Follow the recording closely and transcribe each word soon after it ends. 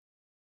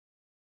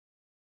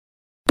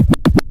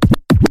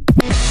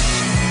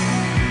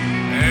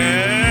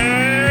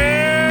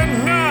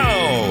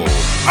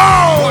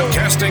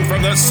Broadcasting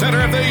from the center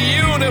of the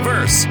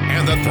universe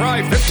and the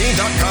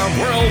Thrive15.com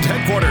world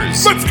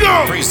headquarters. Let's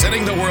go!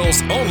 Presenting the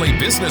world's only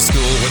business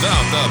school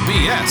without the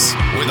BS,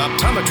 with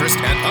optometrist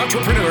and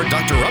entrepreneur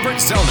Dr. Robert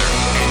Zellner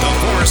and the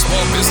former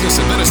Small Business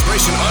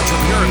Administration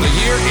Entrepreneur of the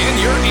Year in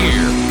your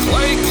ear,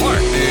 Clay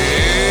Clark.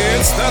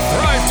 It's the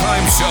Thrive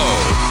Time Show.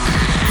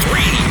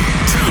 3,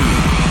 2,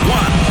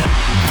 1,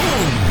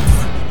 boom!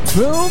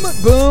 Boom,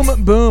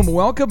 boom, boom.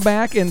 Welcome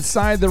back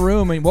inside the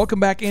room and welcome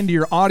back into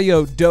your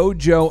audio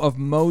dojo of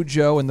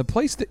mojo and the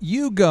place that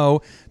you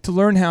go to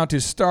learn how to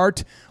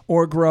start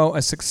or grow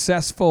a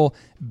successful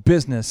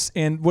business.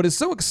 And what is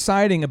so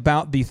exciting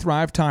about the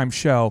Thrive Time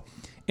show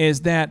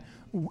is that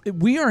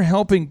we are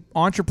helping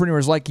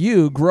entrepreneurs like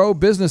you grow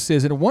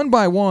businesses, and one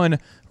by one,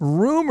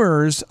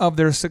 rumors of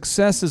their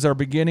successes are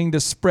beginning to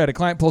spread. A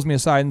client pulls me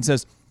aside and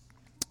says,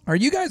 "Are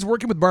you guys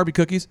working with Barbie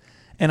Cookies?"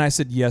 And I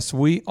said, "Yes,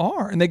 we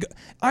are." And they go,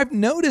 "I've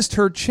noticed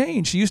her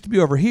change. She used to be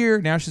over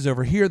here. Now she's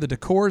over here. The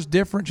decor is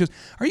different." She goes,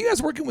 "Are you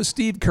guys working with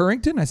Steve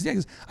Currington?" I said,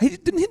 "Yeah." He goes,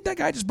 "Didn't that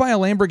guy just buy a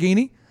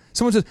Lamborghini?"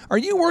 Someone says, "Are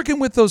you working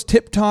with those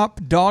tip-top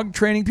dog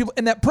training people?"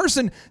 And that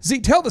person, Z,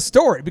 tell the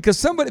story, because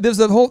there's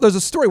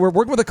a story. We're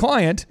working with a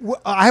client.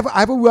 Well, I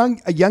have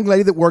a young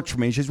lady that works for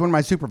me. She's one of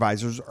my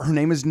supervisors. Her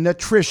name is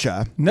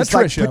Natricia. It's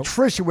like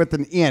Patricia with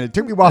an N. It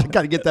took me a while to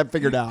kind of get that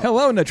figured out.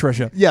 Hello,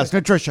 Natricia. Yes,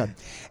 Natricia.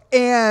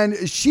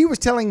 And she was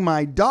telling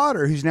my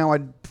daughter, who's now a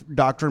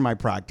doctor in my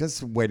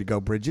practice, way to go,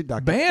 Bridget,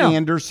 Dr.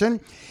 Anderson.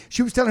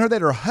 She was telling her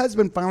that her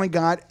husband finally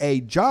got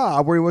a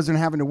job where he wasn't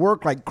having to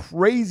work like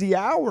crazy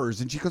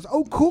hours. And she goes,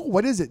 "Oh, cool.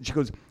 What is it?" She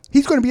goes,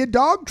 "He's going to be a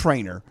dog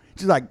trainer."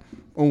 She's like,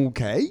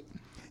 "Okay."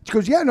 She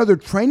goes, "Yeah, no, they're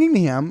training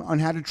him on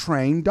how to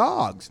train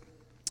dogs."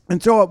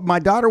 And so my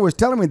daughter was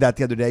telling me that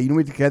the other day. You know,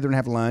 we get together and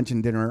have lunch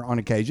and dinner on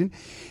occasion.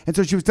 And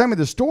so she was telling me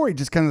the story,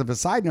 just kind of a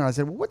side note. I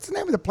said, "Well, what's the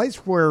name of the place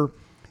where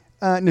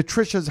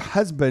Natricia's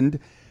husband,"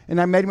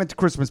 and I met him at the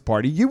Christmas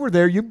party. You were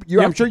there. Yep.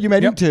 I'm sure you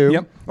met him too.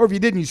 Yep. Or if you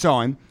didn't, you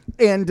saw him.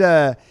 And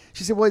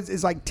she said, "Well,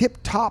 it's like Tip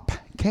Top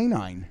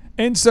Canine."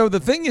 And so the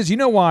thing is, you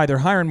know why they're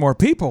hiring more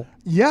people?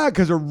 Yeah,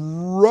 because they're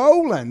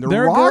rolling.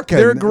 They're rocking.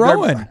 They're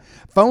growing. Their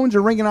phones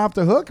are ringing off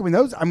the hook.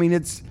 I mean,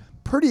 it's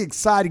pretty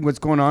exciting what's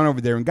going on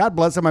over there. And God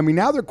bless them. I mean,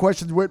 now their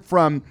questions went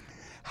from,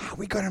 "How are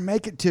we going to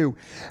make it?" to,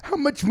 "How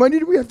much money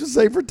do we have to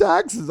save for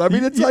taxes?" I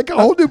mean, it's like a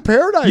whole new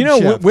paradigm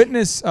shift.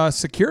 Witness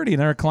Security,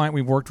 another client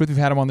we've worked with, we've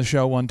had him on the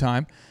show one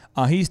time.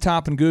 He's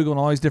topping Google in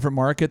all these different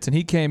markets, and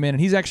he came in and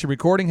he's actually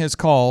recording his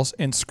calls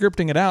and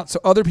scripting it out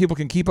so other people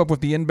can keep up with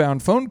the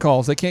inbound phone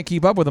calls. They can't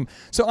keep up with them.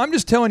 So I'm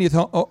just telling you,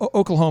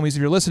 Oklahomies, if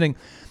you're listening,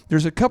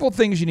 there's a couple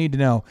things you need to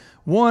know.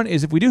 One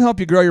is, if we do help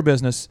you grow your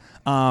business,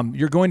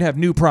 you're going to have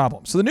new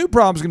problems. So the new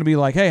problem is going to be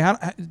like, hey, how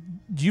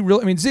do you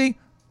really, Z,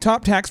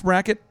 top tax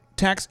bracket,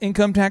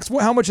 income tax,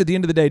 how much at the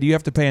end of the day do you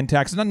have to pay in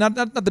taxes? Not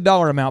the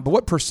dollar amount, but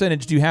what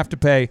percentage do you have to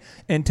pay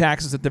in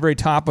taxes at the very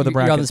top of the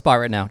bracket? You're on the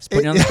spot right now. Just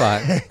putting you on the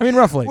spot. I mean,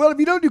 roughly. Well, if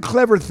you don't do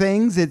clever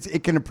things,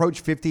 it can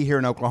approach 50 here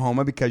in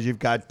Oklahoma, because you've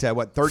got,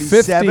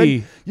 37?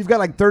 50. You've got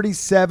like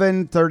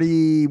 37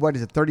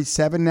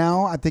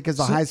 now, I think is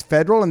the highest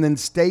federal, and then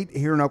state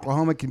here in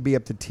Oklahoma can be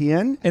up to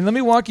 10. And let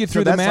me walk you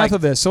through the math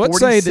of this. So let's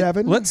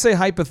say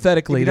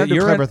hypothetically that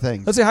you're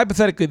let's say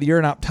hypothetically that you're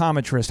an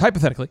optometrist.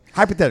 Hypothetically.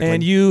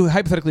 And you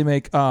hypothetically make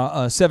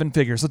 7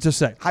 figures, let's just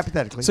say.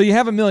 Hypothetically. So you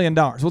have $1 million.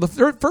 Well,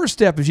 the first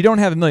step is you don't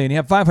have $1 million, you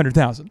have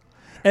 500,000.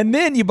 And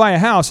then you buy a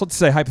house, let's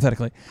say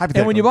hypothetically.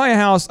 And when you buy a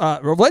house,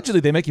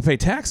 allegedly they make you pay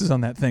taxes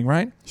on that thing,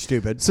 right?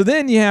 Stupid. So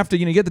then you have to,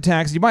 get the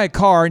taxes. You buy a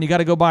car and you got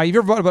to go buy. You've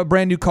ever bought a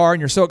brand new car and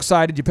you're so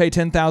excited you pay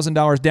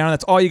 $10,000 down.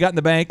 That's all you got in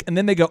the bank. And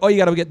then they go, "Oh, you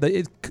got to get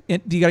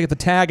the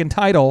tag and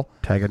title."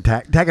 Tag and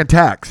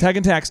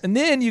tax. And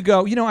then you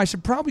go, I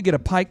should probably get a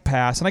Pike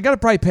Pass, and I got to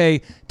probably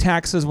pay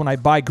taxes when I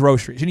buy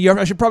groceries.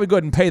 I should probably go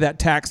ahead and pay that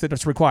tax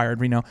that's required,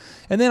 And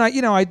then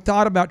I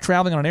thought about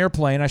traveling on an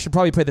airplane. I should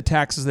probably pay the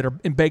taxes that are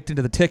baked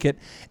into the ticket.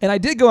 And I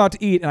did go out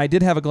to eat, and I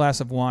did have a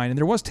glass of wine, and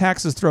there was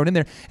taxes thrown in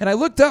there. And I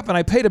looked up, and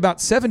I paid about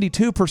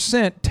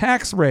 72%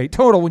 tax rate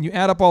total when you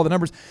add up all the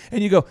numbers.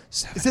 And you go,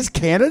 "Is this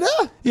Canada?"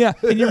 Yeah,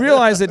 and you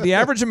realize that the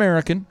average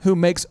American who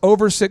makes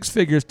over 6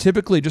 figures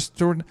typically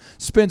just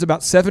spends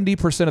about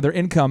 70% of their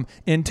income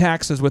in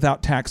taxes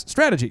without tax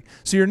strategy.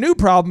 So your new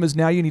problem is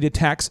now you need a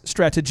tax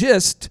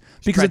strategist,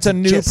 because it's a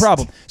new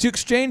problem. So you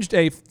exchanged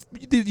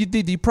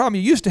the problem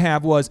you used to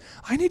have was,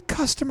 "I need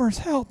customers'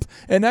 help,"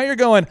 and now you're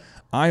going,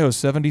 "I owe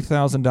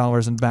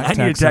 $70,000 in back taxes.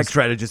 I need a tax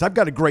strategist." I've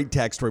got a great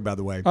tax story, by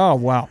the way. Oh,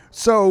 wow.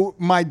 So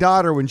my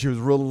daughter, when she was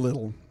real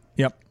little,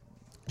 Yep.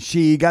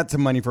 she got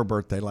some money for her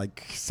birthday,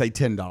 like, say,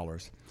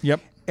 $10. Yep.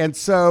 And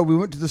so we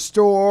went to the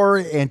store,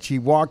 and she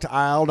walked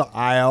aisle to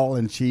aisle,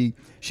 and she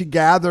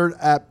gathered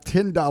up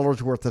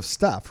 $10 worth of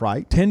stuff,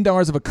 right?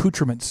 $10 of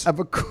accoutrements.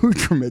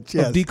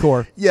 Yes. Of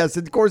decor. Yes,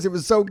 and of course, it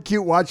was so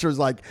cute watching her. It was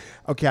like,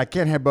 "Okay, I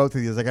can't have both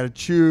of these. I got to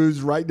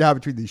choose right now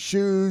between these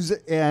shoes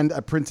and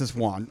a princess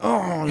wand."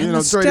 And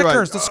the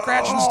stickers, the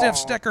scratch and sniff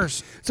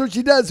stickers. So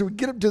she does. So we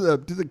get up to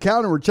the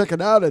counter, we're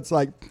checking out. It's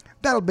like,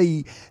 "That'll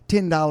be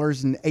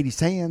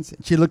 $10.80.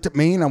 And she looked at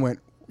me, and I went,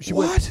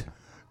 "What?"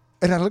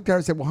 And I looked at her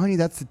and said, well, honey,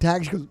 that's the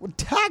tax. She goes, well,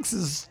 tax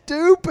is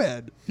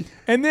stupid.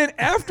 And then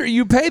after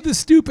you pay the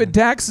stupid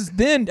taxes,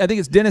 then I think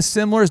it's Dennis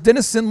Simler. Is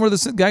Dennis Simler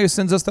the guy who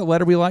sends us that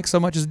letter we like so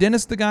much? Is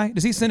Dennis the guy?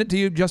 Does he send it to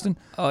you, Justin?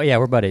 Oh, yeah,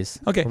 we're buddies.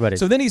 Okay, we're buddies.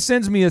 so then he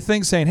sends me a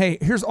thing saying, hey,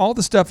 here's all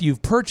the stuff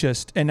you've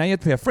purchased, and now you have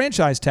to pay a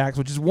franchise tax,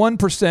 which is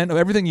 1% of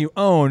everything you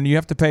own. You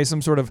have to pay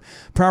some sort of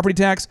property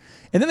tax.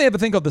 And then they have a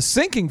thing called the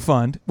sinking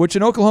fund, which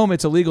in Oklahoma,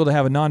 it's illegal to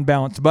have a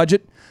non-balanced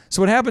budget.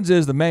 So what happens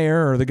is the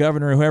mayor or the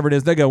governor or whoever it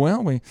is, they go,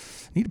 well, we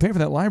need to pay for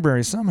that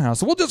library somehow.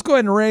 So we'll just go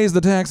ahead and raise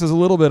the taxes a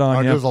little bit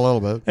on you. Just a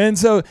little bit. And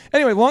so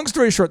anyway, long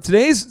story short,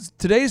 today's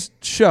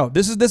show,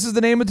 this is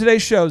the name of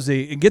today's show,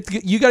 Z. And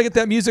you got to get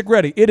that music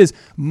ready. It is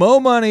Mo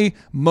Money,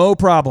 Mo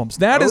Problems.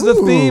 That is the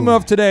theme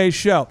of today's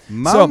show.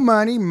 Mo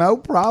Money, Mo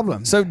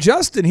Problems. So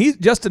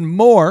Justin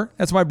Moore,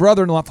 that's my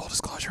brother-in-law, full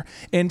disclosure.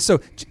 And so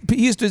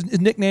he used his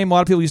nickname, a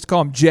lot of people used to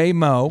call him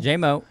J-Mo.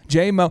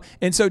 J-Mo.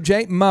 And so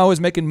J-Mo is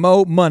making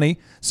Mo Money.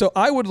 So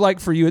I would like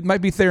for you, it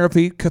might be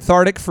therapy,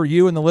 cathartic for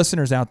you and the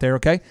listeners out there,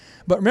 okay?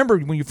 But remember,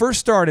 when you first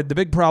started, the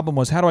big problem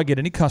was, how do I get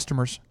any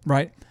customers,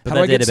 right? How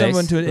do I get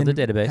someone to build a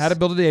database? How to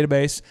build a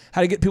database?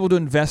 How to get people to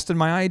invest in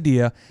my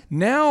idea?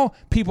 Now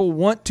people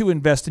want to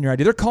invest in your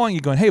idea. They're calling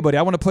you going, hey, buddy,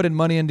 I want to put in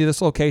money into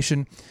this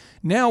location.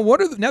 Now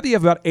that you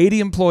have about 80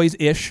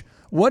 employees-ish,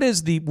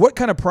 what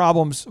kind of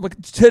problems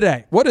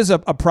today? What is a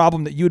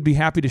problem that you would be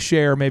happy to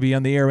share, maybe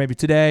on the air, maybe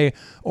today,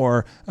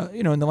 or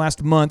in the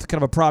last month,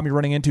 kind of a problem you're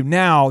running into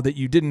now that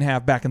you didn't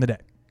have back in the day?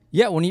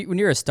 Yeah, when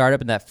you're a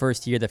startup in that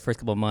first year, the first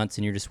couple of months,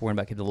 and you're just worrying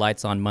about keeping the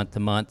lights on month to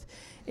month,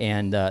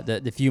 and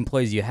the few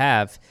employees you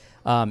have,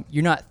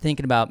 you're not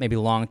thinking about maybe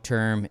long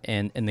term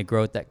and the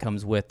growth that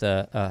comes with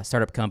a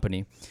startup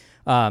company.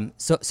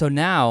 So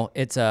now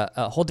it's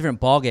a whole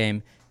different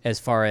ballgame as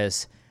far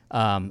as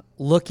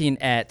looking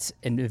at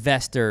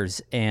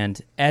investors,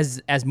 and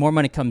as more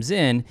money comes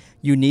in,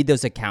 you need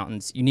those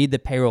accountants, you need the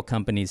payroll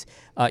companies.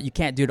 You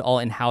can't do it all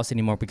in-house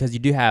anymore because you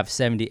do have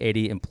 70,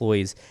 80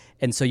 employees,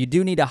 and so you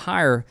do need to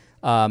hire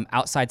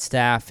outside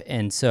staff,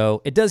 and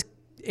so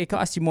it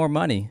costs you more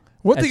money.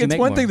 One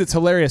thing that's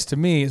hilarious to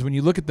me is when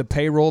you look at the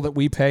payroll that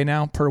we pay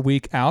now per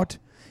week out,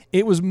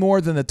 it was more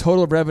than the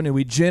total revenue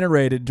we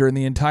generated during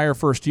the entire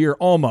first year,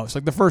 almost.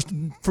 Like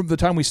from the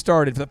time we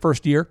started for the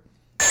first year.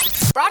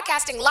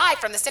 Broadcasting live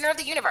from the center of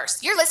the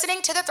universe. You're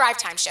listening to The Thrive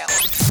Time Show.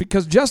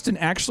 Because Justin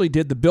actually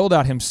did the build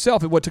out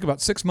himself. It took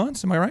about 6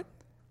 months. Am I right?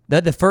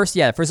 The first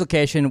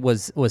location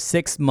was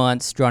 6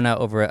 months, drawn out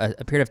over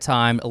a period of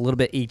time, a little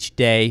bit each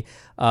day.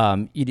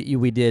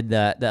 We did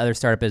the other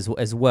startup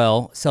as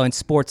well, selling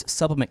sports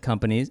supplement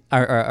companies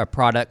or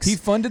products. He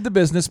funded the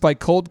business by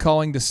cold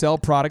calling to sell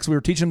products. We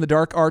were teaching him the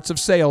dark arts of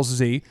sales,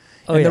 Z.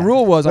 The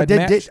rule was, I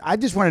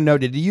just want to know,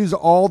 did he use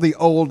all the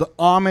old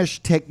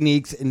Amish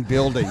techniques in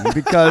building?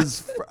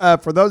 Because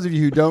for those of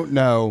you who don't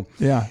know,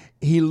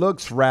 he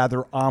looks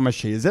rather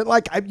Amishy. Is it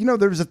like,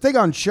 there's a thing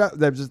on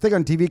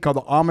TV called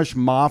the Amish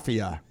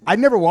Mafia. I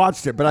never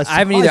watched it, but I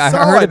haven't either. I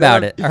heard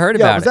about it.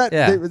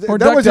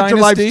 That wasn't your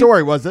life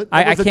story, was it?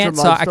 I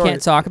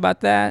can't talk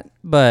about that,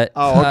 but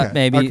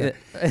maybe.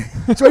 Okay.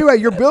 So anyway,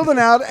 you're building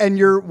out, and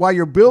while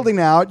you're building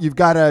out, you've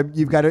got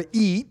to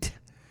eat.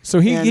 So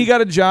he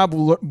got a job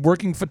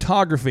working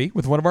photography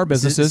with one of our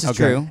businesses. This is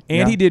true.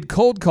 And he did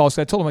cold calls.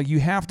 So I told him, you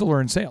have to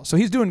learn sales. So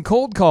he's doing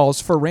cold calls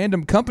for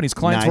random companies,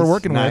 clients we're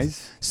working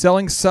with,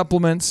 selling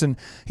supplements, and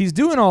he's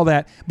doing all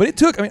that. But it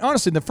took,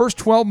 honestly, in the first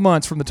 12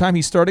 months from the time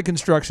he started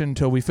construction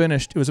until we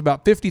finished, it was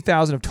about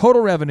 $50,000 of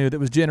total revenue that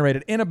was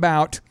generated in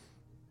about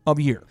a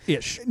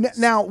year-ish.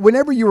 Now,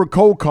 whenever you were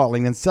cold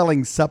calling and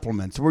selling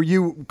supplements, were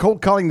you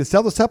cold calling to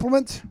sell the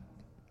supplements?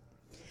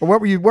 Or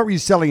what were you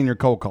selling in your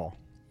cold call?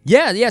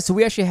 Yeah. So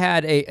we actually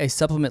had a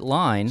supplement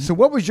line. So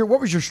what was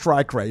your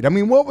strike rate?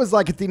 What was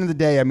like at the end of the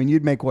day?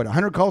 You'd make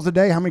 100 calls a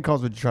day? How many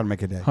calls would you try to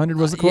make a day? 100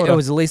 was the quota. It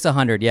was at least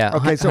 100. Yeah.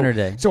 Okay, 100 a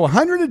day. So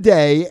 100 a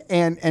day,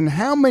 and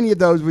how many of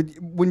those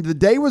when the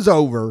day was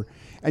over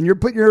and you're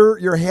putting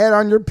your head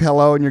on your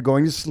pillow and you're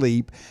going to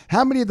sleep,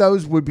 how many of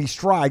those would be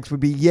strikes? Would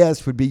be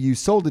you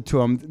sold it to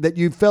them that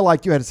you felt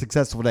like you had a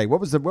successful day? What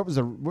was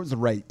the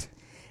rate?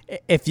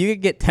 If you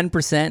could get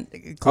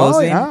 10%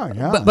 closing,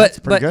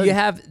 but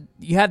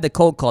you have the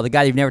cold call, the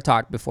guy you've never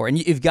talked before,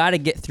 and you've got to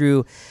get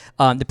through.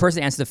 The person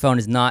that answers the phone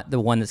is not the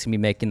one that's going to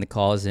be making the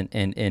calls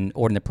and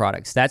ordering the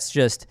products. That's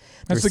just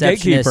the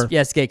gatekeeper.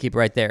 Yes, gatekeeper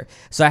right there.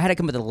 So I had to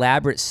come up with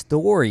elaborate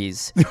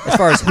stories as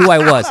far as who I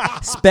was,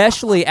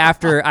 especially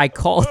after I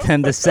called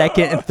them the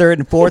second and third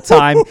and fourth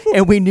time,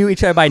 and we knew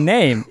each other by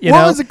name.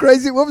 What was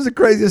the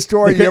craziest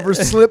story you ever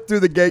slipped through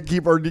the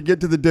gatekeeper to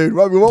get to the dude?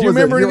 What do you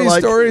remember any of these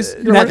stories?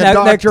 You're like a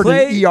doctor in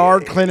an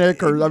ER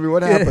clinic, or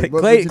what happened?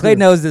 Clay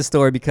knows this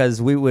story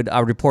because I would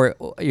report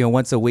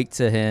once a week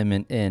to him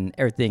and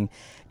everything.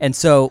 And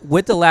so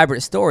with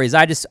elaborate stories,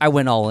 I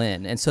went all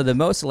in. And so the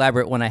most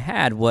elaborate one I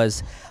had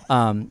was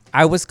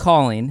I was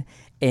calling,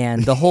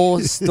 and the whole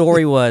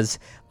story was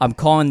I'm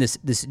calling this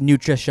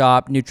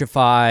NutriShop,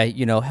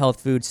 Nutrify, health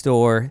food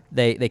store.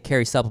 They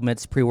carry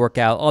supplements,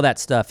 pre-workout, all that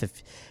stuff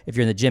if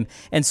you're in the gym.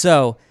 And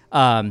so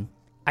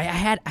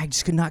I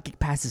just could not get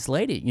past this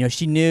lady. You know,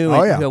 she knew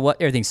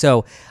what everything.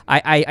 So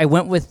I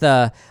went with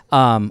I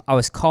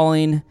was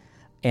calling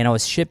and I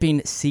was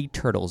shipping sea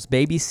turtles,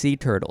 baby sea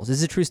turtles. This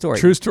is a true story.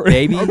 True story.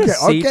 Baby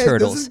sea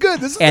turtles. This is good.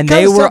 This is and the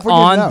kind they of were stuff we need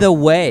to on know. the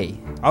way.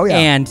 Oh, yeah.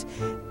 And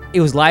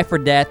it was life or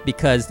death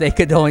because they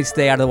could only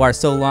stay out of the water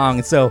so long.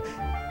 And so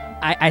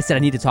I said, I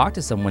need to talk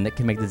to someone that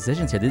can make the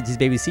decisions here. These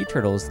baby sea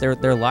turtles,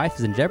 their life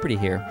is in jeopardy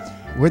here.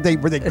 Were they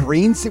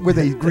green? Were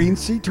they green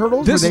sea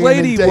turtles? This Were they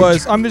lady in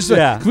was, I'm just saying,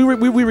 Yeah. 'cause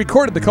we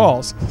recorded the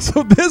calls.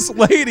 So this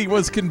lady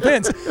was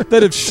convinced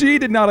that if she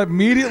did not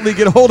immediately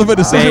get a hold of a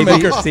decision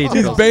Baby maker, sea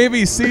these turtles.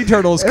 baby sea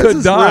turtles This could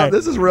is die. Real,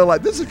 this is real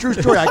life. This is a true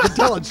story. I can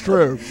tell it's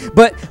true.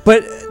 But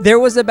there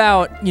was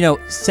about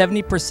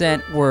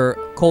 70% were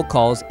cold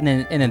calls, and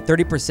then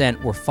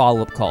 30% were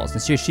follow-up calls.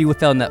 And so she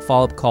fell in that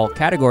follow-up call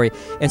category.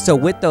 And so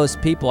with those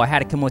people, I had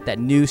to come up with that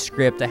new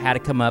script. I had to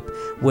come up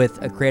with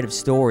a creative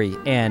story,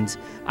 and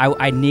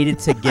I needed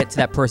to get to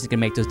that person who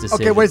can make those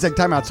decisions. Okay, wait a second.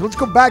 Time out. So let's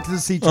go back to the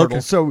sea turtle. Okay.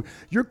 So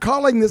you're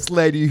calling this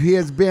lady who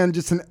has been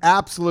just an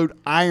absolute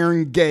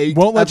iron gate.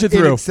 Won't let you of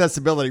through.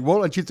 Inaccessibility.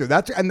 Won't let you through.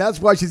 That's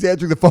why she's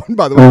answering the phone,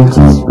 by the way. Because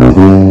she's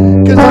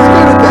good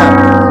at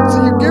that.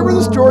 So you give her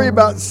the story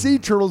about sea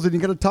turtles, and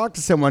you're going to talk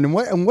to someone.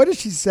 And what does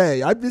she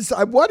say? I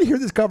want to hear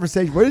this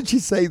conversation. What did she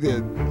say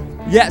then?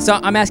 Yeah, so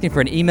I'm asking for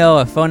an email,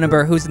 a phone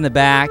number, who's in the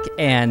back,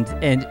 and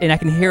I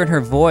can hear in her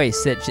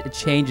voice that it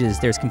changes.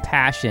 There's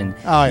compassion.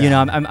 Oh,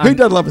 yeah. Who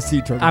doesn't love a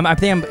sea turtle? I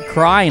think I'm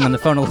crying on the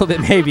phone a little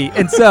bit, maybe.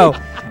 And so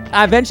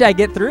eventually I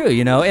get through,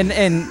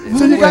 and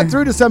So you got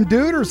through to some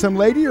dude or some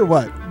lady or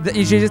what?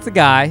 Usually just the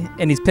guy,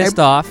 and he's pissed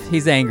off.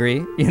 He's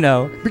angry,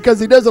 Because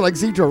he doesn't like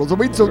sea turtles.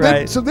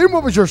 Right. So then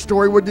what was your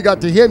story when you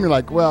got to him? You're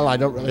like, well, I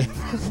don't really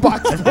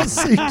box full of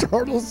sea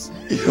turtles.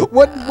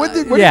 What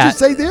did you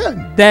say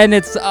then? Then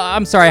it's,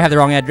 I'm sorry, I have the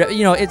wrong address.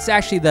 It's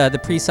actually the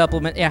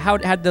pre-supplement. Yeah, how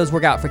did those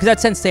work out for? Because I'd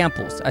sent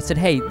samples. I said,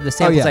 hey, the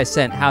samples I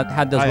sent,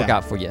 how'd those work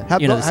out for you? How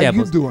the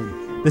samples. you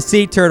doing? The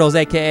sea turtles,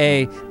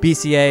 aka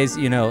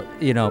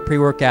BCAs,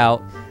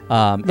 pre-workout.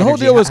 The whole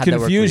deal was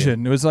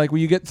confusion. It was like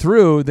when you get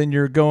through, then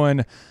you're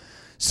going.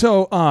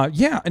 So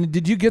and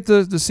did you get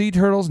the sea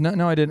turtles?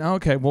 No, I didn't.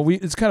 Okay, well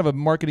it's kind of a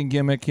marketing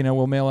gimmick.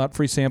 We'll mail out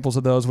free samples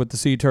of those with the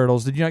sea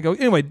turtles. Did you not go?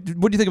 Anyway,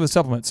 what do you think of the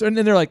supplements? And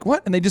then they're like,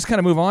 what? And they just kind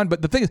of move on.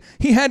 But the thing is,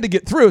 he had to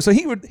get through. So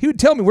he would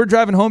tell me we're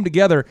driving home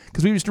together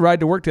because we used to ride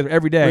to work together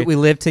every day. We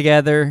lived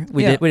together.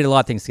 We did a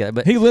lot of things together.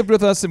 But he lived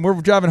with us, and we're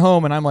driving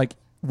home, and I'm like,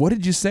 what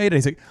did you say today?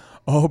 He's like,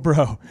 oh,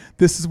 bro,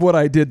 this is what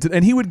I did today.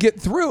 And he would get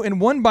through,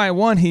 and one by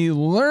one, he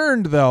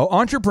learned, though,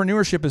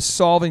 entrepreneurship is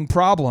solving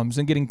problems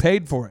and getting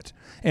paid for it.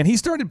 And he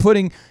started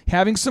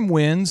having some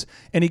wins,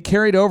 and he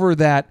carried over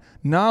that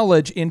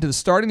knowledge into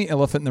starting the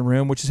elephant in the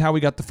room, which is how we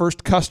got the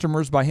first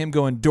customers by him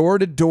going door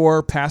to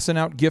door, passing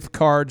out gift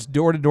cards,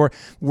 door to door,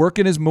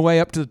 working his way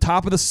up to the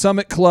top of the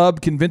Summit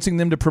Club, convincing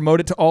them to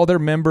promote it to all their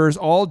members,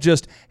 all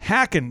just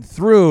hacking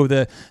through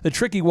the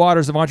tricky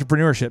waters of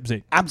entrepreneurship,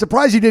 Zeke. I'm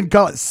surprised you didn't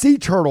call it sea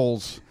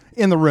turtles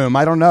in the room.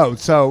 I don't know.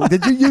 So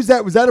did you use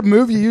that? Was that a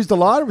move you used a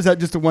lot, or was that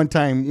just a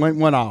one-time,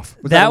 one-off?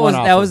 That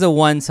was a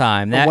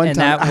one-time.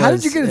 How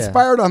did you get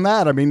inspired on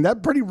that? I mean,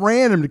 that's pretty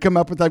random to come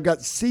up with. I've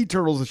got sea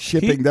turtles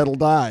shipping that'll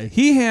die.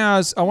 He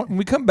has. When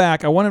we come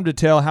back, I want him to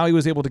tell how he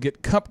was able to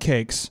get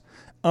cupcake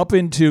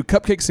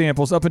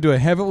samples up into a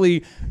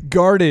heavily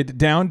guarded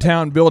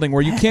downtown building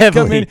where you can't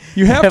come in.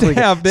 You have to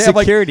have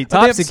security,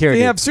 top security.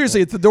 They have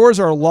seriously. The doors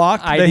are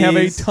locked. IDs. They have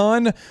a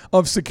ton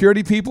of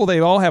security people. They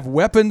all have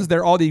weapons.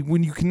 They're all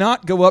when you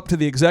cannot go up to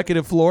the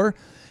executive floor.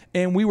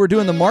 And we were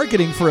doing the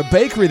marketing for a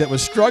bakery that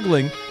was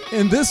struggling.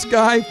 And this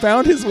guy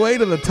found his way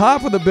to the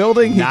top of the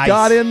building. He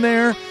got in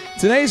there.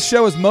 Today's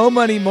show is Mo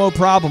Money, Mo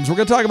Problems. We're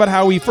going to talk about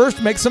how we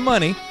first make some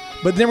money.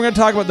 But then we're going to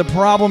talk about the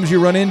problems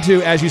you run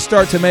into as you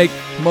start to make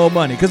Mo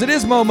Money. Because it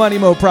is Mo Money,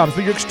 Mo Problems.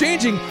 But you're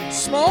exchanging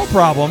small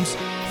problems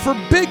for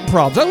big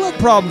problems. I love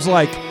problems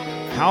like,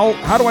 how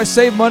do I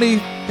save money?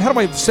 How do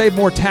I save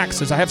more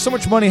taxes? I have so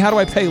much money. How do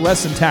I pay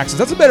less in taxes?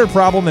 That's a better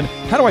problem than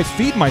how do I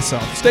feed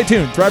myself? Stay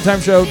tuned.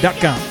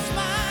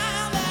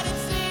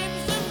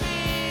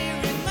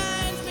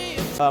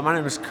 ThriveTimeShow.com. My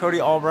name is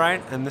Cody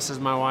Albright, and this is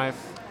my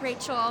wife,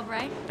 Rachel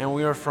Albright. and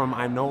we are from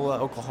Inola,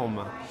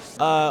 Oklahoma.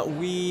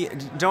 We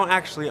don't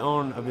actually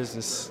own a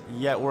business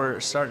yet. We're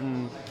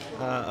starting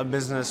a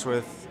business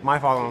with my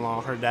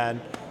father-in-law, her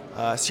dad,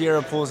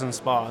 Sierra Pools and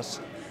Spas.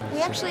 We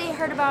actually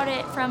heard about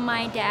it from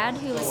my dad,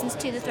 who listens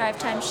to the Thrive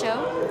Time Show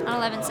on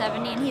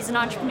 1170, and he's an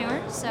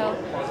entrepreneur,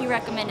 so he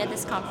recommended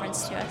this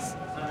conference to us.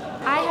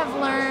 I have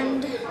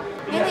learned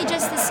mainly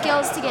just the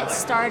skills to get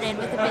started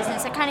with a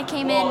business. I kind of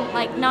came in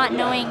like not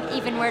knowing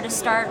even where to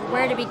start,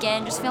 where to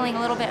begin, just feeling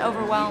a little bit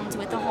overwhelmed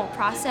with the whole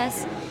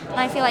process. And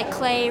I feel like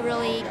Clay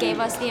really gave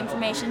us the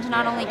information to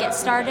not only get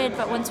started,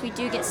 but once we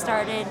do get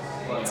started,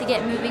 to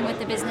get moving with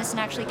the business and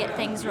actually get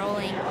things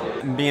rolling.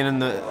 Being in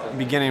the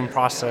beginning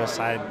process,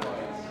 I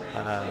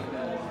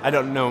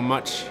don't know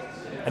much.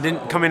 I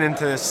didn't come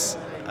into this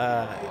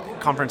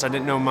conference. I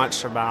didn't know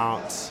much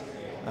about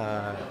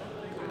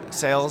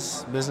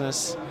sales,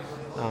 business,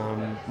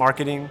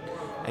 marketing,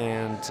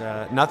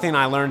 and nothing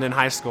I learned in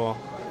high school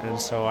and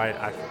so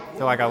I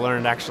feel like I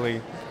learned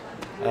actually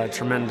a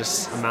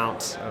tremendous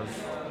amount of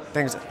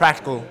things,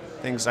 practical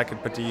things I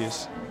could put to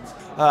use.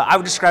 I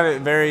would describe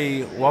it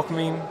very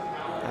welcoming,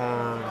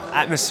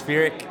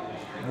 atmospheric,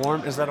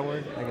 warm. Is that a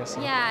word? I guess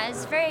so. Yeah,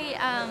 it's very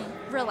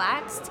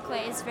relaxed.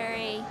 Clay is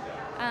very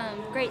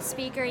great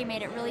speaker. He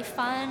made it really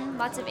fun,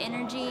 lots of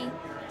energy.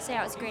 So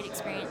yeah, it was a great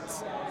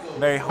experience.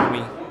 Very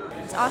homey.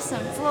 It's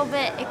awesome. It's a little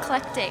bit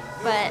eclectic,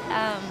 but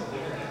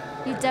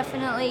you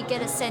definitely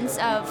get a sense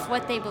of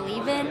what they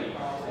believe in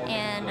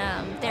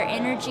and their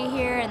energy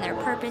here and their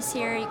purpose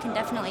here. You can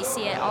definitely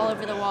see it all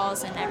over the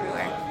walls and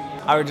everywhere.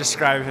 I would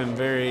describe him a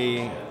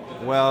very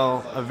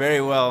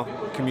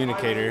well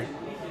communicator,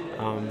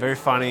 very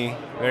funny,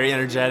 very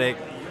energetic,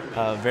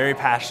 very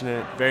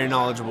passionate, very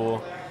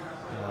knowledgeable,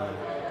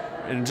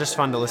 and just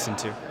fun to listen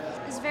to.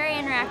 He's very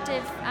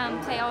interactive.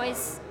 Clay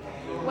always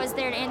was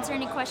there to answer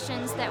any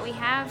questions that we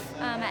have.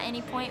 At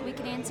any point, we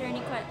could answer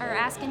or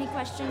ask any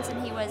questions,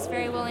 and he was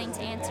very willing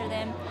to answer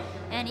them.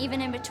 And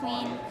even in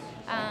between,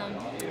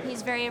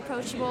 he's very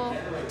approachable.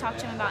 Talk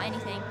to him about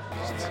anything.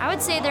 I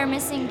would say they're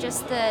missing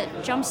just the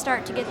jump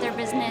start to get their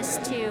business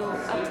to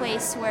a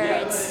place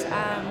where it's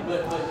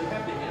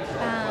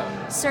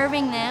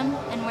serving them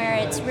and where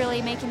it's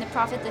really making the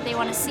profit that they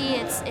want to see.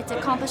 It's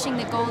accomplishing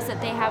the goals that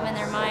they have in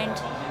their mind.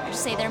 I would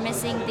say they're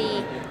missing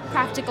the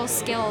practical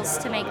skills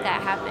to make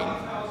that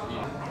happen.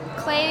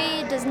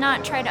 Clay does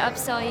not try to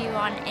upsell you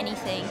on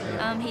anything.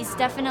 He's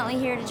definitely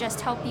here to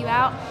just help you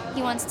out.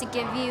 He wants to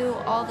give you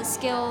all the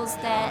skills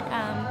that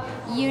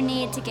you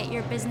need to get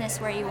your business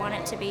where you want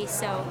it to be.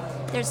 So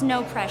there's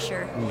no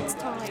pressure. It's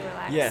totally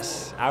relaxed.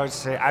 Yes, I would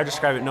say I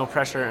describe it no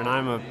pressure, and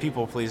I'm a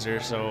people pleaser,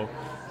 so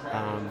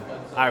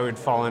I would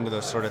fall into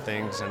those sort of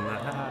things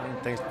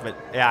and things. But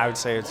yeah, I would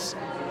say it's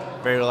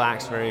very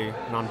relaxed, very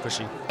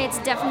non-pushy. It's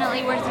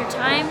definitely worth your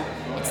time.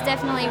 It's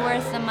definitely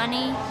worth the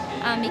money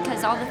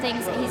because all the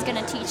things that he's going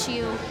to teach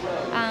you,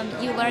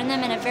 you learn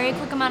them in a very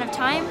quick amount of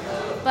time,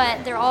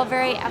 but they're all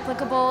very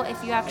applicable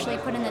if you actually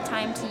put in the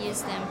time to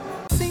use them.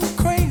 Seems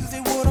crazy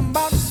what I'm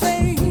about to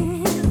say.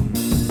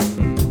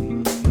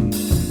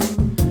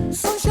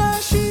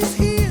 Sunshine, she's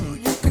here.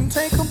 You can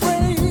take a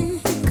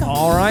break.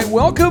 All right,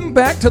 welcome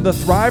back to the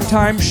Thrive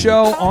Time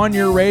Show on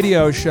your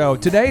radio show.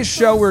 Today's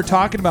show, we're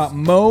talking about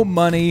Mo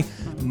Money,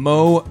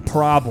 Mo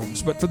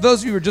Problems. But for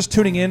those of you who are just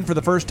tuning in for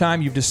the first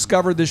time, you've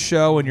discovered this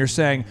show and you're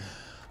saying,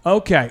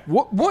 okay,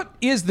 what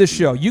is this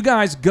show? You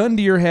guys, gun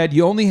to your head,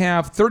 you only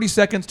have 30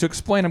 seconds to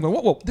explain. I'm going,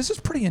 whoa, this is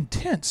pretty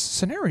intense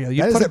scenario.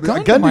 You put a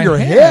gun to my your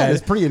head.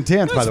 It's pretty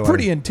intense, by the way. That's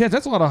pretty intense.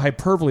 That's a lot of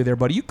hyperbole there,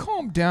 buddy. You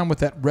calm down with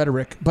that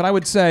rhetoric. But I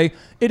would say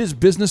it is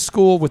business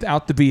school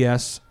without the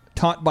BS,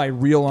 taught by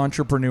real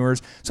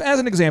entrepreneurs. So as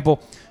an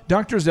example,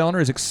 Dr.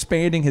 Zoellner is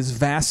expanding his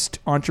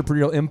vast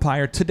entrepreneurial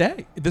empire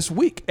today, this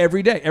week,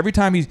 every day. Every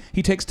time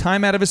he takes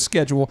time out of his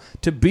schedule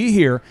to be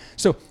here.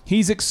 So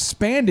he's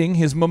expanding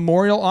his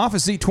memorial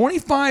office. See,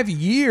 25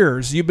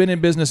 years you've been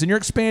in business, and you're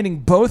expanding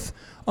both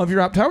of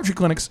your optometry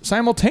clinics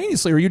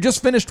simultaneously, or you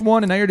just finished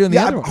one and now you're doing the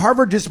other one.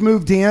 Harvard just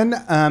moved in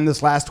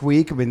this last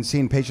week. I've been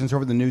seeing patients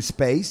over the new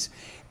space.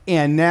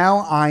 And now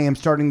I am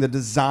starting the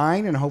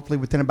design, and hopefully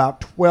within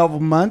about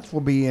 12 months,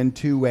 we'll be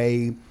into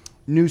a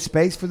new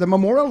space for the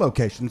Memorial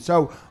location.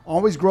 So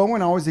always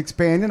growing, always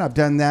expanding. I've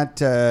done that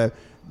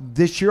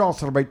this year. I'll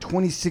celebrate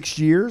 26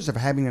 years of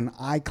having an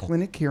eye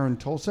clinic here in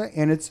Tulsa,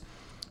 and it's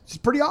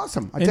pretty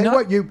awesome. I tell you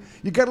what,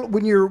 you got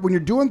when you're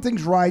doing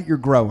things right, you're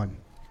growing,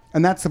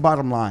 and that's the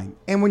bottom line.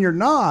 And when you're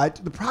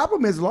not, the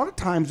problem is a lot of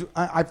times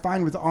I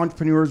find with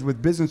entrepreneurs,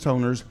 with business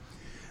owners.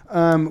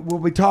 We'll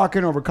be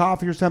talking over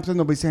coffee or something.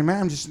 They'll be saying,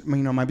 man,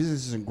 my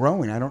business isn't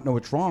growing. I don't know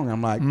what's wrong.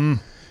 I'm like,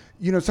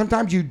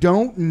 sometimes you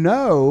don't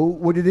know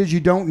what it is you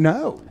don't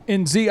know.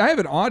 And Z, I have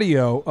an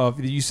audio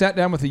of you sat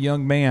down with a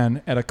young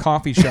man at a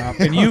coffee shop,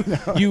 and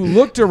you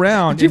looked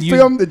around. Did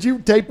you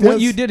tape this? What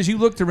you did is you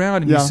looked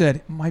around and you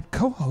said, my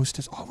co-host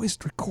is always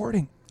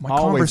recording my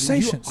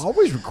conversations. You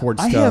always record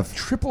stuff. I have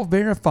triple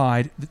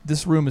verified that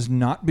this room is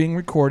not being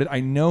recorded. I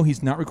know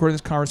he's not recording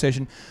this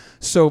conversation.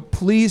 So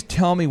please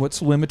tell me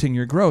what's limiting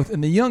your growth.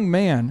 And the young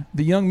man,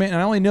 and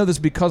I only know this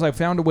because I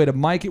found a way to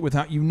mic it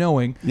without you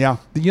knowing. Yeah.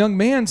 The young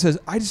man says,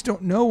 I just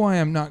don't know why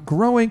I'm not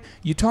growing.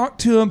 You talk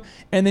to him,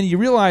 and then you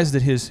realize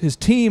that his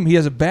team, he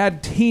has a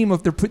bad team.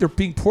 They're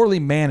being poorly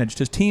managed.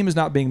 His team is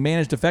not being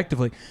managed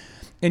effectively.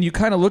 And you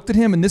kind of looked at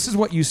him, and this is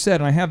what you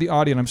said, and I have the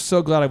audio, and I'm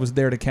so glad I was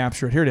there to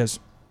capture it. Here it is.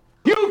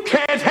 You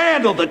can't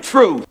handle the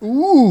truth.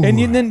 Ooh.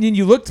 And then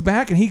you looked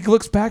back, and he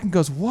looks back and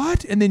goes,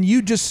 what? And then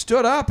you just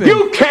stood up. And,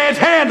 you can't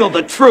handle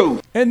the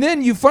truth. And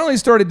then you finally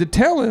started to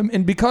tell him,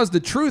 and because the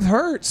truth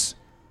hurts,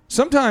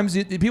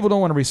 sometimes people don't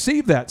want to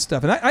receive that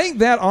stuff. And I think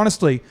that,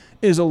 honestly,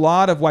 is a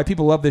lot of why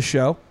people love this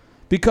show.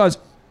 Because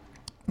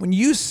when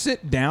you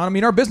sit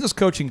down, our business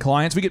coaching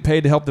clients, we get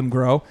paid to help them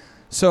grow.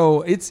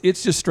 So it's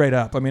just straight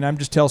up. I'm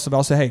just telling somebody,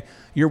 I'll say, hey,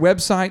 your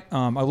website,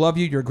 I love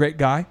you. You're a great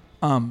guy.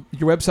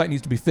 your website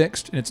needs to be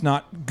fixed, and it's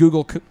not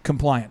Google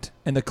compliant.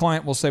 And the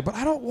client will say, but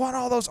I don't want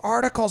all those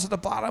articles at the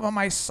bottom of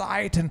my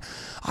site, and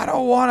I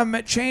don't want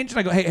them changed. And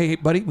I go, hey,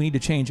 buddy, we need to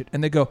change it.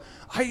 And they go,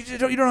 you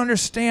don't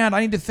understand.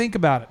 I need to think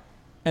about it.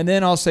 And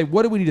then I'll say,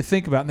 what do we need to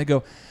think about? And they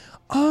go,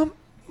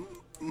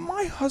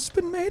 my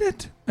husband made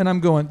it. And I'm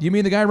going, you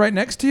mean the guy right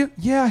next to you?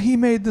 Yeah, he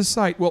made the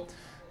site. Well,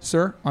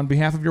 sir, on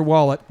behalf of your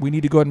wallet, we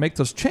need to go ahead and make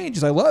those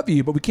changes. I love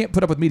you, but we can't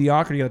put up with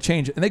mediocrity. You got to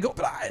change it. And they go,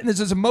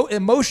 but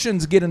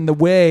emotions get in the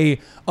way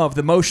of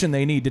the motion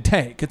they need to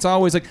take. It's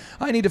always like,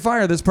 I need to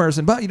fire this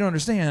person, but you don't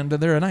understand.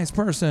 They're a nice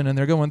person and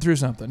they're going through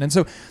something. And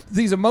so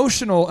these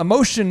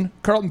emotion,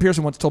 Carlton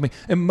Pearson once told me,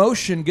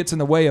 emotion gets in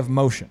the way of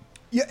motion.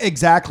 Yeah,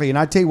 exactly. And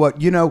I tell you what,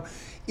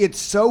 it's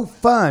so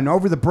fun.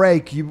 Over the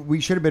break, we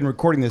should have been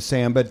recording this,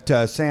 Sam,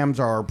 but Sam's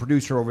our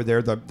producer over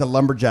there, the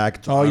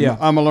lumberjack.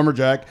 I'm a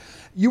lumberjack.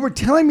 You were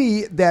telling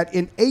me that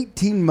in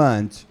 18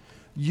 months,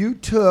 you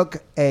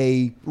took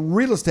a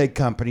real estate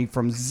company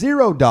from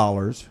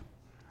 $0,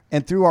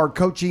 and through our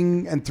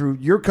coaching and through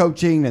your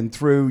coaching and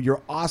through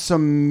your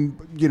awesome,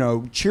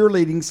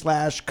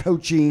 cheerleading /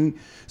 coaching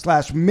 /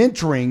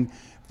 mentoring,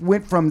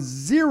 went from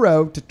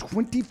 0 to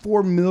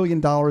 $24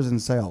 million in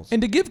sales.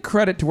 And to give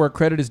credit to where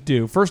credit is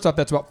due, first off,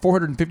 that's about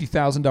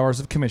 $450,000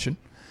 of commission.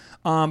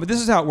 But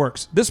this is how it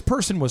works. This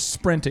person was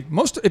sprinting.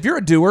 If you're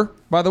a doer,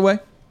 by the way,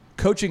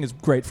 coaching is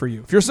great for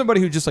you. If you're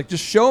somebody who just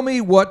show me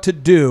what to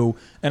do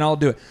and I'll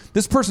do it.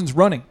 This person's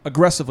running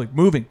aggressively,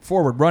 moving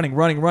forward,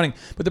 running.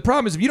 But the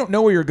problem is if you don't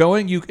know where you're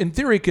going, you in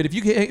theory could, if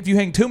you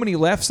hang too many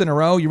lefts in a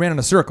row, you ran in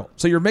a circle.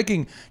 So you're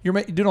doing a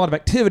lot of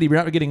activity, but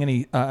you're not getting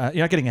you're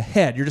not getting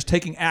ahead. You're just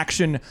taking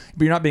action,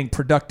 but you're not being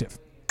productive.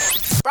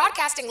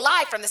 Broadcasting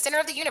live from the center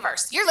of the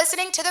universe. You're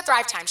listening to The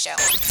Thrive Time Show.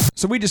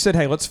 So we just said,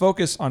 hey, let's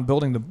focus on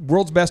building the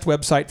world's best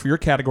website for your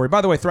category. By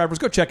the way, Thrivers,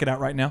 go check it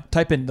out right now.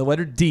 Type in the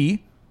letter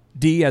D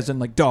as in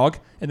dog,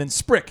 and then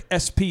Sprik,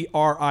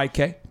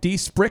 S-P-R-I-K,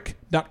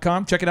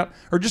 dsprick.com. Check it out.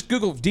 Or just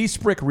Google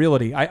DSprick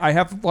Realty. I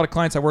have a lot of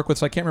clients I work with,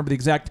 so I can't remember the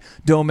exact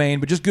domain,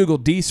 but just Google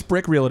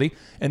DSprick Realty,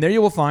 and there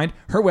you will find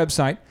her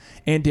website.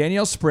 And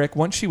Danielle Sprick,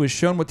 once she was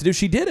shown what to do,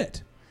 she did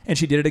it. And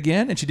she did it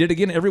again, and she did it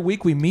again. Every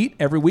week we meet.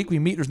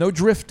 There's no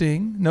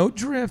drifting.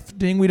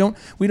 We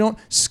don't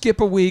skip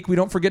a week. We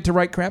don't forget to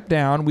write crap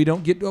down. We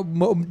don't get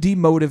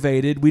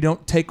demotivated. We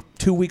don't take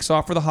 2 weeks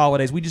off for the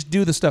holidays. We just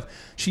do the stuff.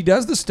 She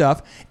does the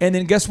stuff, and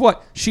then guess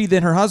what?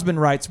 Her husband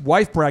writes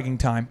wife bragging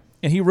time.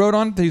 And he wrote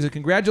on, he said,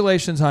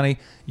 congratulations, honey.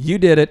 You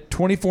did it.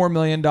 $24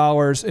 million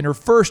in her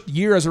first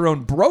year as her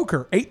own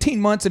broker, 18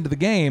 months into the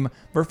game.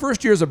 Her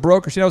first year as a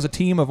broker, she has a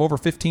team of over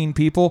 15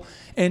 people,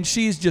 and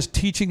she's just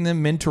teaching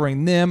them,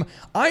 mentoring them.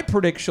 I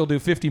predict she'll do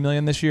 $50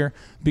 million this year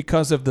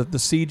because of the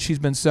seed she's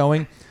been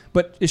sowing.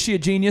 But is she a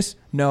genius?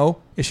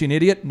 No. Is she an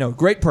idiot? No.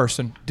 Great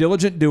person,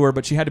 diligent doer,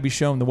 but she had to be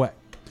shown the way.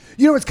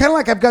 It's kind of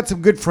like I've got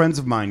some good friends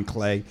of mine,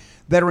 Clay,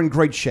 that are in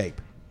great shape.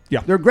 Yeah.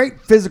 They're great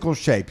physical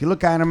shape. You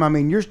look at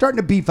them, you're starting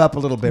to beef up a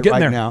little bit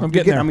right now. I'm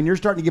getting there. You're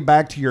starting to get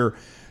back to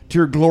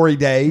your glory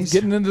days.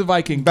 Getting into the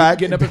Viking.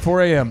 Getting up at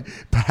 4 a.m.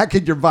 Back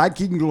in your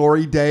Viking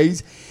glory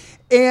days.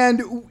 And,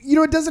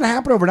 it doesn't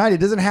happen overnight. It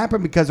doesn't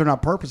happen because they're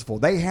not purposeful.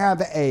 They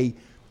have a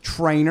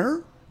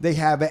trainer. They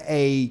have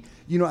a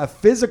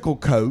physical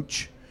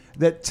coach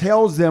that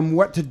tells them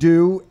what to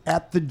do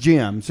at the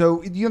gym.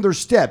 So, there's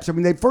steps.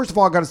 They first of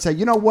all got to say,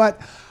 you know what?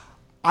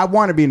 I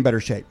want to be in better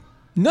shape.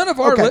 None of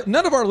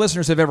our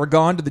listeners have ever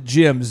gone to the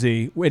gym,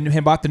 Z,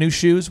 and bought the new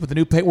shoes with the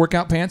new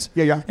workout pants.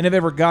 Yeah. And have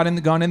ever gone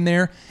in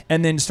there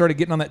and then started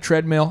getting on that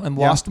treadmill and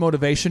lost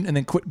motivation and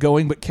then quit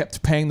going but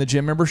kept paying the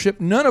gym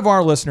membership. None of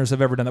our listeners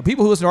have ever done that.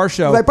 People who listen to our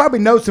show, they probably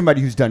know somebody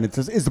who's done it.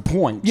 Is the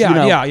point?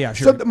 Yeah,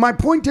 sure. So my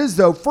point is,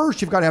 though,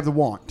 first you've got to have the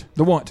want,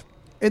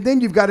 and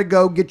then you've got to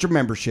go get your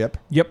membership.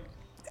 Yep.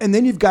 And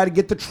then you've got to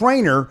get the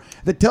trainer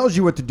that tells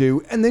you what to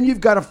do. And then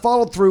you've got to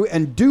follow through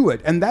and do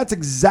it. And that's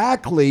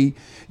exactly,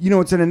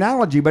 it's an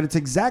analogy, but it's the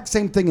exact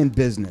same thing in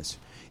business.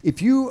 If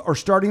you are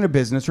starting a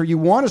business or you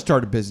want to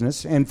start a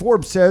business, and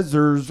Forbes says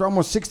there's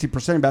almost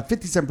 60%, about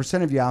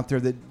 57% of you out there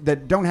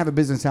that don't have a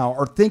business now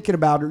are thinking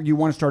about it, you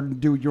want to start to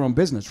do your own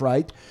business,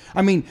 right?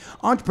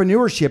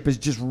 Entrepreneurship is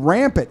just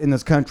rampant in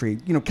this country.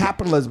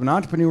 Capitalism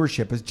and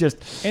entrepreneurship is just,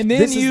 and then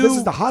this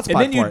is the hot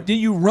spot. And then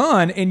you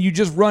run, and you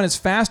just run as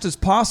fast as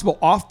possible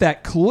off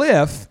that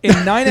cliff.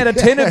 And 9 out of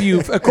 10 of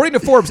you, according to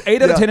Forbes,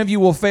 8 out of 10 of you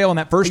will fail in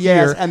that first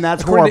year. And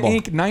that's according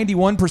horrible. To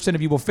Inc., 91%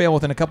 of you will fail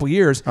within a couple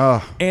years.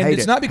 And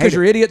it's not because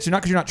you're idiots,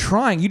 not because you're not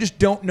trying. You just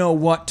don't know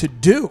what to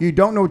do. You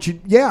don't know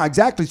yeah,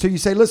 exactly. So you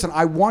say, listen,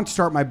 I want to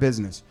start my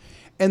business.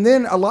 And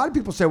then a lot of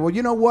people say, well,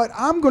 you know what?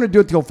 I'm going to do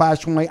it the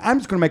old-fashioned way. I'm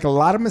just going to make a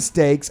lot of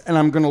mistakes, and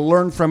I'm going to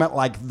learn from it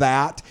like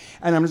that.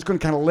 And I'm just going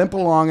to kind of limp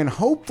along, and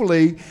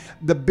hopefully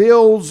the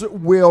bills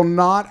will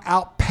not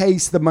outpace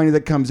outpace the money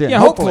that comes in. Yeah,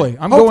 hopefully.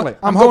 I'm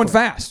going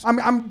fast.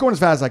 I'm going as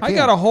fast as I can. I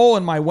got a hole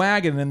in my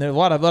wagon, and a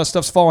lot of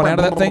stuff's falling out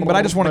of that thing, but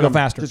I just want to go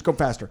faster. Just go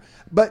faster.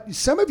 But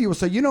some of you will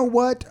say, you know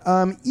what?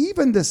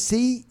 Even the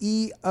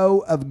CEO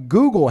of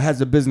Google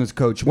has a business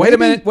coach. Wait a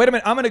minute.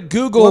 I'm going to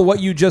Google what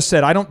you just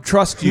said. I don't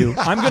trust you.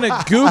 I'm going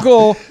to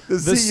Google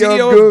the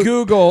CEO of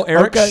Google,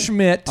 Eric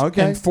Schmidt,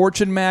 and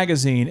Fortune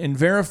Magazine, and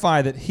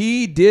verify that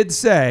he did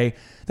say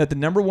that the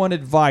number one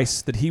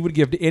advice that he would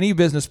give to any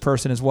business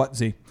person is what,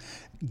 Z?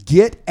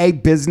 Get a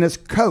business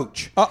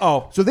coach.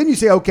 Uh-oh. So then you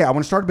say, okay, I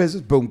want to start a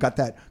business. Boom, got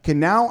that. Okay,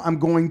 now I'm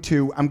going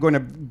to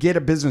get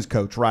a business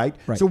coach, right?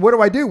 So what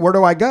do I do? Where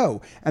do I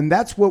go? And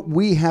that's what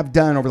we have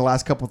done over the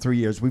last 3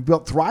 years. We've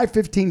built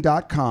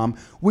Thrive15.com,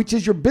 which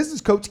is your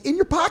business coach in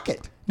your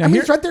pocket. Now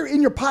it's right there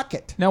in your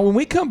pocket. Now, when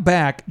we come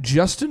back,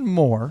 Justin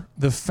Moore,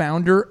 the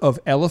founder of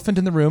Elephant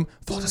in the Room,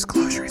 full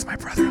disclosure, he's my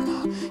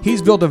brother-in-law.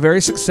 He's built a very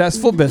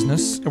successful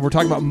business, and we're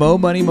talking about Mo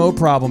Money, Mo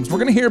Problems. We're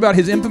going to hear about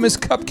his infamous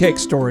cupcake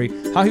story,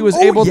 how he was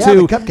able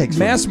to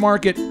mass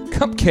market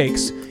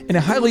cupcakes in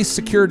a highly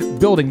secured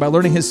building by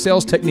learning his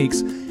sales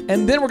techniques.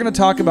 And then we're going to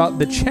talk about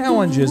the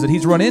challenges that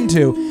he's run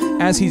into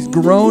as he's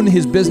grown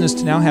his business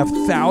to now have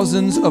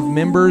thousands of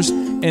members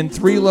in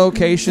 3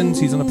 locations.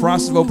 He's in the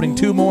process of opening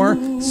 2 more.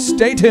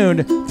 Stay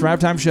tuned.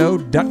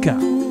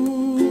 ThriveTimeShow.com.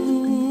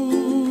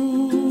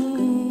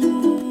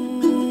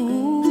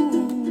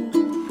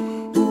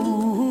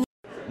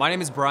 My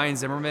name is Brian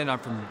Zimmerman. I'm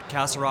from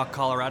Castle Rock,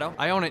 Colorado.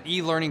 I own an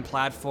e-learning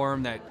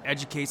platform that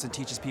educates and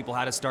teaches people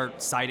how to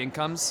start side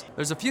incomes.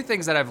 There's a few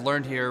things that I've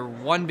learned here.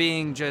 One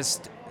being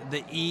just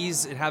the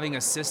ease in having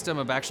a system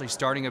of actually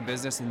starting a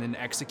business and then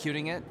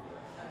executing it.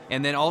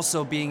 And then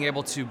also being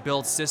able to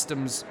build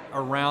systems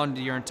around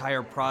your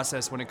entire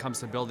process when it comes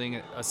to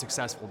building a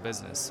successful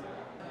business.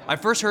 I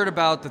first heard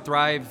about the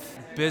Thrive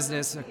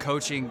business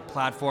coaching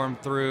platform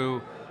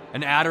through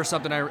an ad or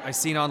something I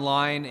seen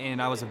online,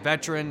 and I was a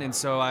veteran, and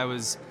so I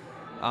was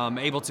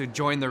able to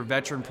join their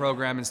veteran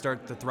program and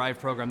start the Thrive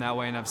program that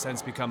way, and I've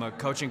since become a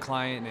coaching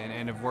client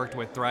and have worked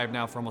with Thrive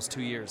now for almost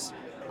 2 years.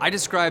 I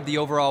describe the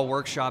overall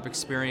workshop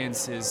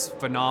experience as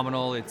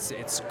phenomenal.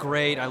 It's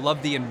great. I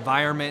love the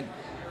environment.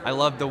 I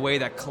love the way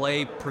that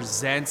Clay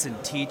presents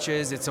and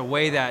teaches. It's a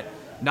way that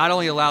not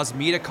only allows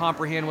me to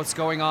comprehend what's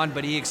going on,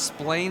 but he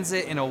explains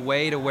it in a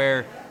way to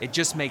where it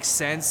just makes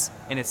sense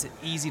and it's an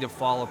easy to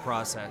follow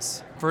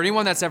process. For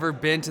anyone that's ever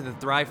been to the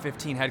Thrive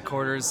 15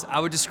 headquarters,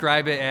 I would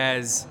describe it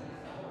as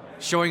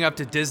showing up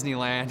to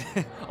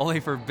Disneyland,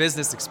 only for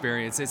business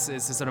experience.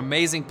 It's an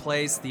amazing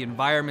place. The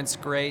environment's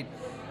great.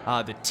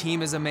 The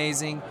team is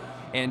amazing.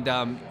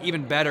 And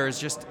even better is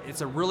just,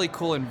 it's a really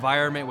cool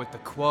environment with the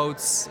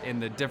quotes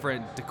and the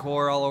different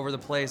decor all over the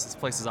place. This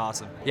place is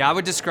awesome. Yeah, I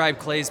would describe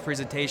Clay's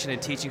presentation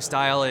and teaching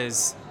style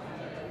as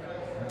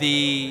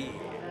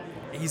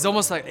he's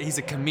almost like, he's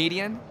a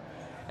comedian,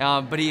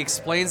 but he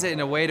explains it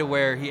in a way to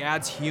where he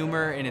adds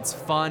humor and it's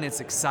fun, it's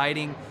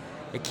exciting.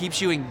 It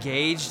keeps you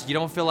engaged. You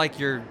don't feel like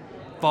you're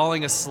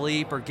falling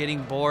asleep or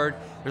getting bored.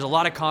 There's a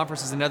lot of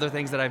conferences and other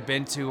things that I've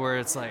been to where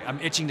it's like, I'm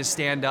itching to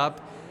stand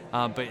up.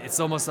 But it's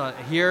almost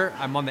here,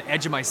 I'm on the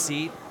edge of my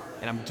seat,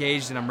 and I'm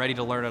engaged, and I'm ready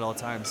to learn at all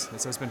times.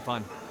 And so it's been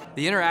fun.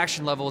 The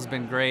interaction level has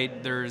been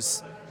great.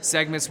 There's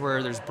segments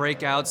where there's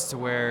breakouts to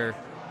where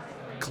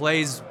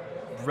Clay's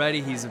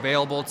ready. He's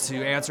available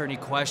to answer any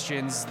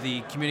questions.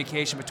 The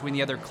communication between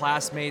the other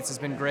classmates has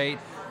been great.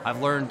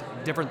 I've learned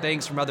different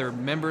things from other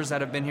members that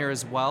have been here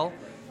as well.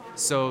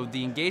 So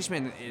the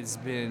engagement has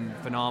been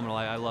phenomenal.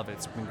 I love it.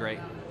 It's been great.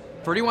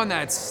 For anyone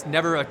that's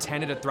never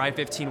attended a Thrive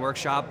 15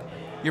 workshop,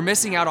 you're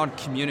missing out on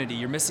community,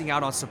 you're missing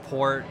out on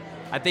support.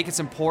 I think it's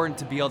important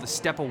to be able to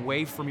step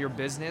away from your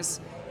business,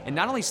 and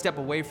not only step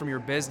away from your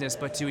business,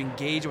 but to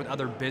engage with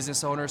other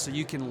business owners so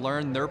you can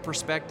learn their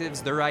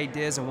perspectives, their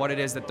ideas, and what it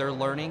is that they're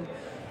learning,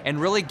 and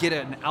really get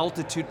an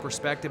altitude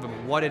perspective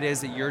of what it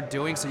is that you're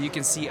doing so you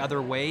can see other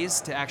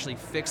ways to actually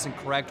fix and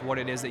correct what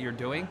it is that you're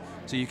doing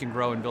so you can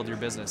grow and build your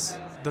business.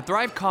 The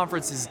Thrive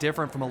Conference is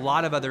different from a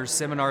lot of other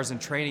seminars and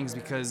trainings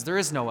because there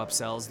is no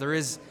upsells.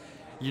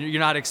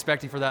 You're not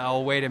expecting for that, oh,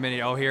 wait a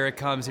minute, oh, here it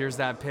comes, here's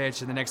that pitch,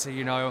 and the next thing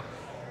you know,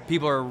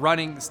 people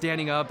are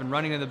standing up and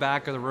running to the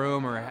back of the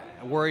room or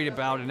worried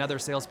about another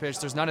sales pitch.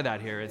 There's none of that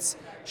here. It's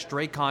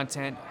straight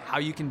content, how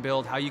you can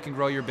build, how you can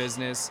grow your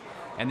business,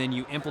 and then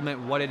you implement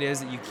what it is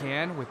that you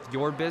can with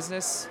your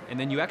business, and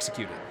then you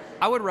execute it.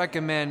 I would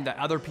recommend that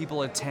other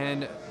people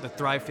attend the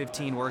Thrive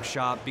 15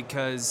 workshop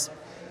because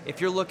if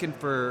you're looking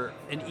for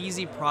an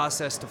easy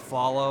process to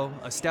follow,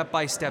 a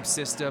step-by-step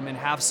system, and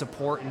have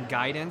support and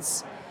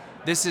guidance,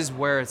 this is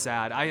where it's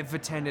at. I have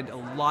attended a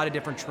lot of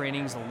different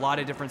trainings, a lot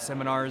of different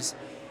seminars,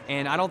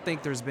 and I don't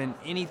think there's been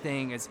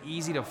anything as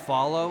easy to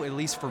follow, at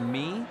least for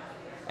me,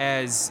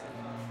 as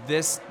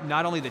this,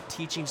 not only the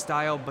teaching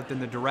style, but then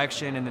the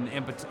direction and then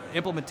the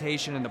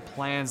implementation and the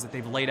plans that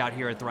they've laid out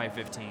here at Thrive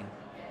 15.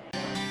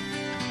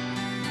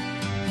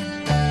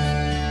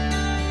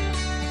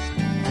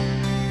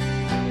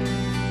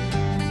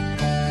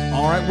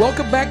 All right,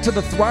 welcome back to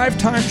the Thrive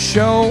Time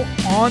Show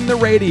on the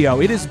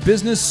radio. It is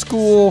business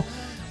school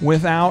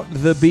without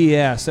the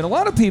BS. And a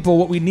lot of people,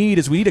 what we need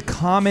is we need a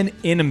common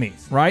enemy,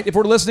 right? If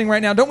we're listening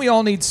right now, don't we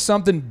all need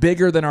something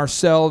bigger than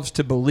ourselves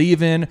to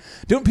believe in?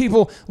 Don't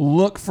people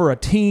look for a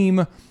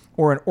team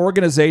or an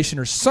organization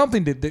or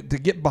something to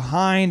get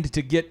behind,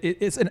 to get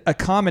a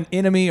common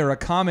enemy or a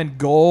common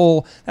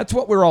goal? That's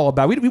what we're all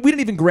about. We didn't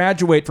even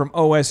graduate from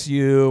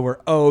OSU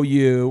or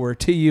OU or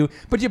TU,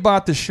 but you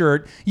bought the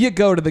shirt, you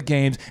go to the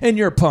games, and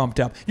you're pumped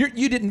up.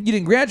 You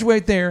didn't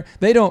graduate there.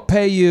 They don't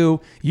pay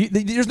you.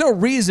 There's no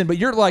reason, but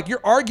you're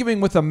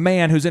arguing with a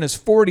man who's in his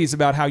 40s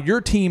about how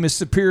your team is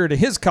superior to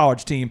his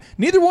college team.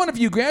 Neither one of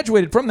you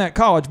graduated from that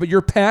college, but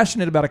you're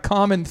passionate about a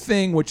common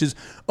thing, which is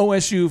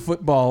OSU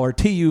football or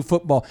TU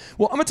football.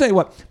 Well, I'm going to tell you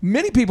what,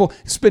 many people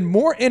spend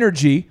more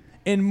energy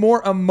and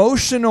more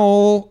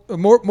emotional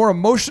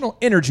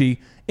energy,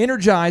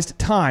 energized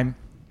time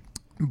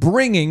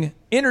bringing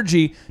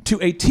energy to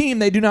a team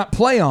they do not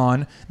play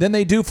on than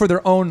they do for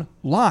their own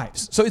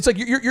lives. So it's like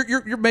you're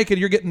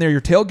getting there.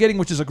 You're tailgating,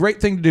 which is a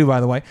great thing to do,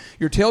 by the way.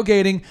 You're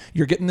tailgating,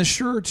 you're getting the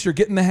shirts, you're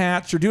getting the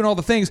hats, you're doing all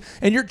the things,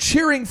 and you're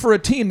cheering for a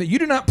team that you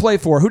do not play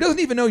for, who doesn't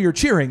even know you're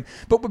cheering.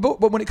 But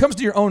when it comes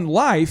to your own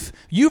life,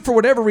 you, for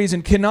whatever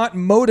reason, cannot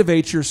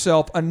motivate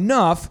yourself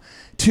enough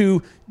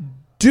to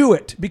do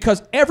it,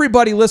 because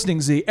everybody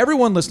listening,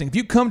 everyone listening, if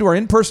you come to our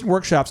in-person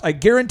workshops, I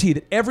guarantee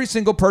that every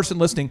single person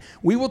listening,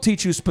 we will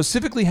teach you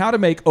specifically how to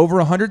make over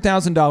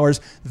 $100,000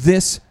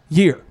 this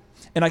year.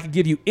 And I can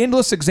give you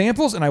endless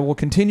examples, and I will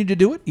continue to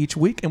do it each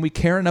week, and we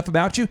care enough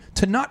about you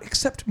to not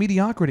accept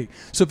mediocrity.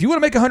 So if you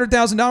want to make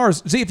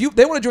 $100,000, if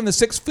they want to join the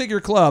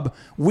six-figure club,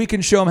 we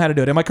can show them how to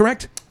do it. Am I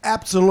correct?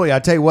 Absolutely. I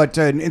tell you what,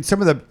 and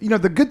some of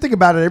the good thing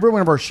about it, every one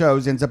of our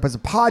shows ends up as a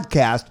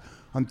podcast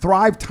on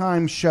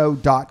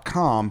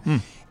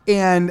thrivetimeshow.com.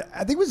 And I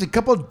think it was a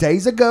couple of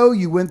days ago,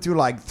 you went through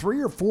like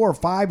 3 or 4 or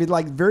 5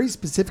 like very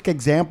specific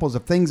examples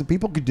of things that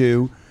people could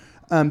do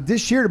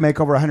this year to make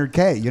over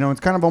 $100K.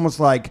 It's kind of almost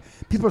like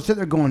people are sitting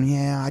there going,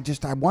 yeah,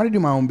 I want to do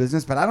my own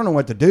business, but I don't know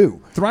what to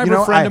do.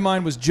 Thriver friend of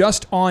mine was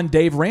just on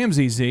Dave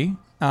Ramsey,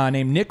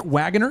 named Nick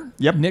Wagner.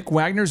 Yep. Nick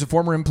Wagner is a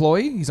former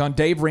employee. He's on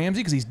Dave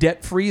Ramsey because he's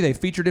debt-free. They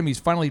featured him. He's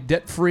finally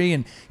debt-free,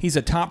 and he's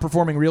a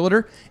top-performing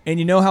realtor. And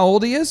you know how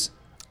old he is?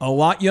 A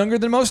lot younger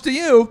than most of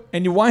you.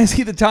 And why is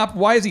he the top?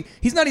 Why is he?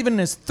 He's not even in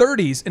his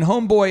 30s, and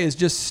homeboy is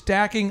just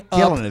stacking up.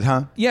 Killing it,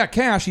 huh? Yeah,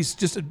 cash. He's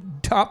just a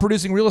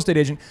top-producing real estate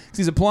agent because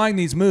he's applying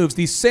these moves,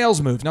 these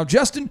sales moves. Now,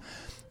 Justin,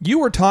 you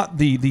were taught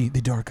the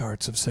dark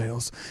arts of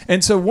sales.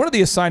 And so one of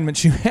the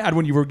assignments you had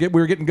when we were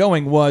getting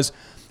going was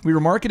we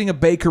were marketing a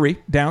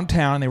bakery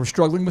downtown. They were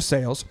struggling with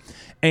sales.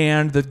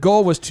 And the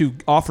goal was to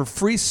offer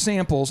free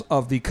samples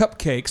of the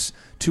cupcakes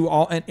to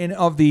all, and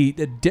of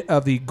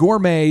the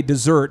gourmet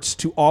desserts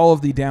to all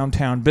of the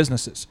downtown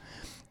businesses.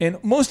 And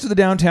most of the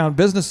downtown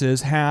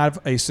businesses have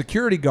a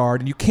security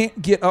guard, and you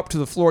can't get up to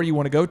the floor you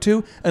want to go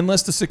to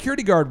unless the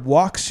security guard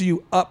walks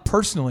you up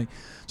personally.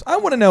 So I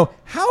want to know,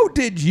 how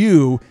did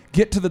you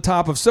get to the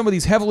top of some of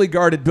these heavily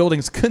guarded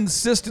buildings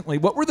consistently?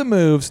 What were the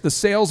moves, the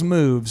sales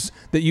moves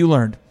that you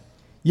learned?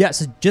 Yeah,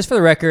 so just for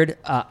the record,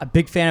 a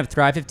big fan of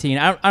Thrive 15.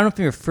 I don't know if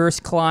you're your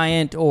first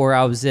client or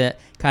I was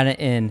kind of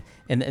in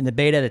the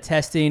beta, the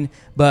testing,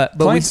 but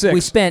we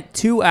spent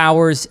 2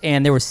 hours,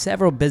 and there were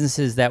several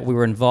businesses that we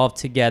were involved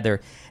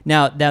together.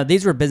 Now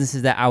these were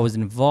businesses that I was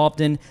involved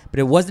in, but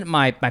it wasn't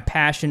my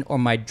passion or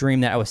my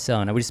dream that I was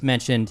selling. I just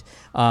mentioned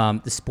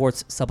the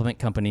sports supplement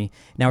company.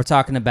 Now we're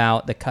talking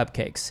about the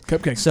cupcakes.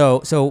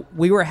 So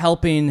we were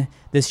helping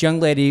this young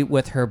lady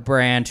with her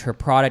brand, her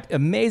product,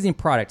 amazing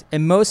product.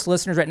 And most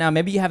listeners right now,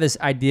 maybe you have this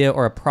idea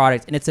or a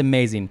product, and it's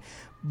amazing,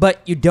 but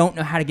you don't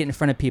know how to get in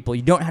front of people.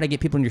 You don't know how to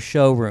get people in your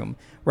showroom,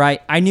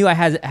 right? I knew I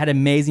had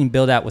amazing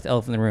build out with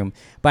Elephant in the Room,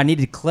 but I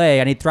needed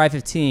Clay. I need Thrive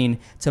 15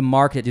 to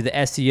market it, do the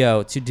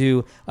SEO, to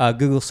do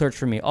Google search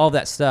for me, all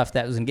that stuff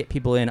that was going to get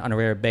people in on a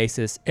regular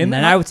basis. And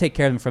then I would take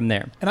care of them from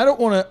there. And I don't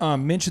want to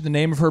mention the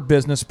name of her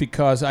business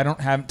because I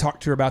haven't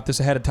talked to her about this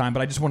ahead of time,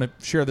 but I just want to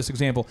share this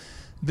example.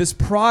 This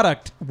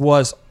product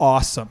was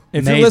awesome.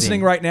 If you're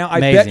listening right now, I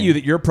bet you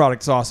that your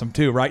product's awesome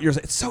too, right? You're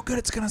like, it's so good,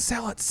 it's going to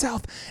sell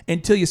itself,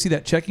 until you see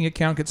that checking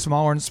account get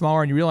smaller and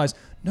smaller, and you realize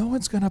no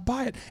one's going to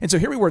buy it. And so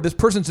here we were. This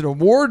person's an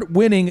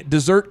award-winning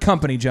dessert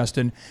company,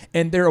 Justin,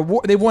 and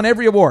they've won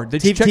every award.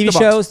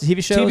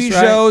 TV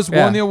shows,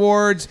 won the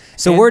awards.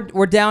 So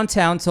we're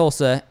downtown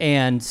Tulsa,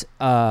 and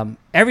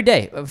every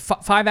day,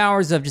 5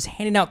 hours of just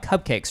handing out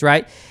cupcakes,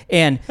 right?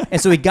 And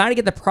so we got to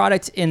get the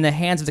product in the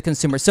hands of the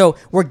consumer. So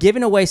we're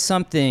giving away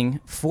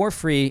something for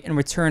free in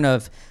return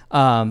of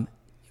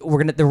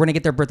we're gonna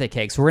get their birthday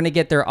cakes. We're gonna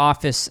get their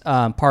office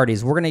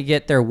parties. We're gonna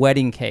get their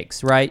wedding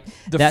cakes, right?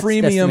 The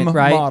freemium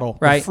model,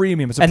 right? The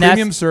freemium. It's a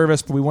premium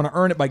service, but we want to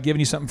earn it by giving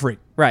you something free,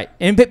 right?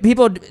 And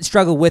people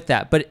struggle with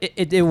that, but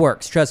it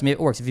works. Trust me, it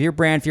works. If your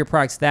brand, if your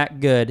product's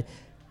that good,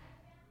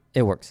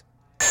 it works.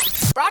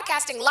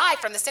 Broadcasting live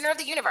from the center of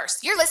the universe,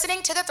 you're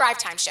listening to The Thrive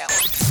Time Show.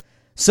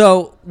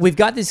 So we've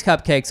got these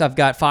cupcakes. I've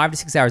got 5 to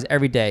 6 hours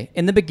every day.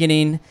 In the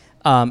beginning,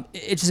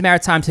 it's just a matter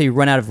of time until you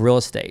run out of real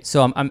estate.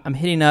 So I'm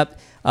hitting up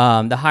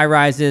the high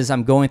rises.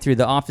 I'm going through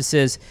the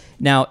offices.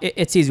 Now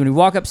it's easy when you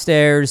walk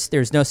upstairs.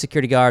 There's no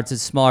security guards.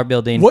 It's a smaller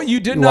building. What you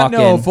did not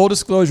know, full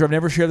disclosure, I've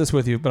never shared this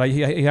with you, but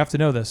you have to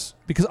know this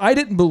because I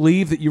didn't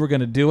believe that you were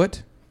going to do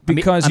it.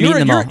 Because you're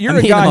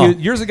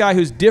a guy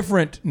who's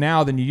different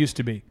now than you used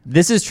to be.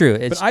 This is true.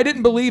 But I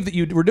didn't believe that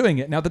you were doing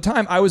it. Now, at the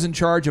time, I was in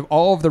charge of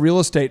all of the real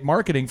estate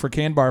marketing for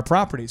Canbar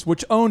Properties,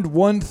 which owned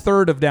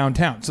 1/3 of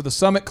downtown. So the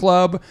Summit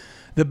Club,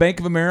 the Bank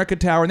of America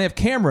Tower, and they have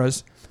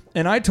cameras.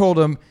 And I told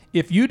them,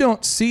 if you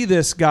don't see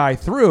this guy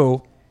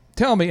through,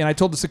 tell me. And I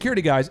told the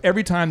security guys,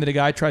 every time that a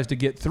guy tries to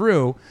get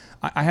through,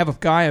 I have a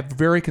guy I'm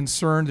very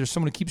concerned. There's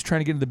someone who keeps trying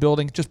to get into the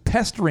building, just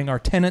pestering our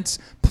tenants.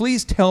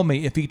 Please tell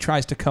me if he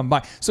tries to come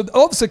by. So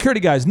all the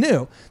security guys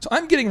knew. So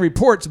I'm getting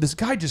reports that this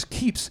guy just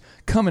keeps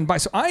coming by.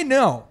 So I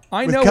know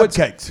with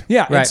cupcakes.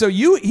 Yeah, right. And so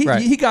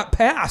he got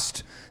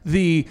past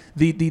the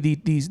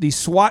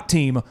SWAT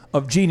team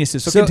of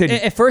geniuses. So continue.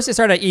 At first it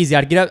started out easy.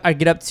 I'd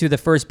get up to the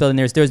first building.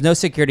 There was no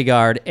security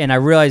guard, and I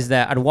realized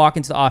that I'd walk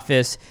into the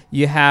office.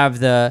 You have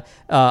the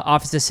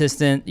office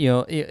assistant,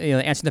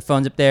 answering the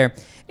phones up there.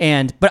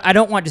 But I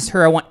don't want just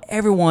her. I want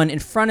everyone in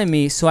front of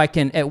me so I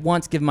can at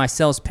once give my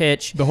sales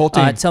pitch. The whole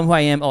team. Tell them who I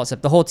am, all that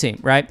stuff. The whole team,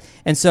 right?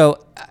 And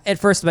so at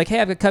first I'm like,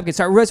 hey, I've got cupcakes.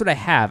 So I realize what I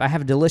have. I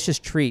have a delicious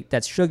treat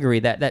that's sugary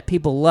that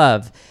people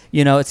love.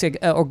 It's like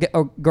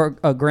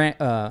organic,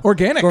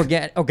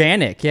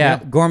 yeah,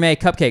 gourmet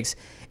cupcakes.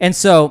 And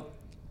so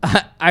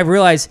I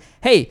realized,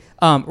 hey,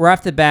 right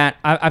off the bat,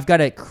 I've got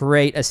to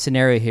create a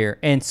scenario here.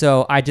 And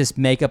so I just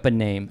make up a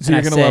name. So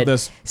you're going to love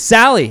this.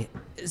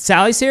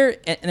 Sally's here?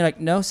 And they're like,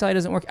 no, Sally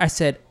doesn't work. I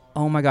said,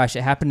 oh my gosh,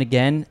 it happened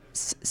again.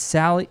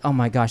 Sally, oh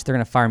my gosh, they're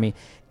going to fire me.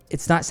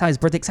 It's not Sally's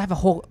birthday because I have a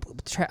whole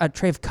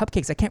tray of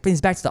cupcakes. I can't bring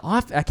these back to the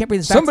office. I can't bring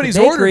these back to the bakery.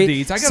 Somebody's ordered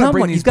these. I got to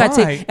bring these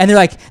by. And they're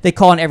like, they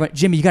call on everyone,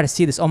 Jimmy, you got to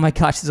see this. Oh my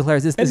gosh, this is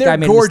hilarious. This guy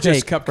made a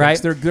mistake. Cupcakes. Right?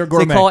 They're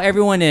gourmet. So they call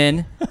everyone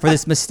in for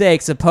this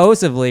mistake,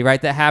 supposedly,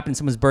 right, that happened.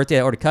 Someone's birthday,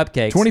 I ordered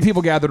cupcakes. 20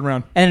 people gathered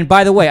around. And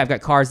by the way, I've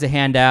got cards to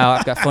hand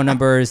out. I've got phone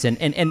numbers, and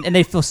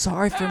they feel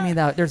sorry for me.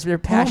 They're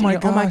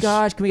passionate. Oh my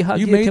gosh, can we hug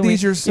you? You made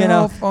these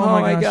yourself.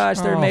 Oh my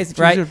gosh, they're amazing.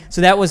 Right? So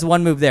that was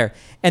one move there.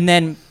 And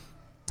then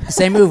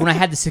same move when I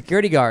had the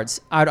security guards.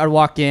 I'd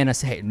walk in. I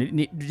say,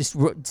 hey, just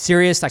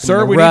serious. Like,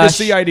 sir, we need a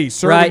CID.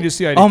 Sir, right? we need a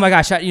CID. Oh my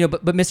gosh,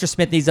 but Mr.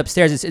 Smith needs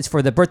upstairs. It's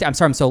for the birthday. I'm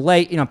sorry, I'm so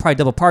late. I'm probably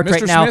double parked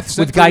right now.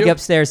 With guy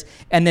upstairs,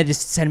 and then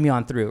just send me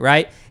on through,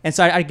 right? And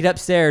so I'd get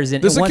upstairs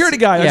and the security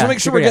guy. Let's make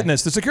sure we're getting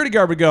this. The security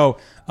guard would go,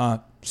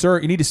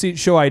 sir, you need to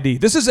show ID.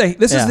 This is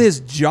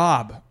his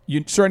job.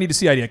 Sir, I need to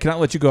see ID. I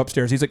cannot let you go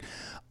upstairs. He's like,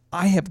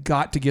 I have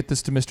got to get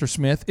this to Mr.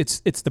 Smith. It's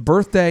the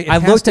birthday. I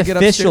looked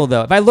official,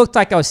 though. If I looked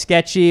like I was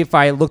sketchy, if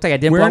I looked like I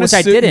didn't belong, which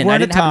I didn't. I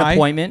didn't have an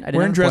appointment.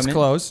 Wearing dress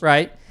clothes.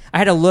 Right. I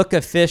had to look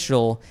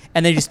official,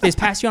 and they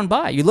pass you on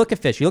by. You look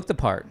official. You look the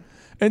part.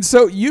 And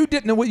so you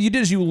didn't know what you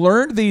did is you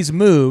learned these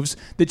moves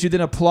that you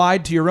then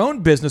applied to your own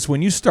business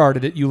when you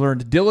started it. You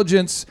learned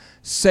diligence,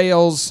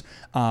 sales,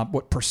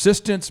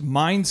 persistence,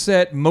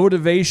 mindset,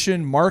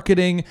 motivation,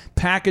 marketing,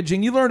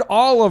 packaging. You learned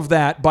all of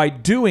that by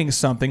doing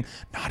something,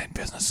 not in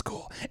business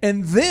school.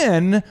 And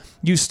then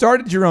you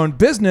started your own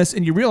business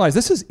and you realized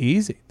this is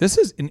easy. This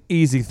is an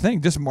easy thing.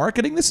 Just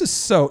marketing, this is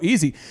so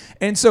easy.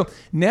 And so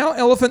now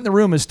Elephant in the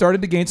Room has started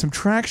to gain some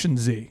traction,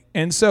 Z.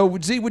 And so,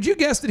 Z, would you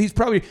guess that he's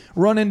probably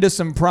run into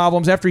some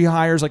problems after he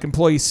hires like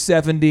employee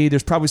 70?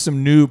 There's probably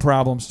some new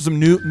problems, some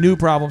new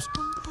problems.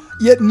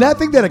 Yet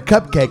nothing that a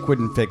cupcake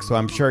wouldn't fix, so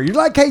I'm sure. You're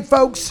like, hey,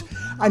 folks,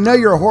 I know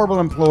you're a horrible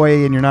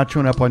employee and you're not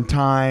showing up on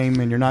time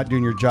and you're not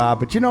doing your job,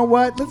 but you know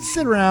what? Let's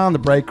sit around the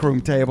break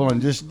room table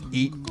and just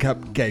eat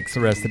cupcakes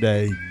the rest of the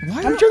day.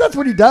 I'm sure that's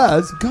what he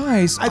does.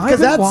 Guys, I've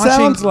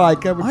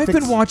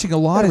been watching a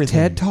lot everything.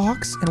 of TED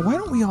Talks, and why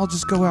don't we all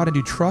just go out and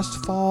do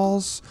trust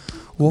falls?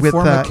 We'll with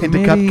form a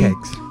committee. into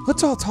cupcakes.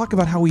 Let's all talk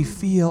about how we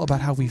feel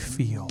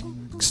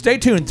Stay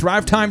tuned.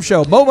 Thrive Time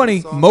Show. Mo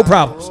money, mo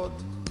problems.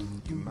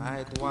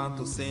 Might want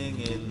to sing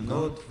it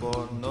note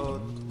for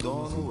note,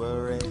 don't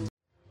worry.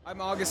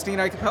 I'm Augustine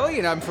Icapelli,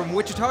 and I'm from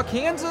Wichita,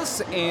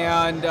 Kansas,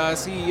 and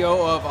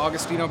CEO of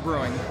Augustino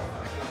Brewing.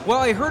 Well,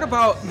 I heard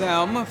about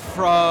them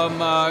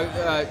from,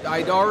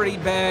 I'd already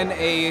been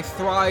a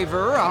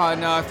Thriver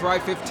on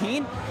Thrive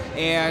 15,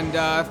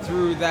 and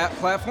through that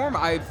platform,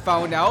 I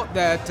found out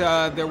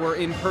that there were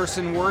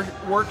in-person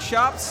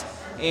workshops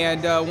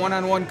and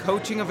one-on-one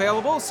coaching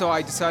available, so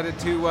I decided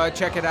to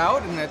check it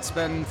out, and it's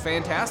been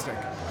fantastic.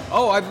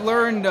 Oh, I've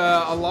learned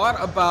a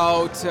lot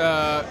about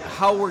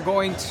how we're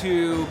going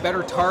to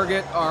better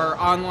target our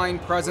online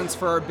presence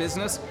for our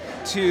business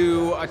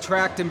to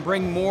attract and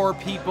bring more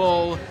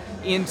people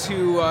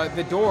into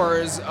the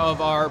doors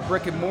of our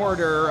brick and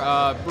mortar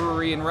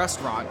brewery and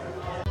restaurant.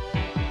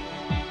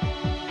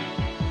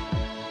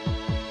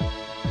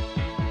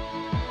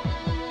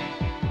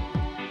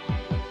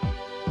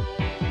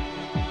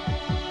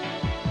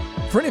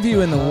 For any of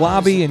you in the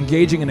lobby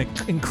engaging in an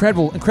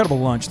incredible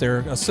lunch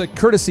there,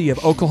 courtesy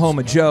of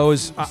Oklahoma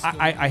Joe's,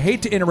 I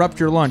hate to interrupt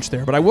your lunch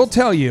there, but I will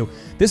tell you,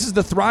 this is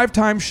the Thrive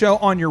Time Show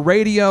on your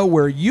radio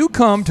where you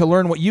come to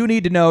learn what you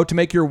need to know to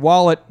make your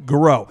wallet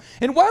grow.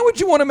 And why would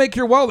you want to make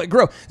your wallet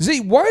grow?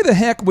 Z, why the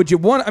heck would you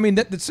want, I mean,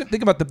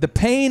 think about the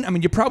pain. I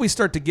mean, you probably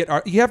start to get,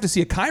 you have to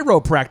see a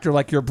chiropractor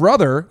like your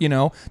brother,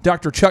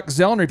 Dr. Chuck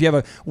Zellner. If you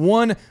have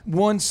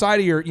one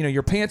side of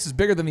your pants is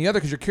bigger than the other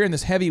because you're carrying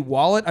this heavy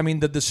wallet. I mean,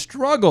 the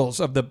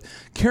struggles of the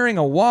carrying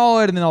a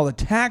wallet and then all the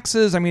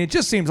taxes. I mean, it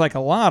just seems like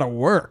a lot of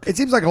work. It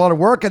seems like a lot of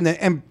work,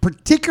 and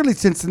particularly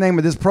since the name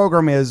of this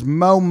program is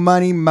Mo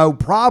Money, Mo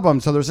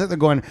Problems. So they're sitting there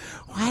going,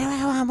 why do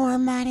I want more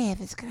money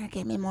if it's going to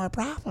give me more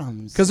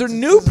problems? Because they're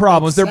new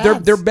problems.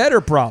 They're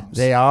better problems.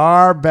 They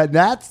are, but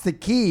that's the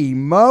key.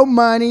 Mo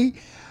money,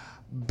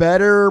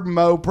 better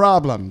Mo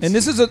problems. And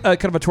this is a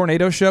kind of a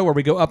tornado show where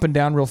we go up and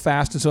down real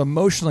fast. And so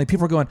emotionally,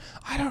 people are going,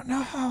 I don't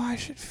know how I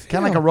should feel.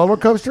 Kind of like a roller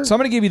coaster? So I'm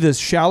going to give you this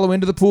shallow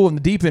end of the pool and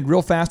the deep end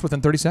real fast within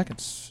 30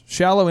 seconds.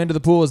 Shallow end of the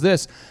pool is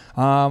this.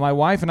 My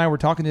wife and I were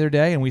talking the other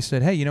day, and we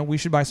said, hey, we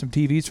should buy some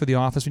TVs for the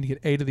office. We need to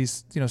get 8 of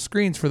these,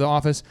 screens for the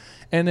office.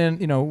 And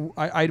then,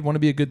 I want to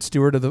be a good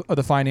steward of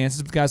the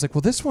finances. The guy's like,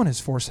 well, this one is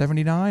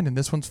 $479 and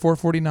this one's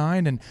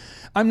 $449. And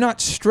I'm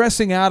not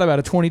stressing out about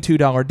a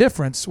 $22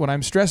 difference. What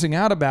I'm stressing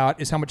out about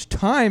is how much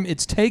time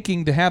it's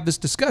taking to have this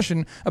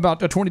discussion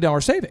about a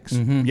 $20 savings.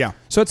 Mm-hmm. Yeah.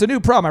 So it's a new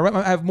problem.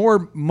 I have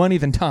more money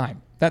than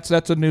time. That's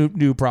a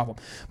new problem.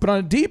 But on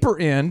a deeper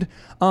end,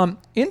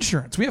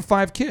 insurance. We have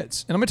 5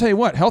 kids. And I'm going to tell you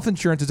what, health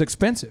insurance is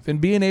expensive.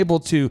 And being able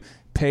to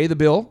pay the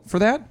bill for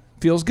that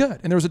feels good.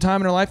 And there was a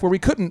time in our life where we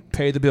couldn't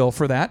pay the bill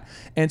for that.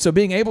 And so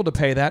being able to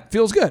pay that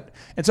feels good.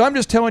 And so I'm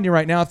just telling you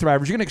right now,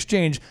 Thrivers, you're going to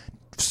exchange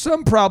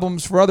some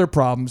problems for other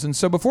problems. And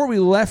so before we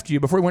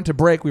went to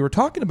break, we were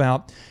talking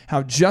about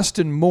how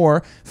Justin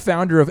Moore,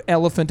 founder of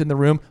Elephant in the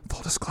Room,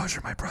 full disclosure,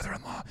 my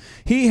brother-in-law,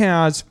 he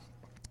has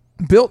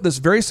built this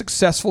very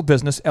successful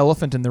business,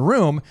 Elephant in the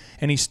Room,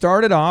 and he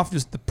started off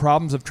just the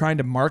problems of trying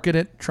to market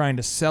it, trying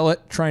to sell it,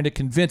 trying to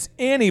convince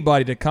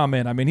anybody to come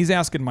in. I mean, he's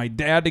asking my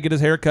dad to get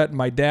his hair cut, and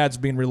my dad's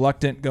being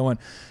reluctant, going,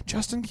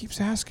 Justin keeps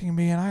asking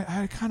me, and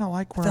I kind of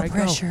like where I go.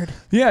 Pressured.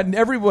 Yeah, and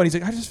everybody's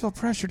like, I just feel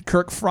pressured.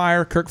 Kirk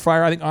Fryer,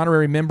 I think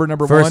honorary member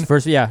number one.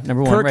 First,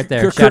 number one right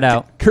there. Shout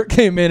out. Kirk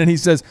came in, and he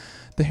says,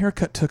 the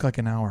haircut took like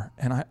an hour,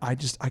 and I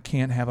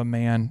can't have a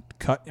man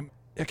cut him.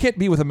 I can't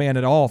be with a man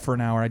at all for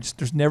an hour.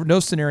 There's never no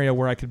scenario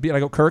where I could be. And I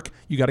go, Kirk,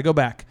 you got to go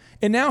back.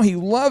 And now he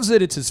loves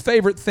it. It's his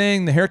favorite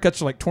thing. The haircuts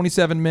are like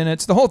 27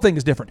 minutes. The whole thing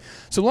is different.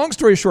 So long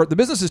story short, the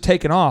business has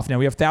taken off. Now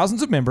we have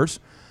thousands of members.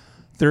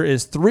 There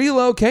is 3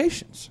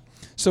 locations.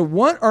 So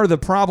what are the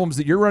problems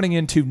that you're running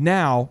into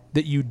now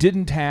that you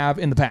didn't have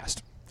in the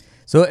past?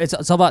 So it's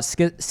all about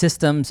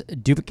systems,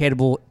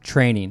 duplicatable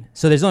training.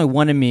 So there's only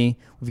one of me.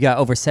 We've got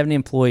over 70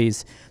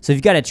 employees. So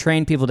you've got to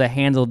train people to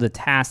handle the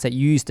tasks that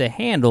you used to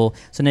handle.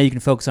 So now you can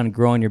focus on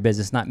growing your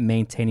business, not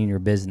maintaining your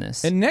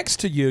business. And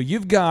next to you,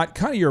 you've got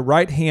kind of your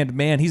right-hand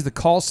man. He's the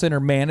call center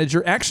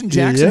manager. Action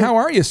Jackson, How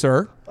are you,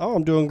 sir? Oh,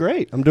 I'm doing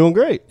great. And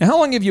how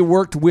long have you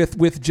worked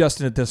with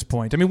Justin at this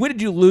point? I mean, when did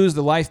you lose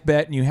the life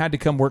bet and you had to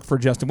come work for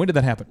Justin? When did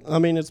that happen? I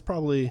mean, it's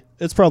probably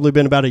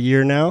been about a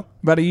year now.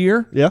 About a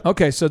year? Yeah.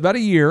 Okay, so about a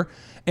year.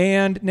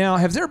 And now,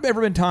 have there ever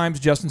been times,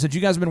 Justin, since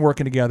you guys have been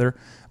working together,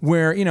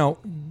 where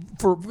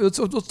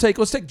let's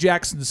take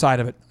Jackson's side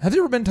of it. Have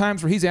there ever been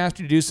times where he's asked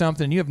you to do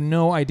something and you have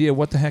no idea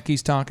what the heck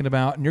he's talking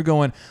about, and you're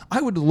going,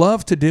 I would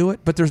love to do it,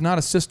 but there's not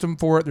a system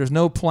for it. There's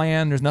no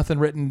plan. There's nothing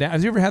written down.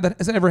 Have you ever had that?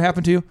 Has that ever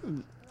happened to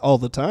you? All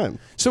the time.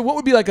 So what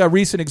would be like a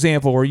recent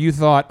example where you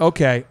thought,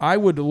 okay, I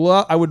would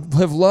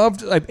have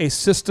loved a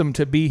system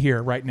to be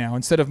here right now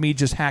instead of me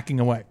just hacking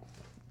away?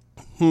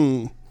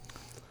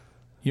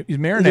 He's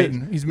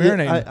marinating. He's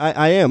marinating. Yeah,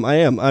 I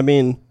am. I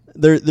mean,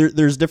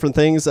 there's different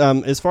things.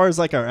 As far as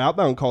like our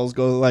outbound calls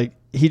go, like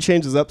he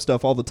changes up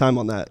stuff all the time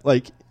on that.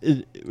 Like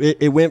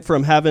it went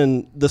from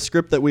having the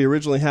script that we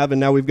originally have,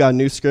 and now we've got a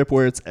new script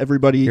where it's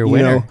everybody. You're a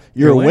winner.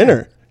 You're a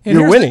winner.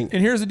 You're winning.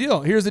 And here's the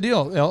deal.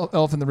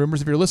 Elephant in the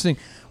Roomers, if you're listening,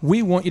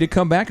 we want you to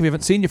come back. We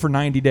haven't seen you for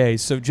 90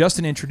 days. So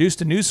Justin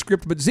introduced a new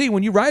script. But Z,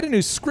 when you write a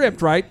new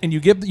script, right, and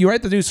you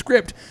write the new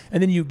script,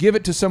 and then you give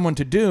it to someone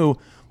to do,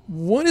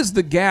 what is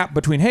the gap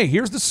between, hey,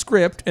 here's the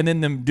script, and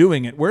then them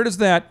doing it? Where does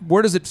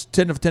it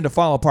tend to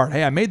fall apart?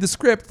 Hey, I made the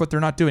script, but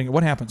they're not doing it.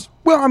 What happens?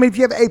 Well, I mean, if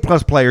you have A+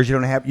 players, you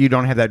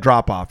don't have that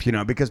drop off,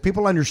 because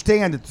people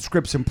understand that the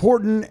script's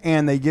important,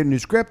 and they get a new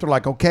script. They're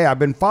like, okay, I've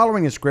been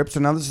following a script, so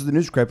now this is the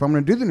new script. I'm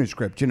going to do the new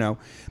script,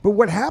 But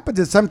what happens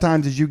is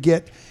sometimes you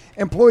get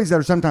employees that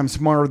are sometimes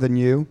smarter than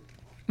you.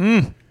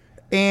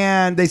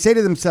 And they say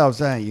to themselves,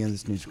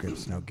 this new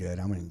script's no good.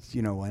 I'm going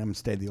to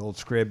stay the old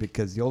script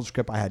because the old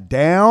script I had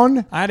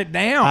down. I had it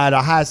down. I had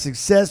a high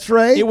success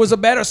rate. It was a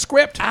better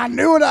script. I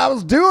knew what I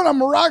was doing.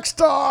 I'm a rock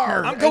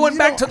star. I'm going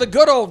back to the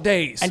good old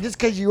days. And just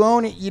because you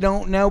own it, you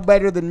don't know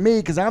better than me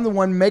because I'm the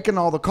one making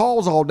all the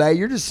calls all day.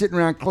 You're just sitting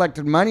around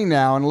collecting money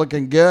now and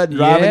looking good,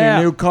 driving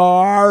your new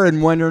car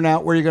and wondering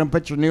out where you're going to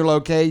put your new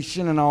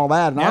location and all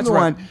that. And I'm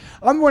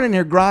the one in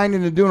here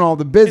grinding and doing all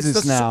the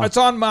business now. It's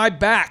on my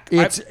back.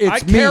 I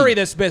me. carry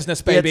this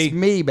business, baby. It's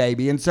me,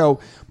 baby. And so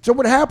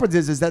what happens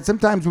is that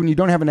sometimes when you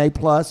don't have an A+,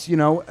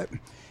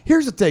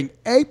 here's the thing.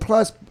 A+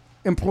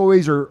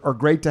 employees are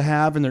great to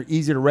have and they're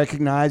easy to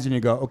recognize and you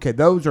go, okay,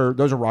 those are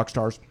rock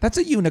stars. That's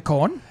a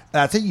unicorn.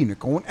 That's a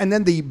unicorn. And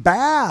then the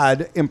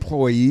bad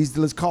employees,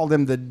 let's call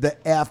them the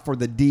F or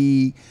the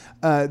D,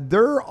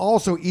 they're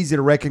also easy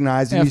to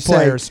recognize. And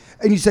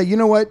you say, you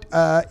know what?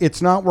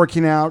 It's not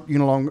working out. You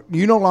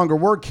no longer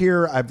work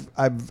here.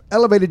 I've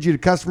elevated you to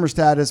customer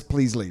status.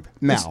 Please leave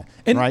now.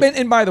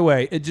 And by the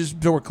way,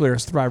 just so we're clear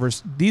as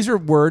Thrivers, these are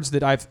words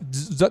that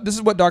this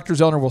is what Dr.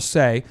 Zellner will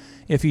say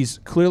if he's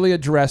clearly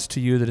addressed to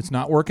you that it's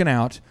not working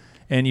out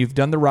and you've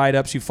done the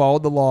write-ups, you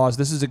followed the laws.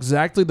 This is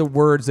exactly the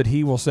words that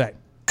he will say.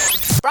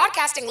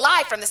 Broadcasting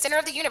live from the center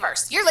of the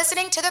universe. You're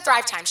listening to The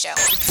Thrive Time Show.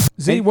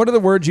 Z, what are the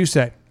words you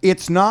say?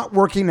 It's not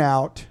working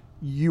out.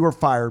 You are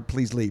fired.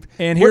 Please leave.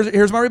 And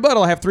here's my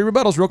rebuttal. I have 3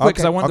 rebuttals real quick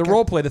because I want the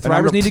role play. The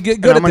Thrivers need to get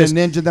good at this.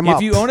 Ninja them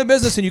if you own a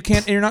business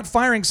and you're not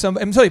firing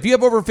somebody, I'm telling you, if you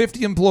have over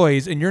 50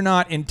 employees and you're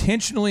not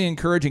intentionally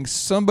encouraging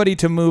somebody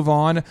to move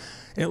on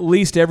at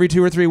least every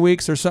 2 or 3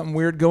 weeks, there's something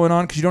weird going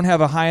on because you don't have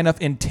a high enough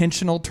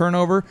intentional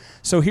turnover.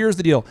 So here's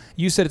the deal.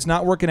 You said it's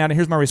not working out, and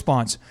here's my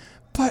response.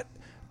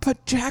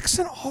 But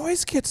Jackson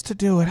always gets to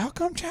do it. How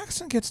come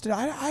Jackson gets to do it?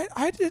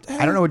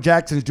 I don't know what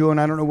Jackson's doing.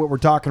 I don't know what we're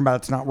talking about.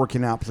 It's not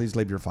working out. Please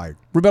leave. You're fired.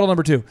 Rebuttal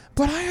number 2.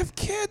 But I have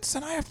kids,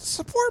 and I have to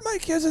support my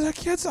kids. And the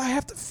kids, I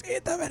have to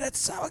feed them, and it's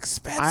so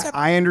expensive.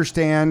 I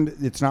understand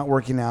it's not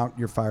working out.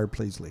 You're fired.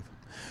 Please leave.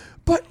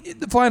 But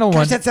the final one.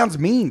 Gosh, that sounds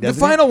mean, doesn't it? The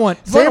final one.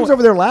 Sam's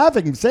over there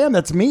laughing. Sam,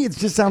 that's me. It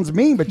just sounds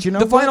mean, but you know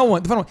The final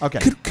one. Okay.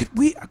 Could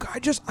we,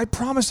 I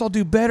promise I'll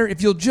do better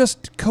if you'll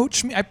just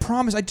coach me. I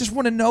promise. I just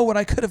want to know what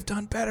I could have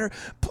done better.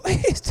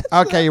 Please.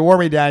 Okay, you wore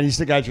me down. You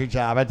still got your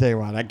job. I tell you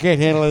what, I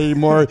can't handle it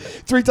anymore.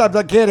 3 times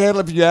I can't handle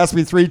it. If you ask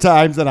me 3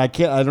 times, then I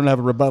don't have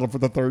a rebuttal for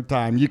the 3rd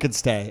time. You can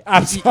stay.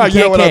 I'm sorry. You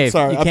know what? I'm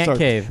sorry. You can't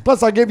cave.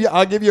 Plus, I'll give you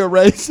a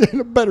raise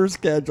and a better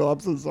schedule. I'm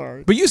so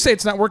sorry. But you say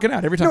it's not working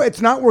out every time. No,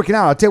 it's not working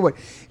out. I'll tell you what.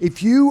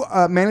 If you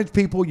manage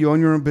people, you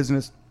own your own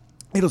business,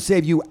 it'll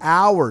save you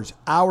hours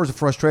of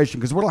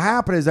frustration. Because what'll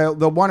happen is they'll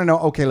want to know,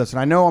 okay, listen,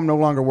 I know I'm no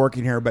longer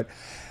working here, but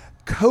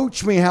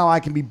coach me how I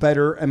can be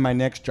better in my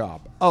next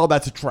job. Oh,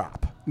 that's a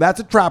trap.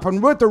 That's a trap.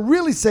 And what they're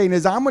really saying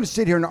is I'm going to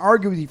sit here and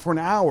argue with you for an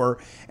hour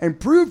and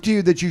prove to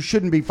you that you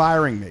shouldn't be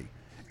firing me.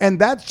 And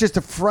that's just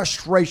a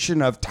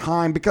frustration of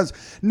time because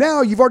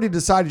now you've already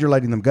decided you're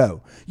letting them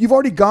go. You've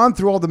already gone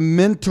through all the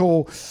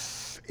mental...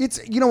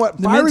 It's, you know what?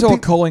 The mental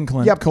colon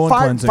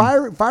cleansing.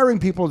 Firing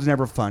people is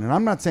never fun. And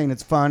I'm not saying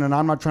it's fun, and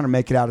I'm not trying to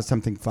make it out as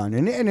something fun.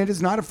 And it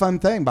is not a fun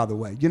thing, by the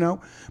way,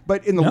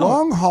 But in the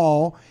long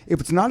haul,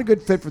 if it's not a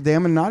good fit for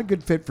them and not a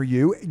good fit for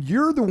you,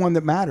 you're the one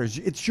that matters.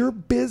 It's your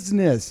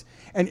business.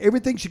 And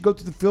everything should go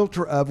through the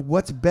filter of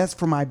what's best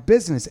for my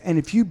business. And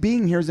if you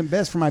being here isn't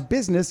best for my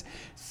business,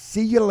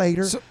 see you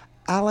later.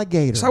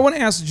 Alligator. So I want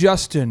to ask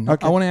Justin.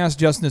 Okay. I want to ask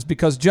Justin this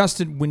because,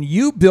 Justin, when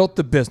you built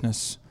the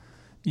business,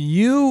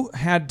 you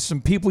had some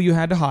people you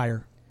had to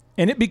hire,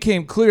 and it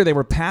became clear they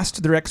were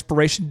past their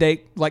expiration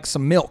date like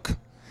some milk.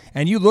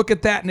 And you look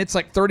at that, and it's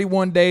like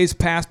 31 days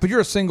past, but you're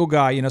a single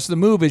guy, So the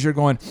move is you're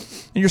going,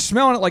 and you're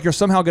smelling it like you're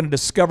somehow going to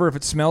discover if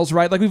it smells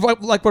right. Like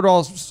we're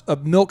all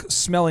milk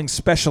smelling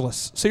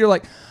specialists. So you're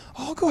like,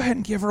 I'll go ahead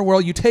and give her a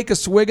whirl. You take a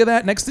swig of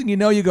that. Next thing you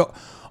know, you go,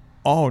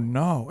 oh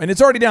no. And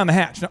it's already down the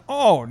hatch. Now,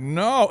 oh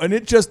no. And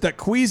it just, that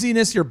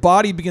queasiness, your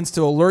body begins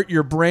to alert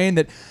your brain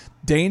that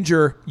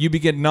danger, you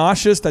begin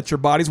nauseous. That's your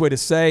body's way to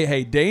say,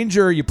 hey,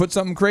 danger, you put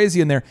something crazy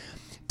in there.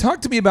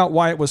 Talk to me about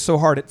why it was so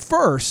hard at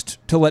first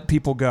to let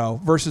people go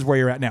versus where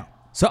you're at now.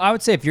 So I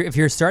would say if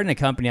you're starting a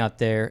company out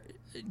there,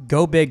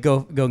 go big,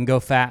 go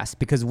fast,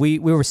 because we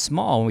were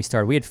small when we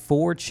started. We had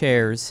 4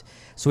 chairs,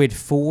 so we had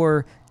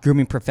 4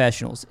 grooming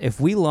professionals.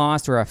 If we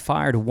lost or I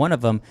fired one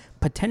of them,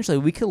 potentially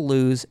we could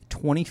lose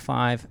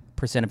 25%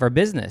 of our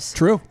business.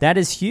 True. That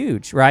is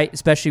huge, right?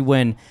 Especially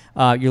when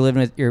you're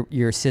living with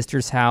your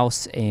sister's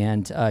house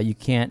and you're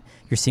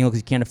single because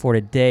you can't afford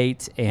a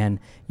date, and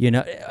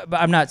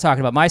I'm not talking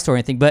about my story or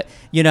anything, but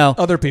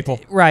other people,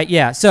 right?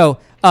 Yeah. So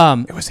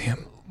it was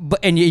him.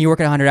 But and you're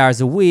working 100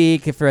 hours a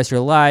week for the rest of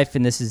your life,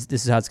 and this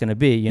is how it's going to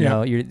be.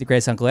 You're the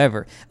greatest uncle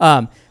ever.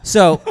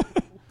 So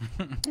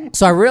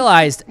I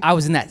realized I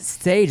was in that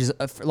stage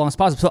for as long as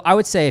possible. So I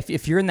would say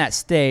if you're in that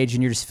stage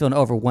and you're just feeling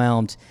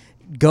overwhelmed,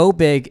 go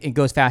big and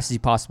go as fast as you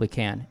possibly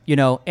can.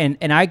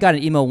 And I got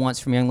an email once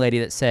from a young lady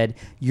that said,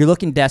 you're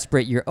looking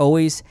desperate. You're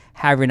always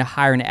having to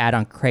hire an ad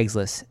on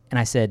Craigslist. And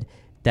I said,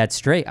 That's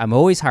straight. I'm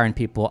always hiring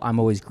people. I'm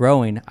always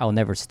growing. I'll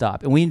never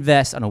stop. And we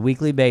invest on a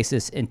weekly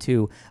basis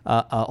into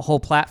a whole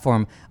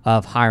platform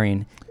of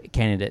hiring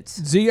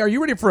candidates. Z, are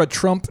you ready for a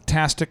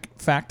Trump-tastic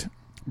fact?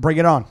 Bring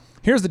it on.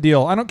 Here's the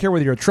deal. I don't care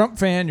whether you're a Trump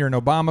fan, you're an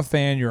Obama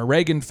fan, you're a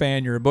Reagan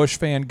fan, you're a Bush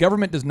fan.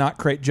 Government does not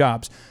create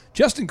jobs.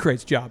 Justin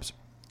creates jobs.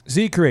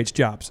 Z creates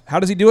jobs. How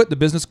does he do it? The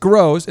business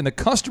grows, and the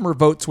customer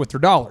votes with their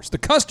dollars. The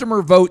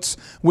customer votes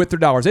with their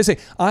dollars. They say,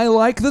 I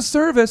like the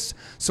service,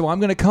 so I'm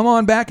going to come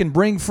on back and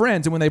bring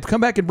friends. And when they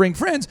come back and bring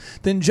friends,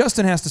 then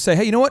Justin has to say,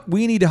 hey, you know what?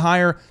 We need to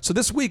hire. So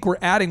this week we're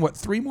adding,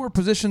 3 more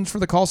positions for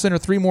the call center,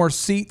 3 more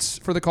seats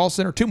for the call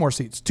center, 2 more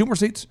seats. 2 more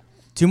seats?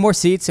 2 more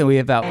seats, and we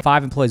have about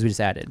 5 employees we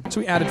just added.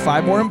 So we added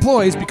 5 more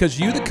employees because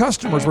you, the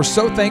customers, were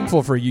so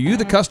thankful for you. You,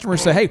 the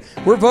customers, say, hey,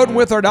 we're voting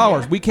with our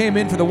dollars. We came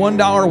in for the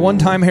 $1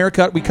 one-time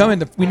haircut. We come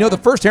in, we know the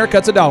first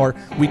haircut's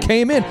 $1. We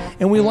came in,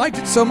 and we liked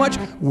it so much,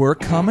 we're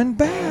coming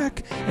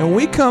back. And when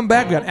we come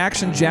back, we got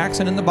Action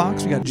Jackson in the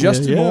box. We got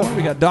Justin Moore.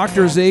 We got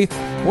Dr. Z.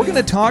 We're going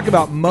to talk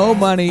about Mo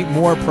Money,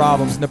 More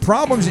Problems, and the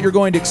problems that you're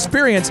going to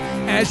experience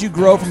as you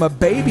grow from a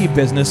baby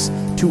business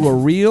to a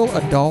real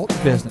adult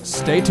business.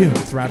 Stay tuned.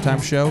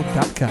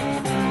 ThriveTimeShow.com.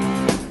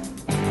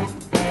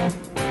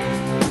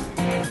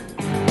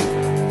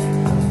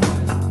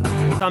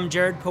 I'm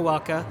Jared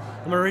Pawelka.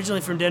 I'm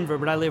originally from Denver,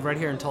 but I live right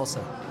here in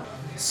Tulsa.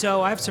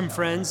 So I have some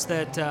friends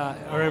that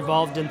are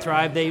involved in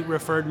Thrive. They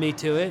referred me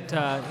to it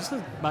just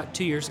about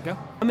 2 years ago.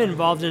 I'm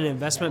involved in an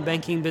investment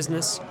banking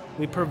business.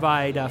 We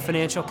provide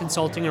financial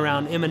consulting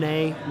around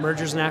M&A,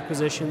 mergers and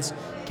acquisitions,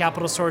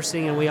 capital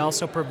sourcing, and we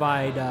also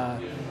provide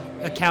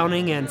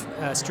accounting and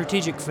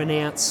strategic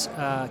finance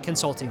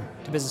consulting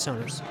to business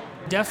owners.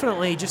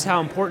 Definitely just how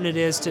important it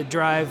is to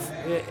drive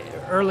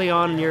early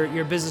on in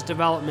your business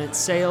development,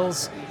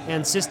 sales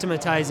and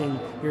systematizing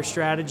your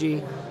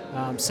strategy,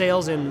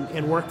 sales and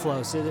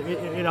workflows.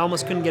 It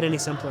almost couldn't get any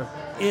simpler.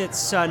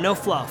 It's no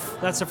fluff.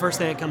 That's the first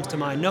thing that comes to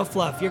mind. No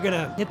fluff. You're going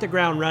to hit the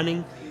ground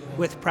running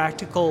with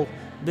practical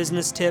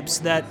business tips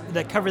that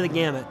cover the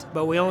gamut,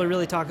 but we only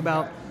really talk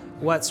about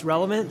what's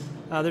relevant.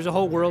 There's a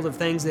whole world of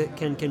things that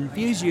can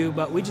confuse you,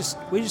 but we just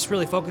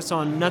really focus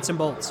on nuts and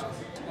bolts.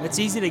 It's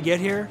easy to get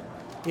here.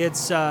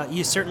 It's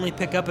you certainly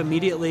pick up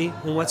immediately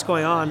in what's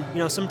going on. You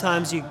know,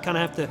 sometimes you kind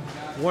of have to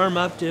warm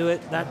up to it.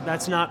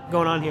 That's not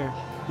going on here.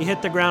 You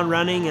hit the ground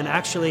running, and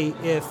actually,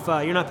 if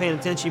you're not paying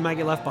attention, you might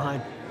get left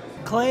behind.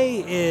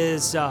 Clay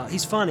is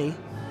he's funny,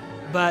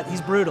 but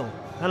he's brutal.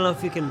 I don't know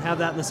if you can have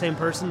that in the same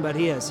person, but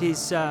he is.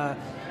 He's their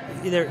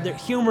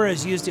humor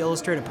is used to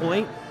illustrate a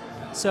point.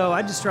 So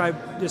I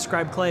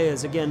describe Clay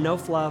as, again, no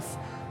fluff,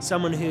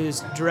 someone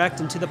who's direct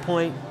and to the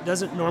point,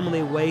 doesn't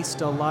normally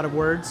waste a lot of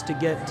words to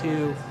get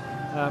to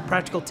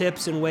practical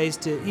tips and ways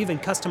to even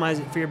customize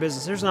it for your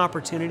business. There's an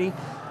opportunity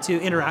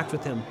to interact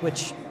with him,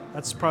 which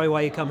that's probably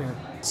why you come here.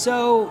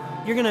 So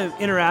you're going to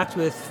interact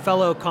with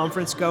fellow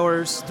conference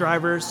goers,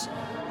 Thrivers,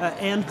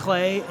 and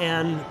Clay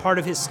and part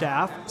of his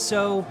staff.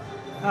 So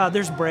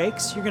there's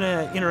breaks. You're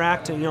going to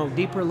interact at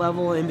deeper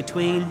level in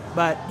between,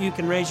 but you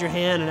can raise your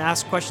hand and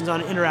ask questions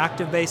on an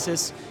interactive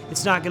basis.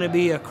 It's not going to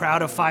be a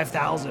crowd of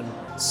 5,000.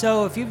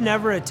 So if you've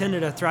never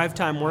attended a Thrive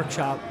Time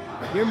workshop,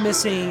 you're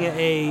missing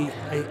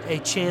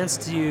a chance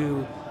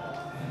to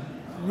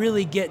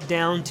really get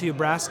down to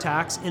brass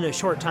tacks in a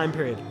short time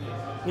period.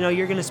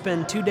 You're going to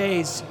spend 2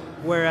 days,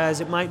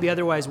 whereas it might be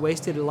otherwise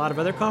wasted at a lot of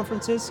other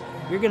conferences.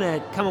 You're going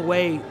to come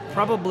away,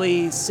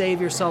 probably save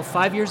yourself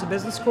 5 years of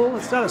business school.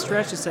 It's not a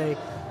stretch to say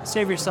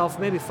save yourself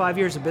maybe 5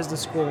 years of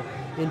business school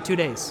in 2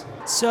 days.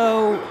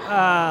 So,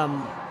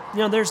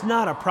 there's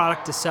not a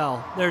product to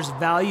sell. There's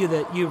value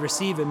that you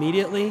receive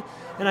immediately,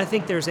 and I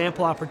think there's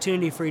ample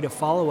opportunity for you to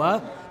follow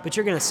up, but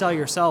you're going to sell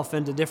yourself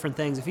into different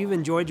things. If you've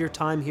enjoyed your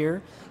time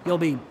here, you'll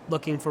be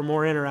looking for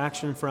more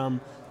interaction from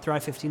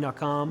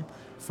Thrive15.com,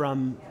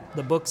 from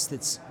the books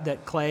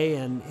that Clay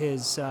and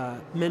his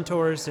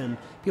mentors and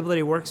people that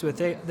he works with,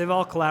 they've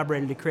all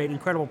collaborated to create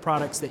incredible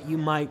products that you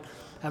might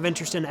have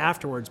interest in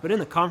afterwards. But in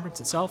the conference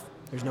itself,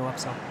 there's no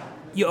upsell.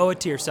 You owe it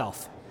to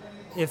yourself.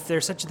 If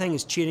there's such a thing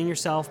as cheating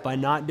yourself by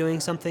not doing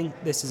something,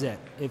 this is it.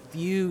 If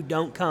you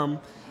don't come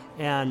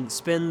and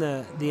spend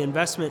the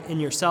investment in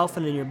yourself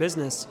and in your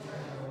business,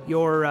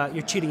 you're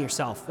cheating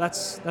yourself.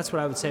 That's what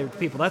I would say to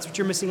people. That's what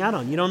you're missing out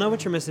on. You don't know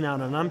what you're missing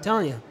out on. And I'm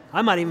telling you,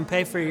 I might even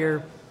pay for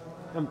your.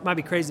 It might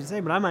be crazy to say,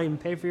 but I might even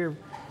pay for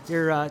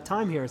your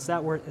time here. It's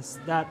that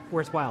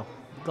worthwhile.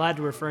 Glad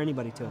to refer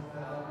anybody to it.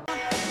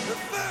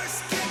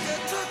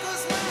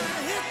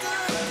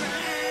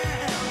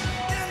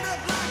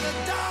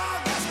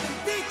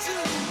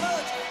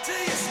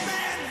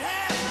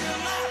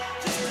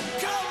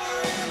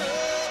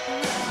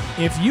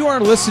 If you are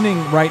listening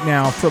right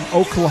now from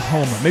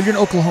Oklahoma, maybe you're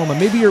in Oklahoma,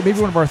 maybe you're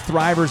one of our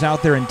Thrivers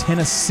out there in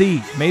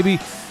Tennessee, maybe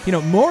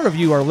more of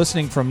you are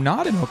listening from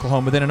not in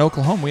Oklahoma than in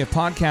Oklahoma. We have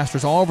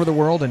podcasters all over the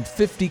world in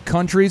 50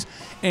 countries,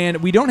 and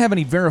we don't have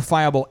any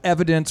verifiable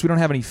evidence. We don't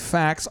have any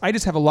facts. I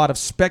just have a lot of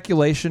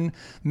speculation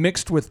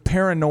mixed with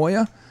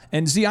paranoia.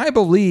 And Z, I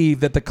believe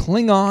that the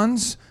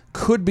Klingons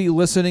could be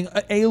listening.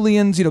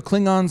 Aliens,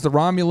 Klingons, the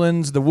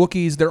Romulans, the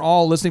Wookiees, they're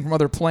all listening from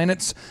other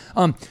planets.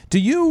 Do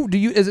you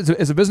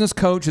as a business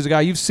coach, as a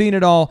guy, you've seen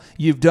it all,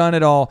 you've done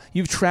it all,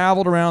 you've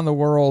traveled around the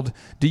world.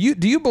 Do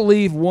you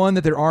believe, one,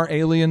 that there are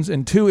aliens,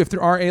 and two, if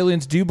there are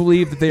aliens, do you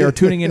believe that they are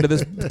tuning into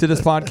this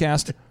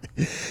podcast?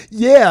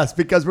 Yes,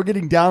 because we're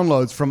getting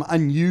downloads from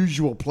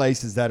unusual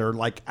places that are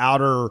like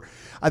outer,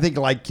 I think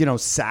like,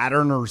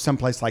 Saturn or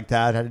someplace like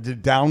that had to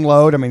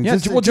download. I mean, yeah,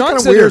 it's John kind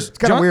of said weird. It's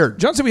kind of weird.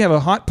 John said we have a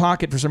hot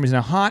pocket for some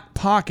reason, hot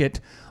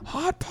pockets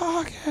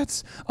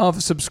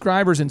of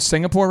subscribers in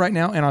Singapore right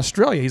now and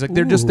Australia. He's like,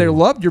 they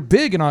love, you're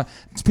big. And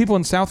it's people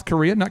in South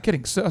Korea, not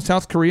kidding.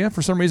 South Korea,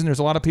 for some reason, there's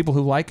a lot of people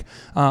who like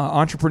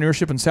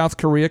entrepreneurship in South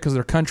Korea because of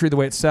their country, the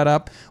way it's set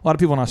up. A lot of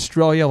people in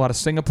Australia, a lot of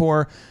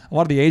Singapore, a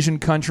lot of the Asian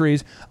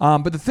countries.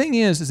 But the thing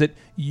is that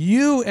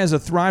you as a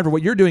Thriver,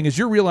 what you're doing is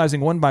you're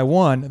realizing one by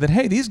one that,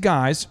 hey, these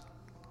guys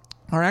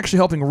are actually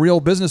helping real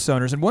business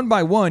owners. And one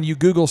by one, you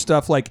Google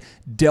stuff like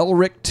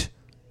Delricht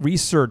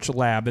Research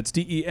Lab. It's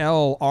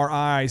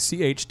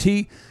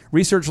DELRICHT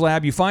Research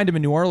Lab. You find them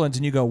in New Orleans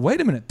and you go, wait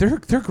a minute,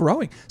 they're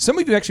growing. Some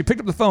of you actually picked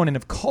up the phone and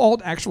have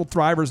called actual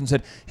Thrivers and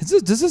said,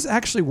 does this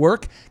actually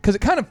work? Because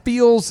it kind of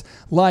feels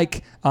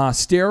like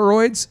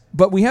steroids,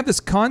 but we have this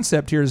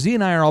concept here. Z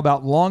and I are all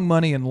about long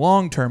money and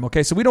long term.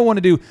 Okay, so we don't want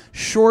to do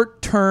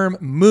short term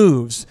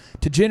moves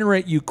to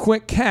generate you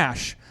quick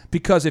cash.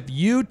 Because if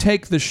you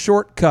take the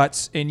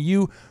shortcuts and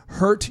you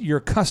hurt your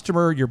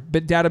customer, your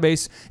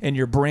database, and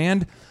your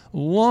brand,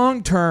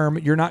 long term,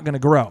 you're not going to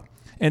grow.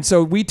 And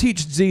so we teach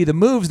Z the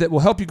moves that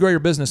will help you grow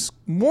your business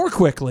more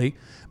quickly,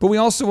 but we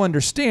also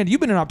understand you've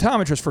been an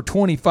optometrist for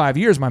 25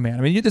 years, my man.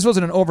 I mean, this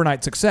wasn't an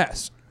overnight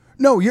success.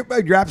 No,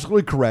 you're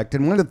absolutely correct.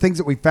 And one of the things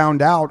that we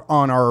found out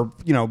on our,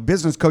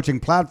 business coaching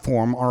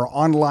platform, our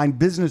online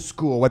business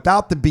school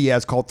without the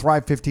BS called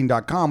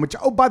Thrive15.com, which,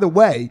 oh, by the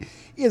way,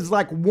 is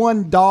like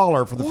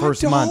 $1 for the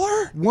first month.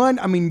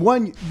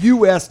 $1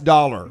 US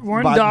dollar.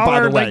 $1,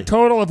 by the way. like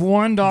total of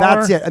 $1.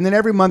 That's it. And then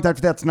every month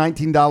after that's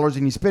 $19,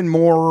 and you spend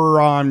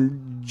more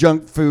on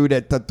junk food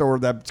or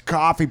the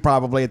coffee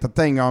probably at the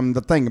thing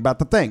about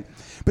the thing.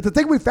 But the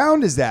thing we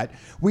found is that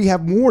we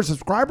have more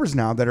subscribers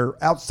now that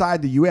are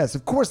outside the U.S.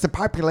 Of course, the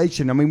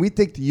population, we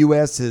think the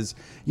U.S. is,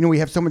 we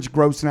have so much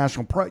gross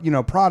national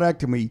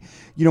product, and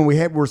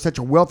we're such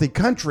a wealthy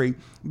country,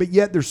 but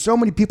yet there's so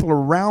many people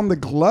around the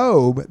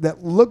globe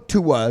that look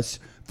to us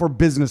for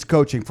business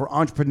coaching, for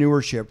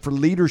entrepreneurship, for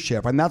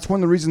leadership. And that's one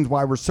of the reasons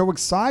why we're so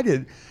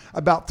excited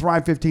about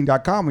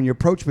Thrive15.com. When you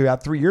approached me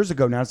about 3 years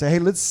ago now and say, hey,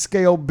 let's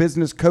scale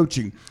business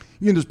coaching.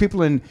 There's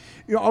people in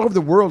all over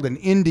the world, in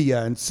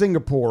India and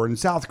Singapore and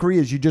South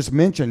Korea, as you just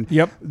mentioned,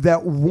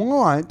 that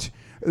want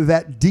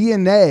that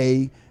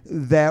DNA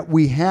that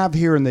we have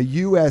here in the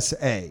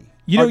USA.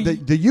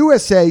 The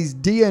USA's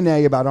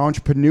DNA about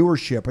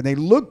entrepreneurship, and they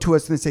look to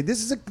us and they say,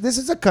 this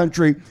is a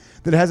country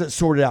that has it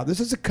sorted out. This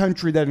is a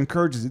country that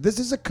encourages it. This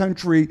is a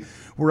country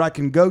where I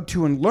can go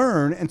to and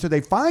learn. And so they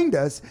find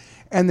us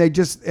and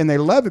they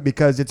love it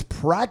because it's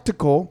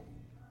practical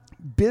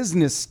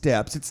business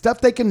steps. It's stuff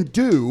they can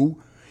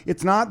do.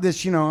 It's not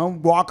this,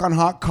 walk on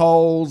hot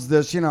coals,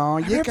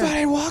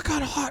 Everybody walk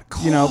on hot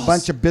coals.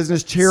 Bunch of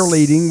business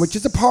cheerleading, which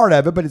is a part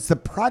of it, but it's the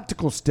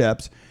practical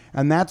steps.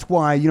 And that's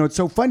why, it's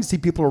so fun to see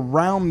people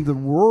around the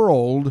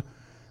world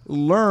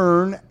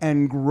learn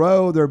and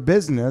grow their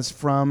business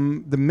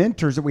from the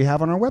mentors that we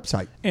have on our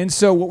website. And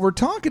so what we're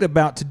talking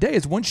about today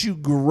is once you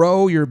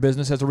grow your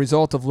business as a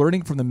result of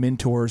learning from the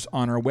mentors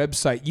on our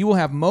website, you will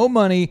have mo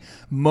money,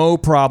 mo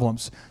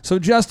problems. So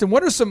Justin,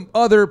 what are some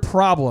other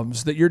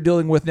problems that you're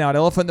dealing with now at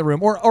Elephant in the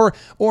Room? Or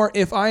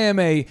if I am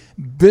a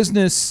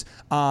business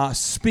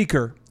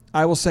speaker,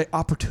 I will say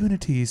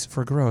opportunities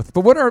for growth.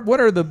 But what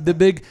are the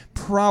big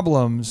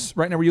problems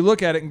right now where you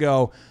look at it and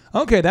go,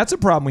 okay, that's a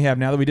problem we have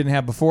now that we didn't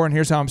have before, and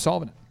here's how I'm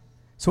solving it?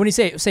 So when you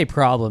say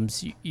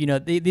problems,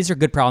 these are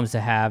good problems to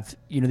have.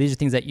 These are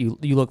things that you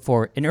look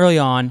for. And early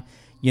on,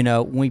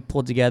 when we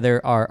pulled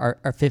together our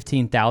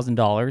 $15,000.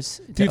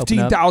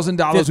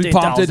 $15,000. We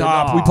pumped it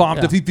up. We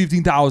pumped it.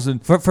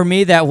 $15,000. For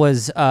me, that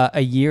was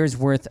a year's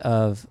worth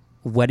of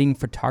wedding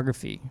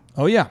photography.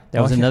 Oh yeah,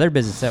 that was another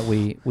business that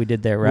we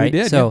did there, right? We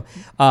did. So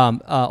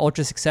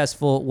ultra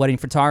successful wedding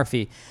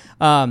photography.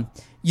 So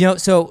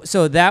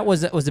that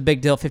was a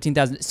big deal.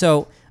 15,000.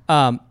 So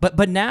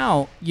but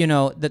now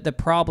the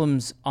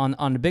problems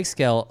on the big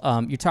scale.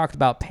 You talked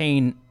about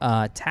paying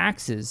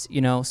taxes.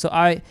 So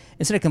I,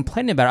 instead of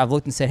complaining about it, I've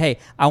looked and said, hey,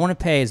 I want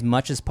to pay as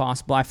much as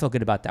possible. I feel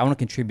good about that. I want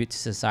to contribute to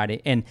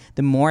society, and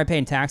the more I pay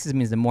in taxes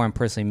means the more I'm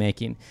personally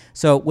making.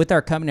 So with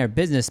our company, our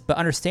business, but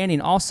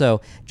understanding also,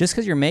 just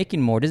because you're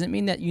making more doesn't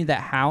mean that you need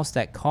that house,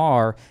 that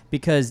car,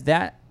 because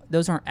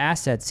those aren't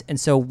assets. And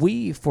so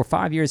we, for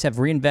 5 years, have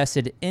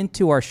reinvested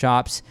into our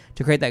shops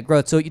to create that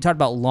growth. So you talked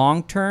about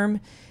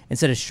long-term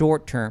instead of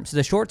short-term. So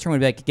the short-term would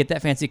be like, get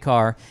that fancy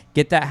car,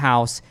 get that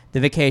house, the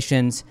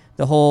vacations,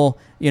 the whole,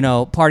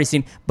 party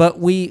scene. But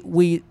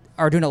we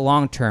are doing it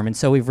long-term. And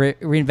so we've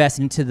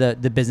reinvested into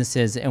the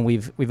businesses, and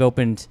we've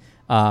opened,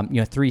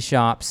 3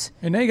 shops.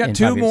 And now you got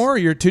 2 more.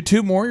 You're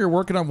 2 more. You're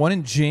working on one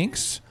in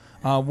Jinx.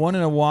 one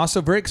in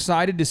Owasso. Very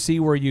excited to see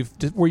where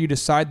you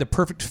decide the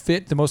perfect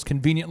fit, the most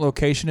convenient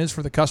location is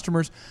for the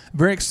customers.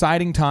 Very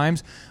exciting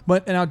times.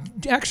 But now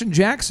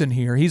Jackson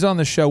here, he's on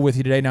the show with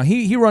you today. Now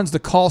he runs the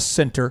call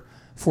center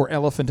for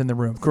Elephant in the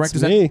Room. Correct?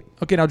 That's me.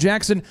 Okay. Now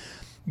Jackson,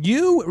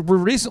 you were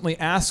recently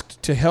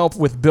asked to help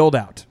with build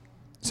out.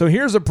 So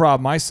here's a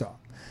problem I saw.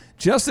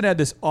 Justin had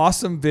this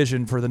awesome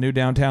vision for the new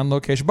downtown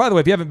location. By the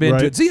way, if you haven't been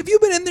to it, have you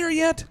been in there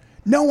yet?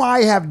 No,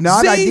 I have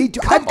not. I need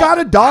to. I've got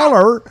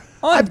 $1.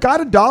 I've got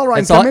 $1.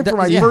 I can come in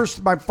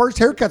for my first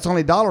haircut's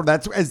only $1.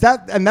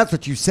 That's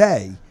what you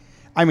say.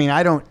 I mean,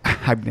 I don't.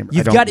 I've never.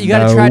 You got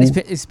to try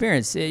to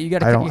experience. You got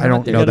to. I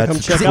don't know.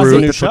 That's true.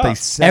 That's what they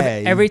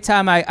say. Every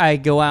time I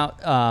go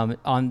out on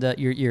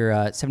your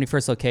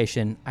 71st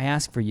location, I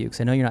ask for you because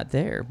I know you're not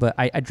there. But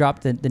I drop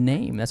the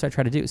name. That's what I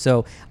try to do.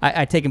 So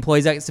I take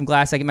employees. I get some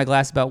glass. I get my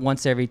glass about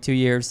once every 2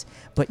 years.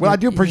 But I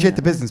do appreciate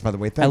the business, by the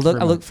way. Thanks.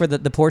 I look for the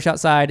Porsche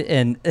outside,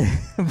 and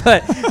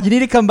but you need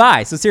to come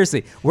by. So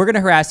seriously, we're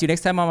gonna harass you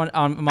next time I'm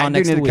on I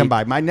next do need week. to come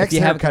by. My next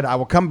haircut, I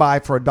will come by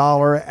for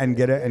 $1 and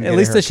get it. At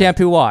least the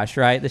shampoo wash,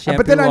 right? The shampoo.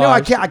 But then wash. I know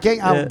I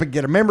can't. I'll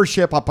get a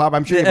membership.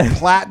 I'm sure you have a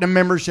platinum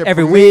membership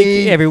every for week.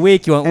 Me. Every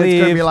week you won't and leave.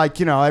 It's gonna be like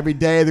every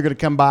day they're gonna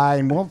come by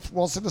and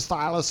we'll send the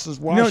stylist as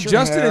well.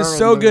 Justin is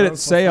so good at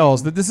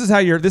sales that this is how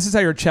your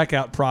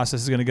checkout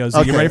process is gonna go. So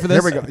okay, you ready for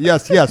this? Here we go.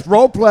 Yes.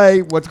 Role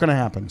play. What's gonna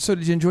happen? So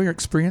did you enjoy your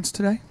experience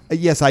today?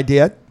 Yes, I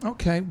did.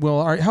 Okay.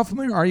 Well, how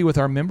familiar are you with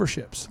our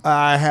memberships?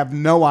 I have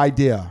no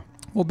idea.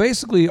 Well,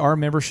 basically, our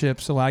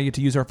memberships allow you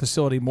to use our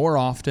facility more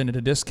often at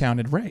a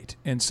discounted rate.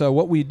 And so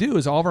what we do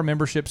is all of our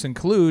memberships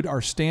include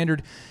our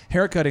standard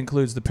haircut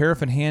includes the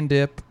paraffin hand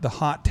dip, the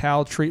hot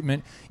towel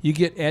treatment. You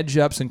get edge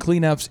ups and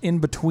cleanups in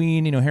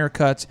between,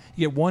 haircuts.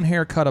 You get one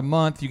haircut a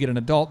month. You get an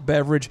adult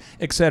beverage,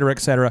 et cetera, et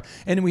cetera.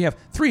 And then we have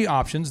 3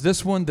 options.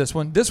 This one. This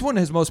one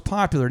is most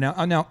popular.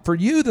 Now for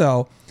you,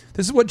 though,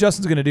 this is what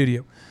Justin's going to do to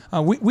you.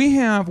 We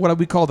have what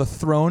we call the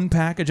Throne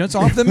package. It's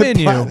off the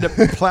menu. It's the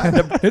Throne.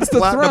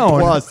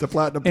 The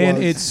Platinum Plus.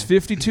 And it's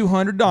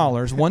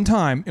 $5,200 one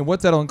time. And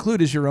what that'll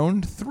include is your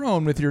own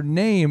throne with your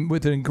name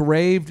with an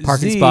engraved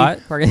parking Z spot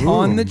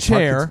on the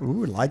chair.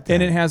 Ooh, like that.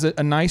 And it has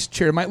a nice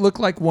chair. It might look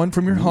like one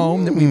from your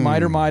home that we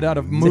might or might not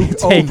have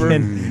moved over.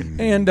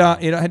 And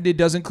it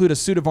does include a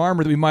suit of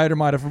armor that we might or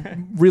might have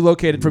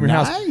relocated from your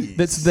house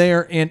that's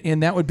there.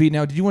 And that would be,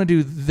 now, did you want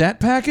to do that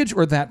package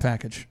or that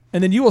package?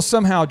 And then you will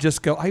somehow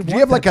just go, do you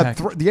have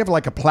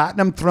like a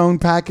platinum throne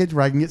package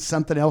where I can get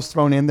something else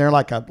thrown in there,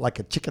 like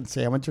a chicken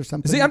sandwich or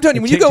something? See, I'm telling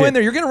you, when you go in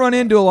there, you're going to run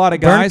into a lot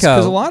of guys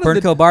because a lot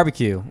of the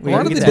barbecue. A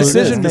lot of the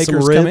decision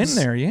makers come in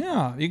there.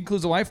 Yeah, it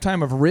includes a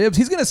lifetime of ribs.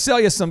 He's going to sell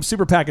you some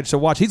super package. So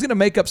watch. He's going to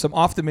make up some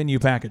off the menu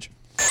package.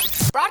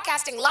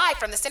 Broadcasting live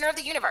from the center of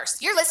the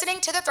universe. You're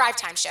listening to The Thrive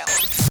Time Show.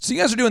 So you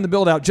guys are doing the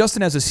build out.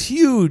 Justin has this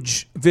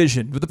huge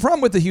vision. But the problem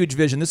with the huge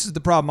vision, this is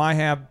the problem I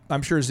have.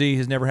 I'm sure Z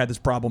has never had this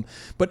problem,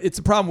 but it's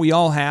a problem we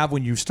all have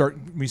when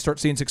we start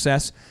seeing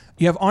success.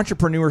 You have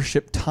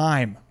entrepreneurship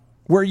time,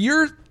 where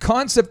your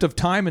concept of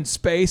time and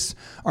space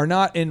are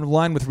not in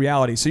line with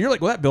reality. So you're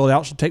like, well, that build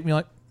out should take me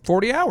like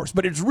 40 hours,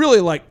 but it's really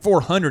like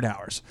 400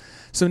 hours.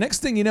 So next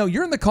thing you know,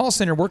 you're in the call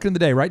center working in the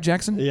day, right,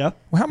 Jackson? Yeah.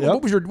 Well,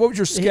 what was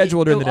your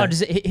schedule during the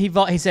day?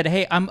 He said,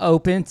 "Hey, I'm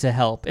open to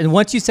help." And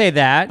once you say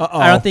that,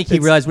 I don't think he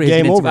realized what he's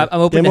game into. over. I'm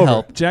open to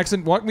help.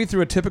 Jackson, walk me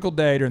through a typical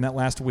day during that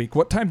last week.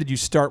 What time did you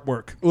start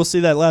work? We'll see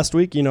that last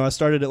week. I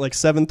started at like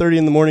 7:30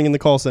 in the morning in the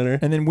call center.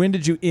 And then when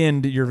did you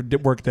end your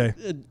work day?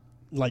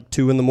 Like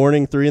 2 in the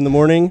morning, 3 in the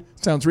morning.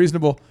 Sounds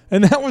reasonable.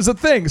 And that was the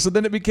thing. So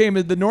then it became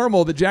the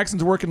normal that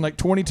Jackson's working like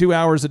 22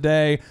 hours a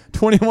day,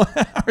 21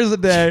 hours a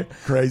day.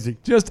 Crazy.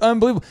 Just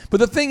unbelievable. But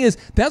the thing is,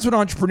 that's what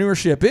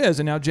entrepreneurship is.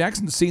 And now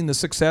Jackson's seen the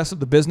success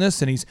of the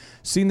business, and he's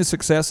seen the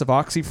success of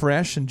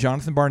OxyFresh and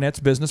Jonathan Barnett's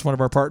business, one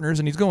of our partners,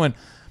 and he's going,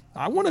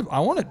 I want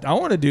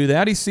to do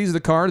that. He sees the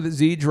car that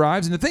Z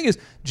drives, and the thing is,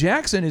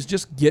 Jackson is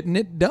just getting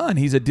it done.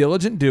 He's a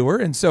diligent doer,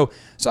 and so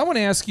I want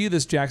to ask you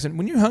this, Jackson.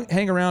 When you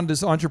hang around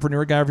this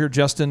entrepreneur guy over here,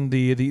 Justin,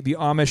 the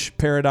Amish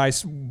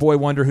paradise boy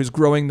wonder who's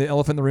growing the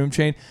Elephant in the Room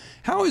chain,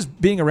 how has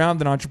being around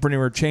an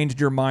entrepreneur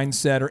changed your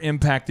mindset or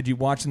impacted you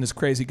watching this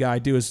crazy guy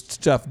do his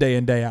stuff day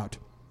in, day out?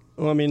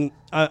 Well, I mean,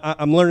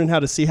 I'm learning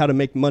how to see how to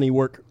make money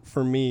work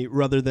for me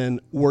rather than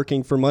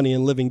working for money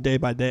and living day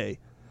by day.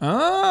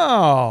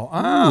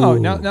 Oh.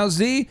 Now,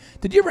 Z,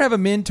 did you ever have a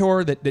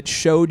mentor that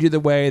showed you the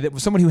way, that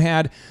was someone who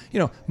had,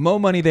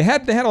 more money? They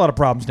had a lot of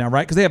problems now,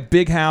 right? Because they have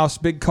big house,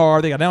 big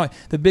car. They got now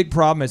the big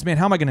problem is, man,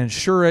 how am I going to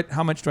insure it?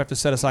 How much do I have to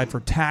set aside for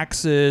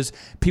taxes?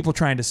 People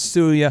trying to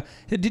sue you.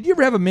 Did you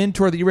ever have a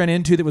mentor that you ran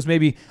into that was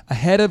maybe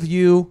ahead of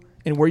you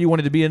and where you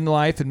wanted to be in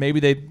life, and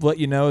maybe they let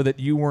you know that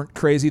you weren't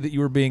crazy, that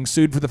you were being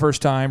sued for the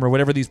first time, or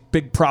whatever these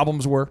big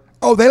problems were?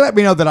 Oh, they let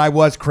me know that I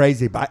was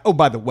crazy. By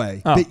the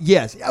way,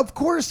 yes, of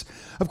course.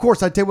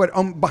 I tell you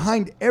what,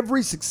 behind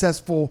every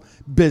successful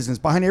business,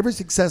 behind every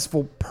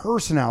successful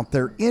person out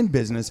there in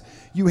business,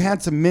 you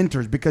had some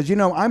mentors because,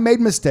 I made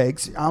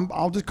mistakes.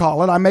 I'll just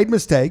call it. I made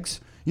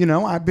mistakes.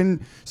 I've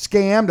been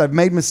scammed. I've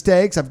made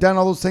mistakes. I've done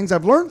all those things.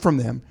 I've learned from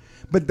them.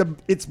 But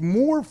it's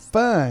more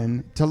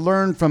fun to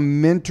learn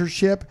from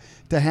mentorship,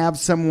 to have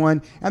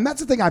someone. And that's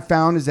the thing I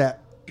found is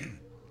that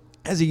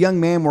as a young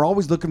man, we're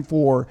always looking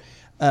for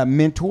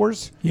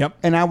mentors. Yep.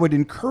 And I would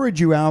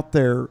encourage you out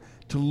there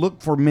to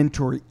look for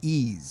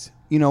mentorees.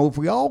 You know, if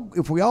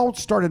we all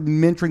started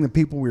mentoring the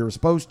people we were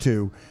supposed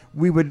to,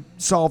 we would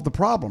solve the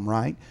problem,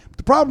 right? But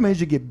the problem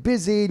is you get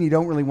busy and you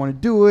don't really want to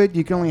do it.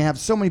 You can only have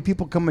so many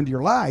people come into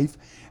your life.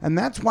 And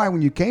that's why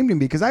when you came to me,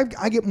 because I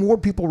get more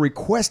people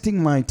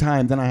requesting my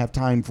time than I have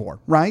time for,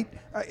 right?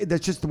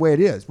 That's just the way it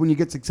is. When you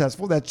get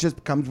successful, that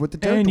just comes with the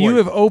territory.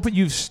 And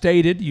you've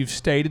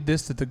stated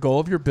this, that the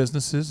goal of your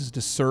businesses is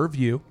to serve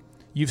you.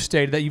 You've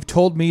stated that. You've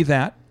told me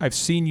that. I've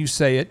seen you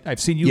say it. I've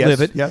seen you live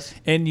it. Yes.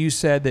 And you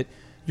said that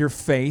your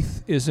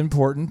faith is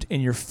important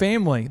and your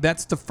family.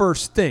 That's the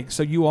first thing.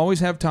 So you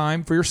always have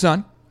time for your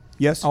son.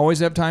 Yes. Always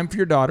have time for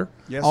your daughter.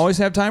 Yes. Always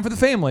have time for the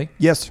family.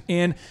 Yes.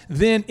 And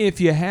then if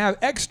you have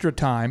extra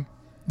time,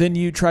 then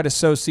you try to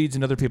sow seeds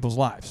in other people's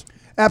lives.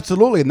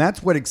 Absolutely. And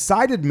that's what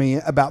excited me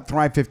about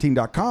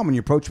Thrive15.com when you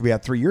approached me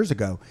about 3 years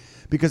ago,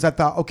 because I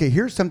thought, okay,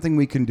 here's something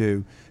we can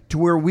do to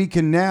where we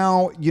can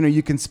now,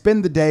 you can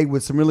spend the day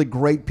with some really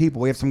great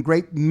people. We have some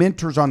great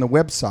mentors on the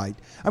website.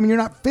 I mean, you're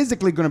not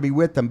physically going to be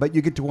with them, but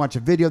you get to watch a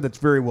video that's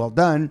very well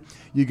done.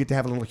 You get to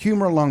have a little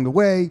humor along the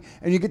way,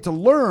 and you get to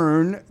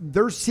learn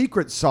their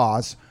secret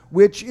sauce,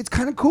 which it's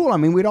kind of cool. I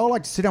mean, we'd all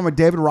like to sit down with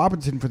David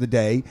Robinson for the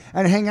day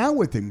and hang out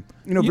with him.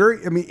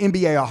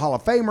 NBA Hall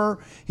of Famer.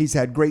 He's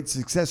had great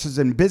successes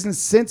in business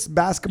since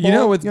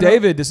basketball. With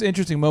David, it's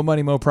interesting. Mo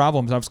Money, Mo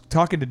Problems. I was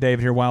talking to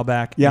David here a while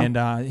back,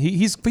 and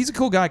he's a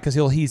cool guy because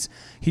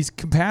he's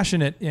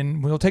compassionate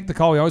and he'll take the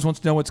call. He always wants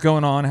to know what's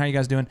going on, how you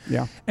guys doing.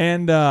 Yeah.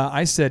 And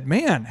I said,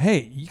 man,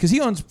 hey, because he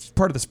owns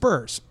part of the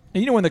Spurs.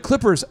 And when the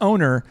Clippers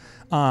owner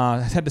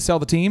had to sell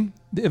the team,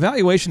 the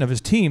evaluation of his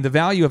team, the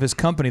value of his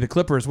company, the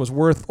Clippers, was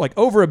worth like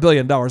over $1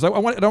 billion. I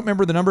don't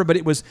remember the number, but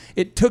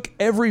it took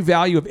every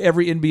value of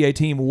every NBA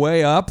team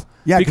way up.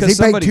 Yeah, because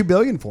he paid $2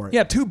 billion for it.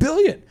 Yeah, $2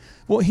 billion.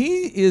 Well,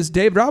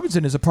 Dave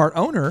Robinson is a part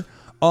owner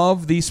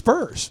of the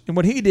Spurs. And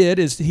what he did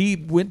is he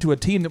went to a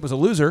team that was a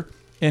loser,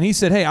 and he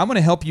said, hey, I'm going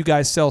to help you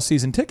guys sell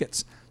season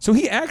tickets. So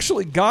he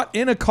actually got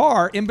in a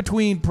car in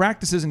between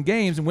practices and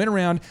games and went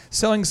around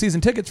selling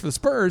season tickets for the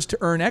Spurs to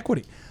earn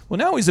equity. Well,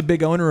 now he's a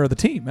big owner of the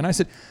team. And I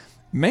said,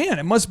 man,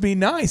 it must be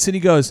nice. And he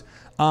goes,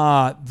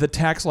 the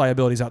tax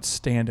liability is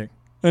outstanding.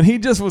 And he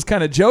just was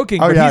kind of joking,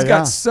 but he's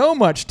got so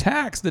much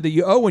tax that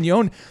you owe when you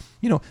own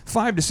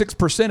 5 to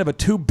 6% of a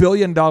 $2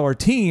 billion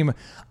team.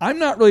 I'm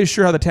not really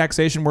sure how the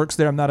taxation works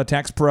there. I'm not a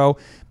tax pro,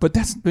 but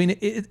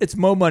it's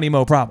Mo Money,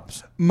 Mo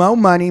Problems. Mo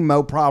Money,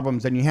 Mo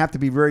Problems, and you have to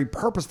be very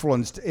purposeful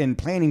in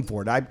planning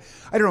for it. I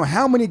don't know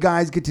how many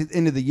guys get to the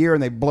end of the year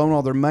and they've blown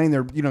all their money. And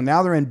they're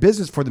now they're in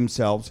business for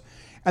themselves.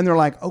 And they're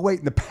like, oh, wait,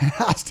 in the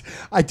past,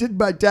 I did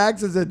my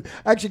taxes and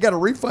actually got a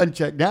refund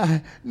check.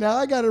 Now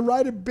I got to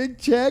write a big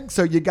check.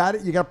 So you got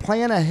to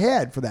plan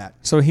ahead for that.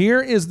 So here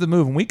is the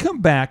move. When we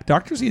come back,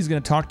 Dr. Z is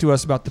going to talk to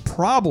us about the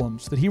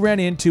problems that he ran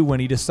into when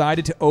he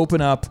decided to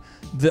open up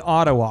the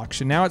auto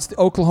auction. Now it's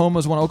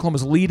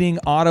Oklahoma's leading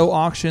auto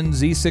auction,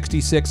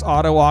 Z66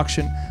 auto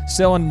auction,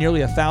 selling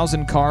nearly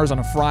 1,000 cars on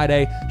a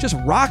Friday, just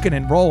rocking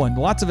and rolling.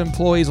 Lots of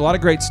employees, a lot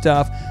of great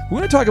stuff. We're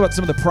going to talk about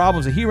some of the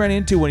problems that he ran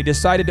into when he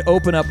decided to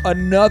open up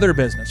another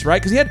business, right?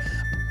 Because he had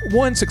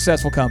one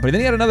successful company, then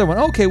he had another one.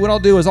 Okay, what I'll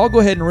do is I'll go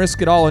ahead and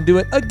risk it all and do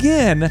it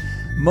again.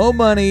 Mo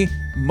Money,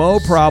 Mo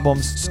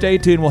Problems. Stay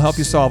tuned. We'll help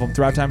you solve them.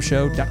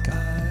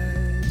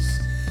 ThriveTimeShow.com.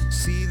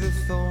 See the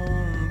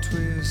thorn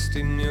twist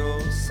in your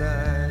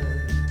side.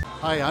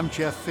 Hi, I'm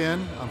Jeff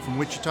Finn. I'm from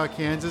Wichita,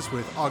 Kansas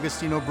with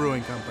Augustino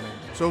Brewing Company.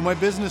 So my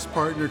business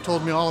partner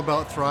told me all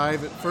about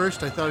Thrive. At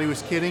first, I thought he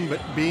was kidding,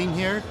 but being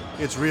here,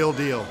 it's real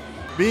deal.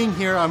 Being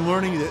here, I'm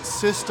learning that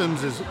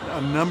systems is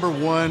a number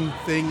one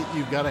thing that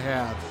you've got to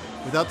have.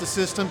 Without the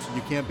systems,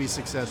 you can't be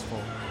successful.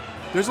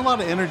 There's a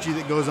lot of energy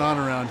that goes on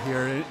around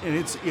here, and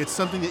it's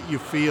something that you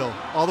feel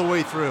all the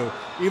way through,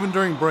 even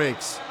during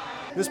breaks.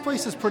 This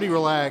place is pretty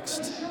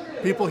relaxed.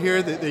 People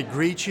here, they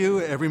greet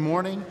you every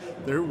morning.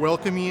 They're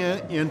welcoming you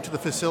into the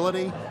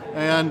facility,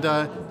 and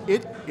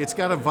it's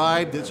got a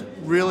vibe that's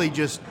really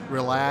just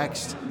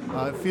relaxed.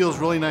 It feels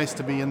really nice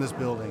to be in this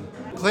building.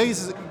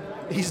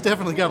 He's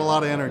definitely got a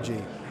lot of energy.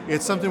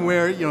 It's something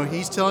where,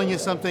 he's telling you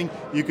something,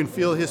 you can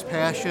feel his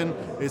passion.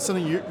 It's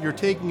something you're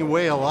taking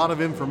away a lot of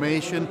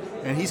information,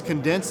 and he's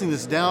condensing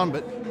this down,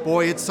 but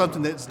boy, it's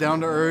something that's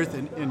down to earth,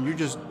 and you're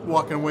just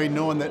walking away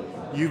knowing that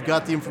you've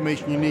got the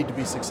information you need to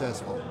be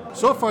successful.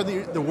 So far,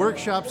 the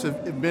workshops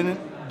have been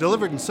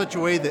delivered in such a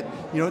way that,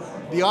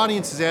 the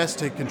audience is asked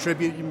to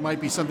contribute. It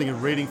might be something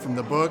of reading from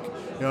the book,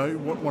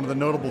 one of the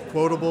notable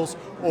quotables,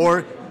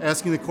 or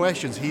asking the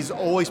questions. He's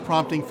always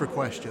prompting for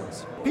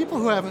questions. People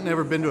who haven't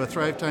never been to a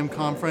Thrive Time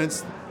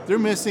conference, they're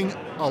missing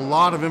a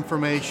lot of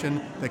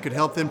information that could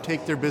help them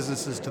take their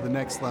businesses to the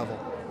next level.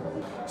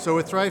 So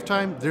with Thrive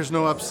Time, there's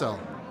no upsell.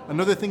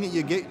 Another thing that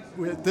you get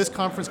with this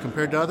conference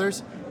compared to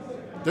others,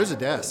 there's a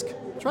desk.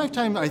 Thrive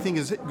Time, I think,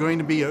 is going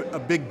to be a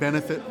big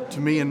benefit to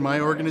me and my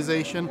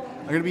organization.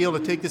 I'm going to be able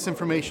to take this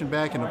information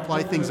back and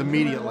apply things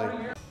immediately.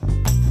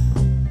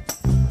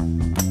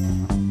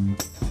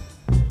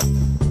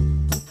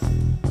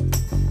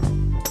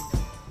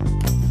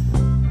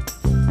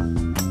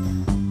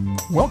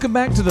 Welcome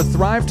back to the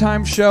Thrive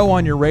Time Show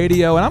on your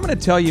radio, and I'm going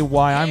to tell you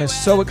why I'm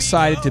so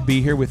excited to be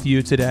here with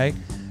you today,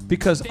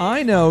 because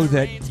I know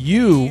that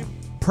you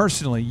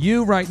personally,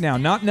 you right now,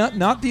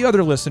 not the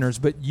other listeners,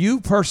 but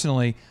you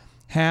personally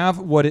have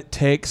what it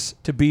takes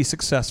to be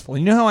successful.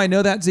 You know how I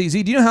know that,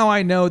 ZZ? Do you know how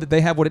I know that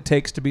they have what it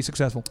takes to be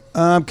successful?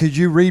 Because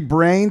you read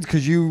brains,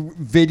 because you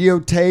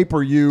videotape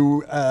or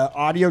you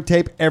audio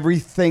tape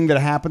everything that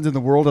happens in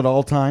the world at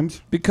all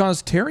times?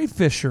 Because Terry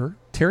Fisher,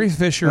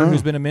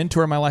 who's been a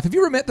mentor in my life. Have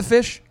you ever met the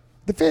Fish?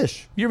 The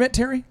Fish. You ever met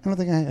Terry? I don't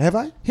think I have.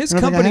 I? His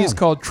company is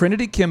called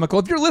Trinity Chemical.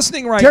 If you're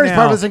listening right Terry's now,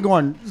 probably listening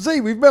going,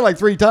 Z, we've met like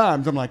 3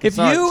 times. I'm like, if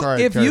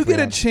you get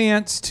a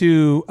chance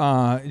to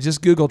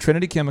just Google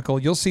Trinity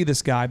Chemical, you'll see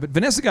this guy. But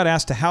Vanessa got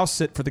asked to house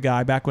sit for the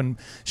guy back when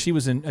she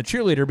was a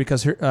cheerleader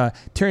because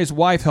Terry's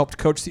wife helped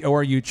coach the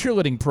ORU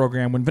cheerleading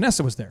program when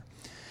Vanessa was there.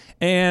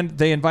 And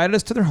they invited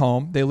us to their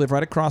home. They live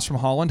right across from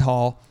Holland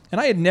Hall.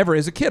 And I had never,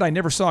 as a kid, I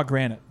never saw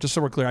granite, just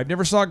so we're clear. I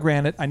never saw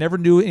granite. I never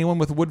knew anyone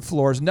with wood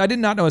floors. And I did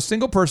not know a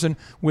single person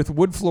with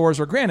wood floors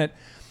or granite.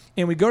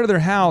 And we go to their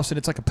house, and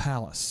it's like a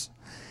palace.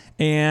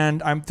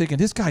 And I'm thinking,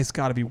 this guy's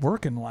got to be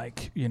working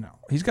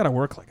he's got to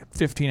work like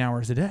 15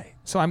 hours a day.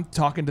 So I'm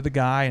talking to the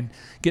guy and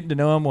getting to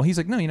know him. Well, he's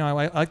like, no,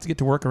 I like to get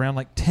to work around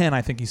like 10,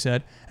 I think he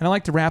said. And I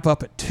like to wrap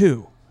up at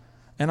 2.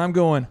 And I'm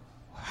going,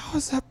 how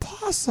is that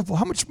possible?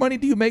 How much money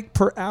do you make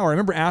per hour? I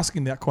remember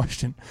asking that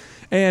question.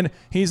 And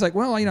he's like,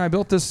 well, I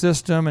built this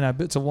system,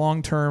 and it's a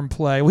long-term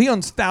play. Well, he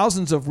owns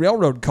thousands of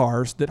railroad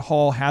cars that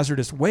haul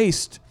hazardous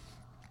waste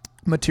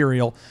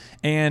material.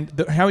 And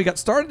how he got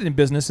started in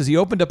business is he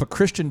opened up a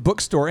Christian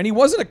bookstore, and he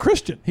wasn't a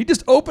Christian. He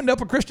just opened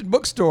up a Christian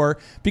bookstore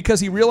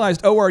because he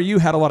realized ORU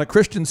had a lot of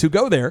Christians who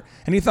go there.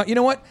 And he thought, you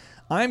know what?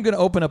 I'm going to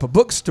open up a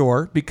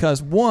bookstore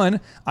because, 1,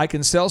 I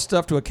can sell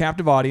stuff to a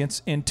captive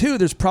audience, and 2,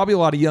 there's probably a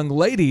lot of young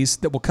ladies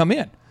that will come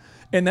in.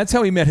 And that's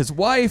how he met his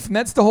wife, and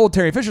that's the whole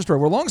Terry Fisher story.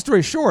 Well, long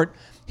story short,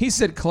 he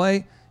said,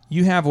 Clay,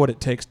 you have what it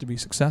takes to be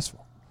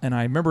successful. And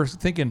I remember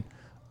thinking,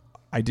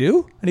 I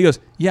do? And he goes,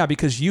 yeah,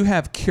 because you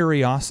have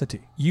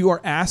curiosity. You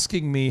are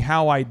asking me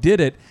how I did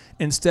it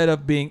instead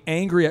of being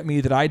angry at me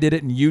that I did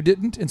it and you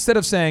didn't. Instead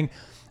of saying,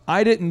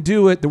 I didn't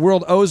do it, the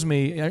world owes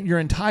me, you're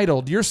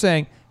entitled. You're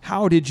saying,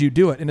 how did you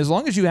do it? And as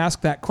long as you ask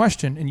that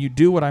question and you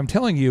do what I'm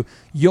telling you,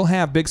 you'll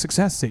have big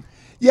success. See?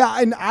 Yeah,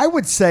 and I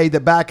would say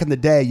that back in the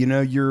day,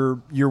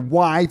 your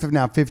wife of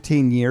now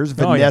 15 years,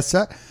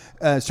 Vanessa,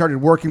 started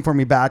working for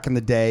me back in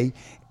the day,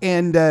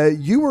 and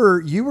you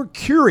were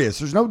curious.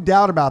 There's no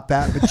doubt about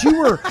that. But you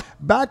were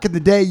back in the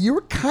day. You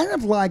were kind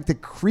of like the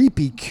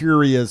creepy,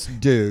 curious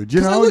dude.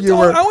 I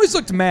always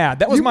looked mad.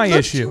 That was my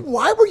issue.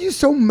 Why were you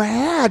so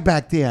mad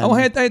back then? Oh,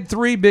 I had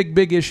 3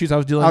 big issues I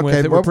was dealing with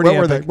that were pretty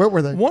epic. What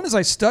were they? One is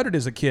I stuttered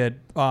as a kid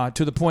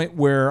to the point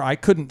where I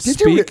couldn't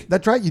speak.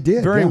 That's right, you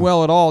did very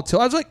well at all till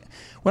I was like.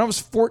 When I was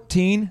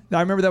 14, I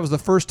remember that was the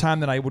first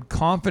time that I would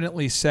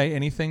confidently say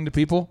anything to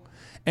people.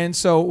 And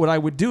so what I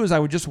would do is I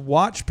would just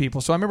watch people.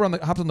 So I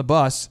remember hopped on the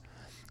bus,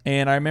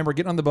 and I remember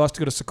getting on the bus to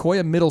go to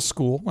Sequoia Middle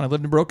School when I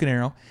lived in Broken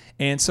Arrow,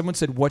 and someone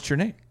said, what's your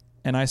name?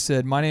 And I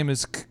said, my name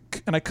is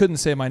and I couldn't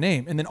say my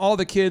name. And then all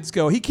the kids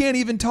go, he can't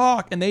even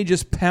talk, and they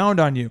just pound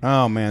on you.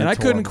 Oh, man. And I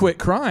couldn't quit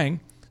crying.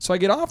 So I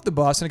get off the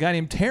bus, and a guy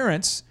named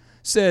Terrence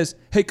says,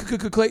 hey,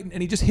 Clayton,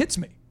 and he just hits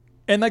me.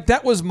 And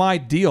that was my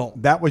deal.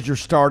 That was your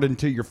start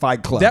into your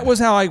fight club. That was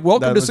how I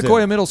welcome to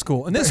Sequoia Middle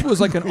School. And this was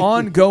like an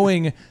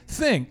ongoing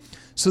thing.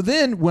 So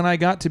then when I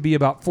got to be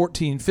about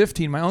 14,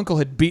 15, my uncle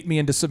had beat me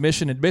into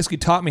submission and basically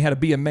taught me how to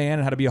be a man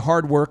and how to be a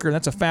hard worker. And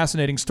that's a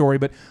fascinating story.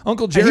 But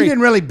Uncle Jerry... And he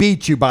didn't really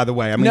beat you, by the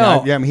way.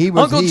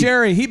 Uncle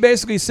Jerry, he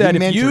basically said,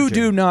 if you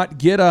do not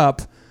get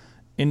up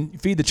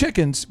and feed the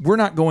chickens, we're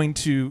not going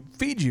to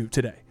feed you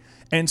today.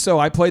 And so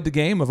I played the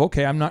game of,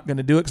 okay, I'm not going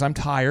to do it because I'm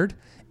tired.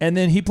 And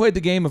then he played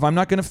the game of, I'm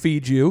not going to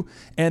feed you.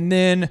 And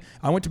then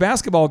I went to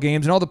basketball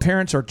games, and all the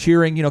parents are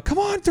cheering, come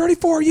on,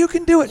 34, you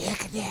can do it.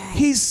 Yeah.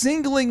 He's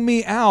singling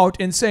me out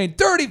and saying,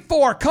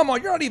 34, come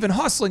on, you're not even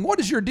hustling. What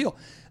is your deal?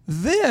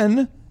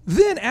 Then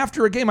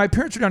after a game, my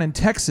parents are down in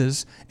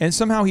Texas, and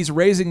somehow he's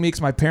raising me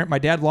because my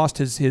dad lost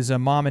his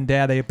mom and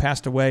dad. They had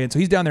passed away, and so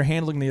he's down there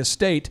handling the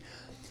estate.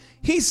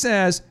 He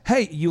says,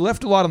 hey, you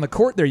left a lot on the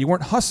court there. You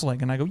weren't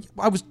hustling. And I go,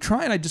 I was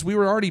trying. We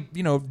were already,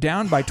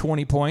 down by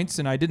 20 points,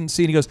 and I didn't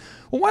see. And he goes,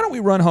 well, why don't we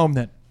run home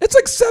then? It's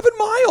like 7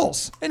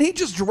 miles. And he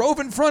just drove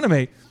in front of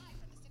me.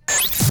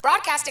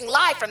 Broadcasting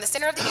live from the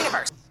center of the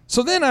universe.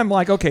 So then I'm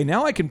like, okay,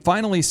 now I can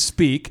finally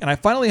speak, and I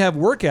finally have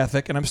work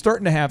ethic, and I'm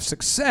starting to have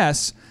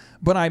success,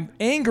 but I'm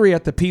angry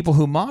at the people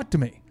who mocked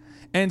me.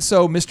 And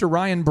so, Mr.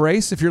 Ryan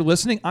Brace, if you're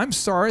listening, I'm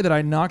sorry that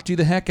I knocked you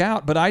the heck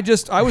out. But I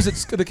was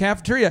at the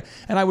cafeteria,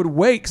 and I would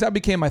wait, because that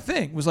became my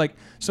thing. It was like,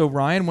 so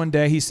Ryan, one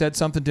day, he said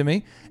something to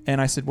me,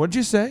 and I said, what'd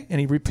you say? And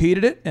he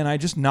repeated it, and I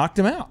just knocked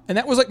him out. And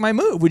that was like my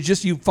move, was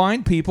just you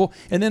find people,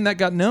 and then that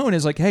got known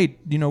as like, hey,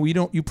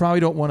 you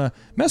probably don't want to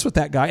mess with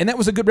that guy. And that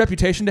was a good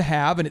reputation to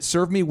have, and it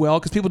served me well,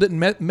 because people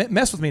didn't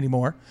mess with me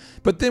anymore.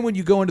 But then when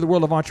you go into the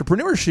world of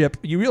entrepreneurship,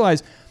 you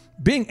realize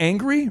being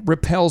angry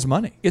repels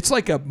money. It's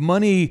like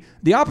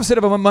the opposite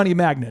of a money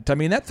magnet. I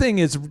mean, that thing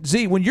is,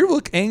 when you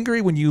look angry,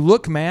 when you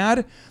look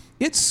mad,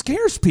 it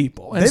scares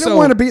people. And they don't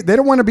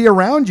want to be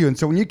around you. And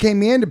so when you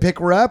came in to pick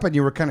her up and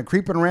you were kind of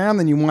creeping around,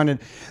 then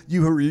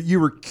you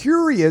were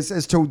curious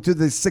as to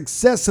the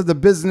success of the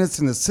business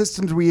and the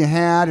systems we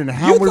had and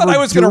how we were doing it. You thought I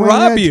was going to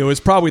rob you is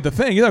probably the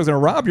thing. You thought I was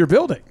going to rob your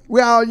building.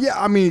 Well, yeah,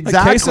 I mean,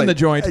 exactly. A case in the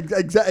joint.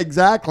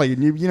 Exactly.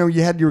 And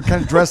you were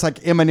kind of dressed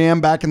like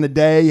Eminem back in the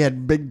day. You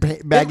had big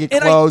baggy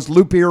clothes,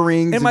 loop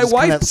earrings, and my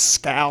wife kind of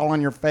scowl on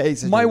your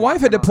face. My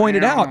wife had to point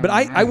it out, but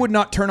I would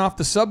not turn off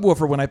the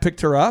subwoofer when I picked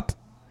her up.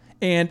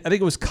 And I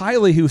think it was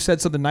Kylie who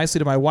said something nicely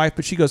to my wife,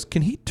 but she goes,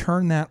 can he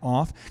turn that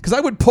off? Because I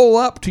would pull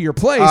up to your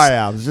place. Oh,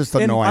 yeah, it was just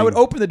annoying. And I would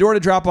open the door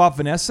to drop off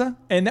Vanessa,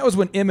 and that was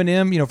when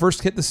Eminem,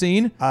 first hit the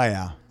scene. Oh,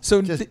 yeah.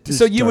 So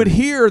you would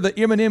hear the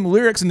Eminem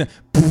lyrics and the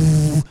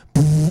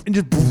and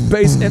just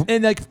bass,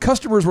 and like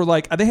customers were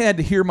like, they had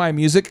to hear my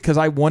music because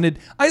I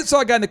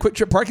saw a guy in the Quick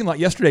Trip parking lot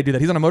yesterday do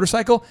that. He's on a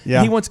motorcycle. Yeah.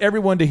 And he wants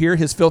everyone to hear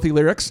his filthy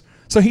lyrics.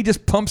 So he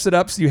just pumps it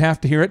up so you have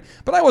to hear it.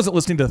 But I wasn't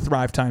listening to the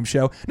Thrive Time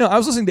show. No, I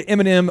was listening to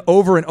Eminem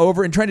over and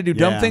over and trying to do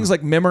dumb things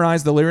like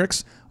memorize the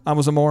lyrics. I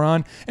was a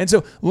moron. And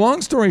so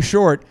long story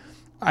short,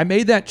 I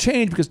made that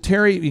change because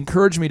Terry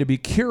encouraged me to be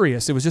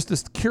curious. It was just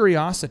this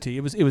curiosity.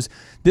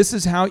 This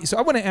is how, so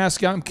I want to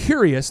ask you, I'm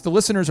curious. The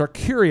listeners are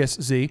curious,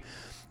 Z.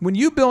 When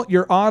you built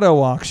your auto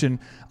auction,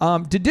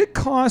 did it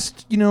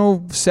cost, $7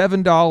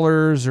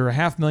 or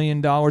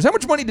 $500,000? How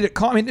much money did it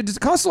cost? I mean, does it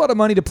cost a lot of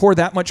money to pour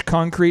that much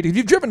concrete? If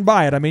you've driven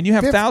by it, I mean, you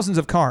have thousands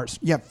of cars.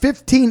 Yeah,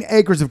 15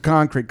 acres of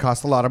concrete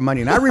cost a lot of money.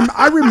 And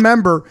I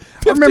remember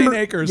 15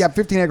 acres. Yeah,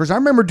 15 acres. I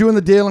remember doing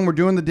the deal, and we're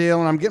doing the deal,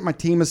 and I'm getting my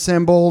team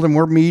assembled, and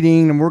we're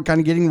meeting, and we're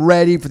kind of getting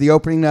ready for the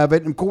opening of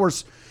it. And of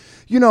course,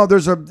 we're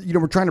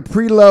trying to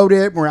preload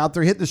it. We're out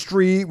there hitting the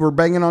street. We're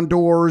banging on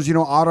doors,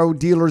 auto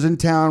dealers in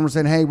town. We're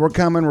saying, hey, we're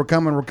coming. We're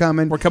coming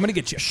to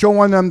get you.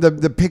 Showing them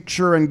the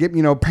picture and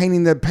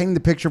painting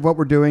the picture of what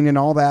we're doing and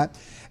all that.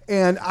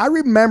 And I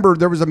remember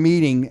there was a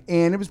meeting,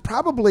 and it was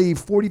probably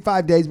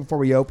 45 days before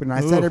we opened. And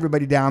I sat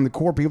everybody down, the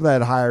core people that I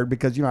had hired,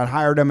 because I'd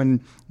hired them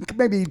in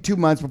maybe 2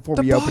 months before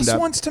we opened up. The boss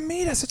wants to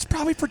meet us. It's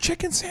probably for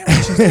chicken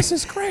sandwiches. This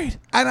is great.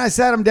 And I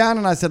sat them down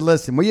and I said,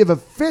 listen, we have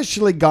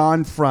officially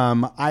gone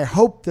from I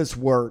hope this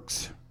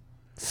works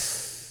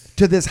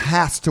to this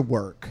has to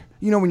work.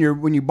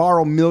 When you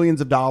borrow millions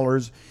of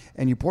dollars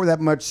and you pour that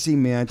much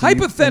cement.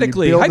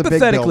 Hypothetically,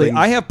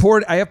 I have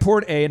poured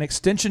an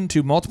extension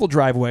to multiple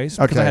driveways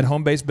because I had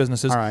home-based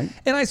businesses. All right.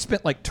 And I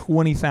spent like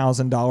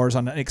 $20,000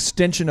 on an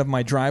extension of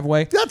my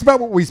driveway. That's about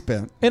what we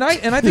spent. And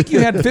I think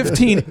you had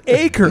 15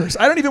 acres.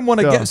 I don't even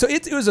want to get. So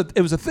it was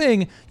a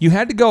thing. You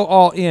had to go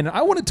all in.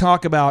 I want to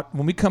talk about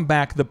when we come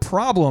back the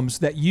problems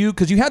that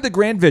because you had the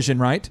grand vision,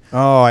 right?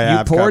 Oh yeah.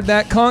 You poured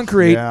that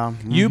concrete. Yeah.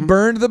 Mm-hmm. You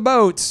burned the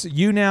boats.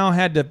 You now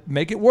had to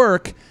make it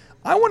work.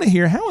 I want to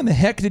hear, how in the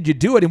heck did you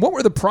do it? And what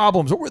were the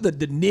problems? What were the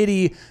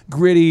nitty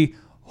gritty,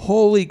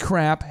 holy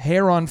crap,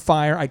 hair on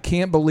fire, I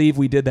can't believe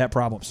we did that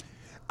problems?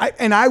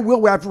 I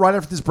will, right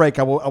after this break,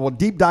 I will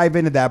deep dive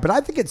into that. But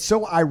I think it's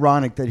so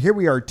ironic that here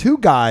we are, two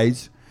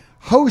guys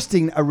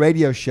hosting a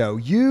radio show.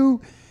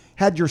 You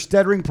had your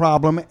stuttering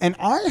problem, and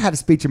I had a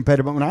speech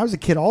impediment when I was a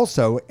kid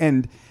also.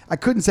 And I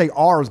couldn't say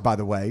R's, by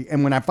the way.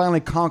 And when I finally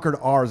conquered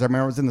R's, I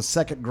remember I was in the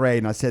second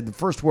grade, and the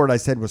first word I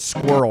said was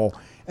squirrel.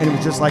 And it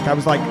was just like, it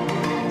was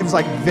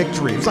like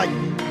victory. It was like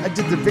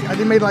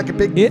I made like a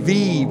big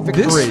V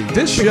victory.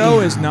 This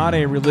show is not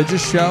a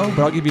religious show,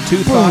 but I'll give you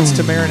two thoughts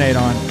to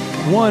marinate on.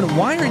 One,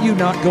 why are you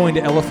not going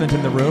to Elephant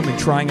in the Room and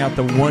trying out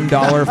the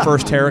 $1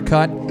 first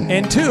haircut?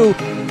 And two,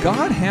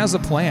 God has a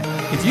plan.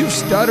 If you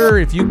stutter,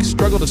 if you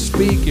struggle to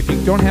speak, if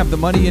you don't have the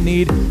money you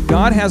need,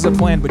 God has a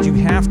plan, but you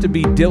have to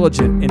be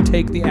diligent and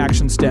take the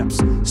action steps.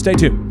 Stay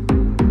tuned.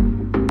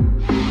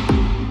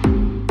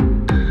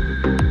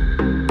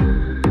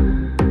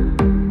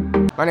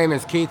 My name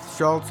is Keith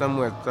Schultz. I'm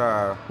with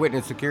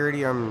Witness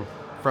Security. I'm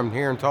from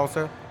here in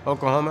Tulsa,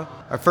 Oklahoma.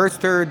 I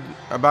first heard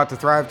about the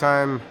Thrive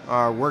Time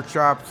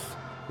workshops,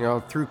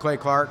 through Clay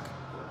Clark.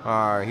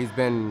 He's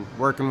been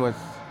working with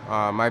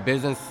my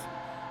business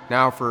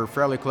now for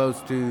fairly close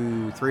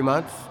to 3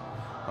 months.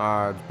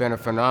 It's been a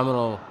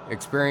phenomenal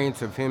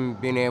experience of him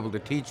being able to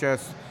teach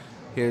us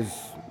his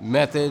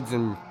methods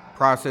and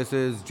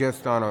processes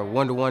just on a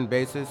one-to-one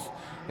basis.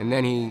 And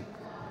then he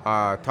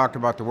talked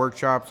about the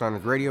workshops on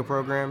his radio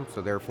program,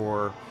 so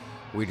therefore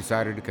we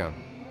decided to come.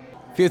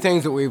 A few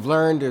things that we've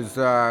learned is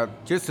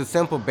just the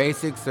simple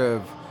basics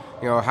of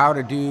how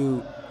to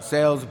do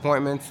sales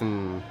appointments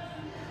and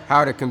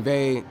how to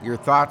convey your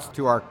thoughts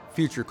to our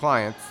future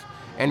clients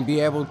and be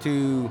able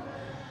to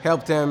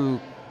help them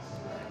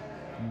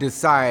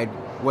decide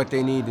what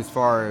they need as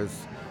far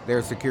as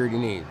their security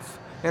needs.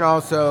 And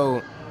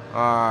also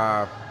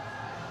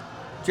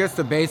just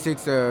the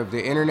basics of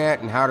the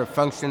internet and how to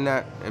function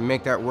that and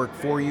make that work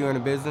for you in a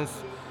business.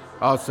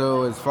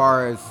 Also, as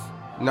far as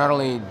not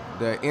only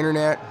the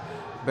internet,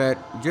 but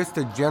just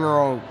the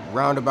general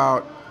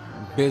roundabout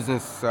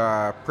business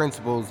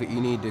principles that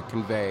you need to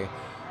convey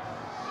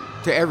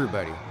to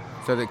everybody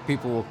so that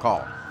people will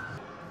call.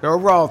 The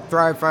overall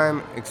Thrive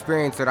Time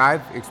experience that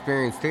I've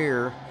experienced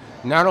here,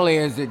 not only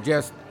is it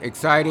just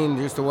exciting,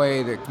 just the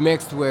way that's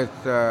mixed with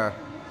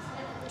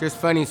just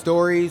funny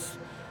stories,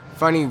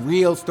 funny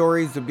real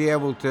stories to be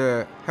able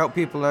to help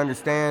people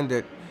understand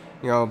that,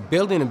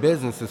 building a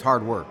business is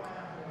hard work.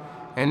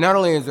 And not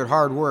only is it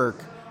hard work,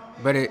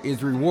 but it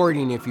is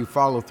rewarding if you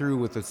follow through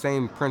with the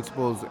same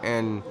principles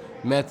and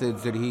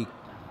methods that he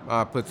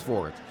puts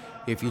forth.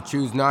 If you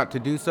choose not to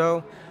do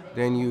so,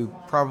 then you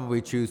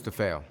probably choose to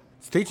fail.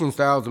 His teaching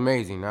style is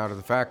amazing, out of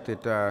the fact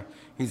that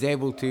he's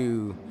able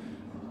to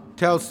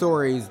tell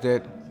stories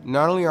that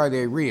not only are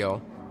they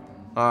real,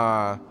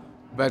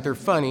 but they're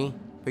funny,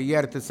 but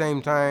yet at the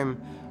same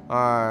time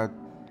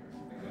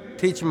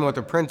teach them with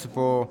a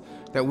principle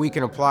that we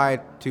can apply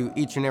to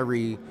each and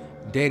every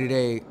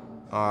day-to-day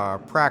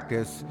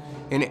practice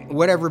in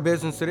whatever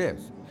business it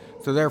is.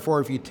 So therefore,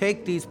 if you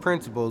take these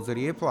principles that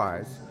he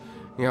applies,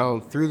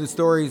 through the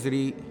stories that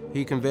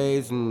he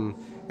conveys and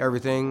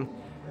everything,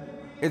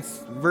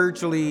 it's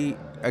virtually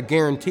a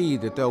guarantee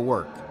that they'll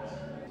work.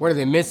 What are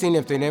they missing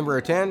if they never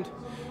attend?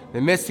 They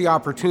miss the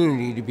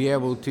opportunity to be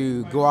able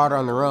to go out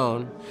on their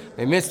own.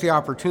 They miss the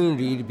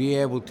opportunity to be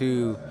able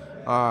to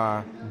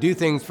do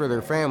things for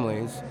their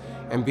families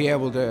and be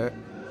able to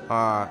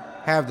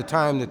have the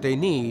time that they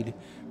need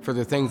for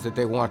the things that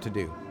they want to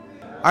do.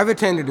 I've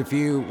attended a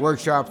few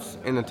workshops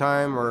in the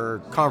time or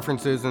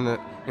conferences in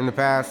the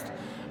past,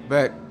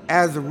 but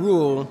as a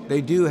rule,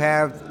 they do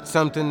have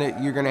something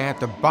that you're going to have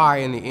to buy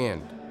in the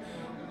end.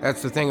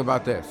 That's the thing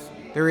about this.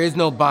 There is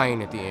no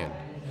buying at the end.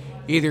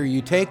 Either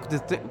you take the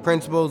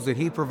principles that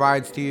he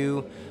provides to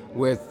you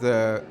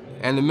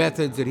and the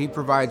methods that he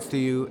provides to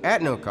you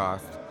at no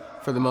cost,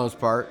 for the most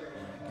part,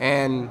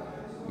 and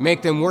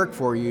make them work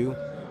for you,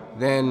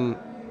 then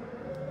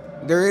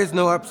there is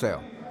no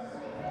upsell.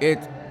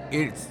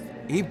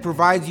 He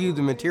provides you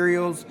the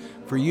materials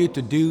for you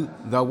to do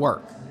the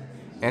work.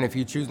 And if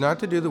you choose not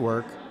to do the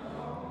work,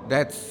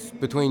 that's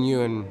between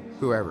you and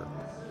whoever.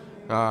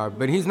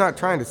 But he's not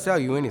trying to sell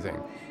you anything.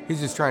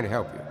 He's just trying to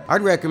help you.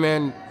 I'd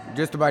recommend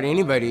just about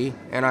anybody,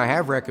 and I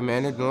have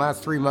recommended, in the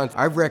last 3 months,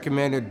 I've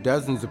recommended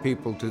dozens of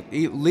people to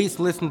at least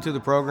listen to the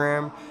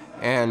program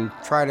and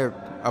try to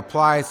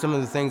apply some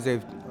of the things they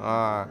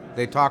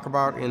talk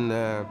about on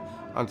the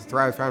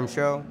Thrive Time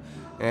show.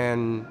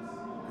 And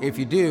if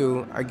you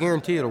do, I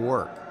guarantee it'll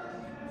work.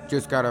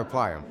 Just got to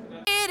apply them.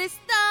 It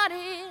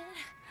started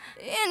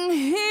in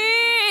here.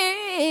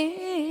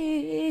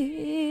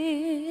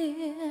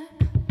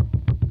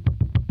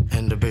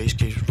 And the bass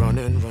keeps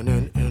running and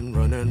running and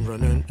running.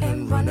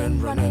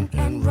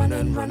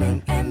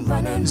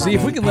 See,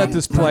 if we can let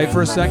this play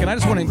for a second, I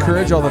just want to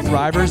encourage all the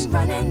Thrivers.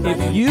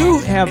 If you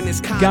have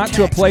got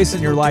to a place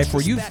in your life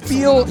where you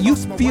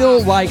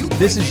feel like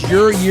this is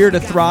your year to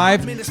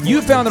thrive,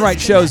 you found the right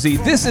show, Z.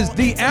 This is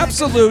the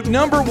absolute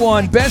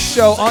 #1 best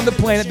show on the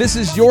planet. This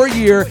is your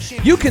year.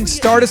 You can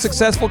start a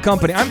successful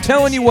company. I'm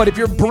telling you what, if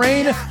your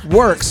brain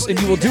works and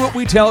you will do what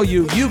we tell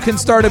you, you can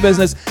start a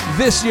business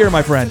this year,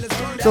 my friend.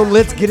 So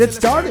let's get it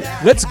started.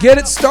 Let's get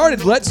it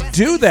started. Let's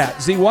do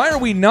that. Z, why are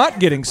we not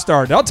getting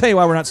started? I'll tell you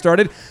why we're not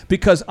started.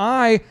 Because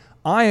I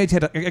got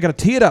to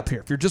tee it up here.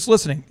 If you're just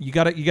listening, you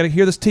got to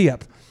hear this tee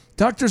up.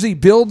 Dr. Z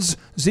builds.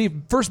 Z,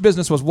 first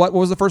business was what?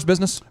 What was the first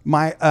business?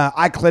 My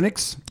eye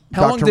clinics.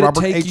 How long did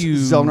Robert it take H. you?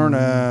 Zellner and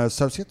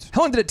Associates.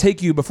 How long did it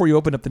take you before you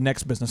opened up the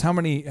next business? How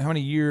many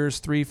years?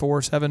 3,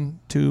 4, 7,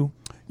 2?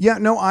 Yeah,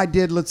 no, I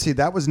did. Let's see.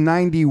 That was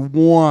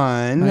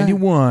 91.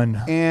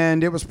 91.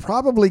 And it was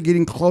probably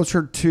getting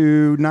closer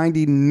to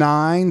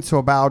 99, so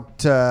about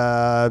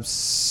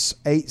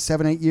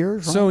 7, 8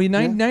 years. Right? So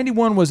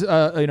 91 was,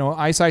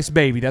 Ice Ice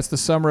Baby. That's the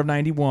summer of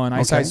 91.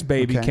 Ice Ice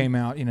Baby came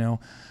out, And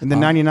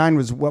then 99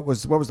 was what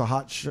was the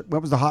hot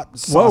what was the hot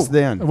sauce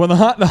then? Well,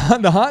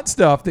 the hot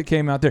stuff that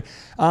came out there.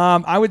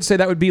 I would say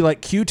that would be like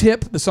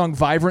Q-Tip, the song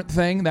 "Vibrant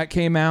Thing" that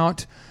came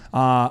out.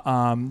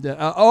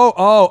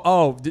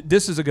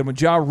 This is a good one.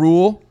 Ja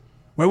Rule.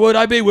 Where would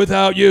I be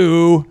without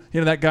you?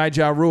 That guy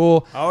Ja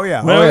Rule. Oh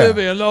yeah. Where would I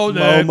be alone?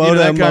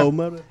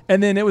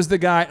 And then it was the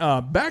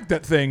guy. Back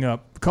that thing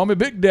up. Call me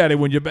Big Daddy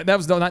when you. That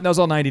was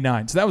all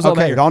 99. So that was all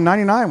that year. All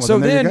 99. Well, so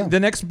then the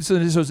next. So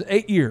this was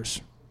 8 years.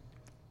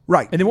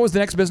 Right. And then what was the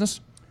next business?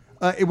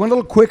 It went a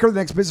little quicker. The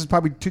next business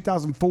probably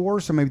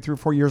 2004. So maybe 3 or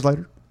 4 years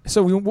later.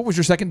 So what was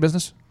your second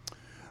business?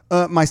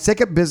 My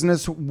second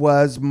business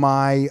was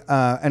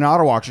an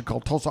auto auction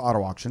called Tulsa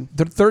Auto Auction.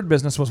 The third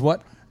business was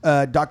what?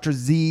 Dr.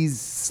 Z's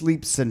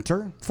Sleep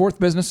Center. Fourth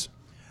business?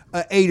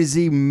 A to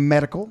Z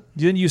Medical.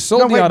 Then you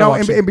sold the auto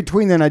auction. In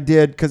between then I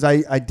did, because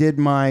I did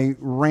my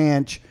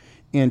ranch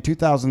in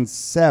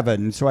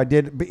 2007. So I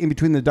did, in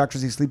between the Dr.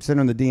 Z Sleep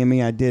Center and the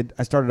DME,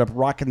 I started up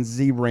Rockin'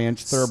 Z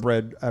Ranch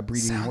thoroughbred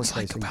breeding horse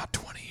racing. About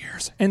 20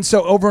 years. And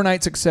so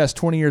overnight success,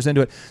 20 years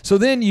into it. So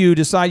then you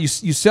decide you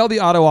sell the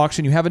auto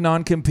auction, you have a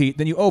non-compete,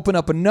 then you open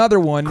up another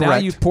one. Correct. Now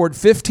you've poured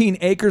 15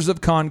 acres of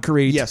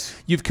concrete. Yes.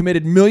 You've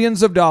committed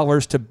millions of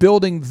dollars to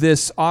building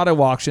this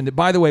auto auction that,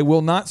 by the way,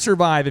 will not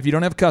survive if you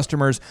don't have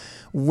customers.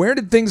 Where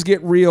did things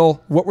get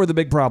real? What were the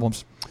big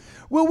problems?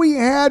 Well, we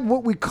had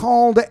what we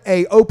called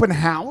a open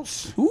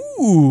house.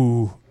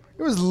 Ooh.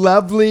 It was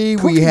lovely.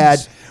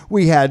 Cookies.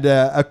 We had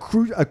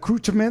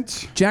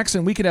accoutrements.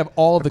 Jackson, we could have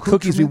all of the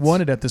cookies we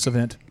wanted at this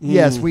event.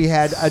 Yes, we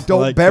had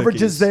adult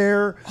beverages cookies.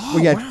 there.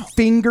 We had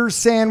finger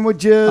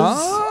sandwiches.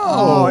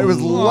 Oh, it was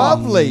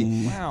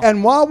lovely. Wow.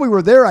 And while we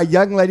were there, a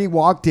young lady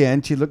walked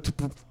in. She looked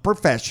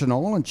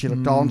professional, and she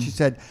looked all, and she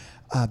said,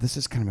 this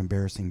is kind of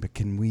embarrassing, but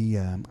can we,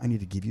 I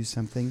need to give you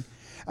something.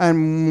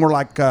 And we're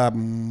like,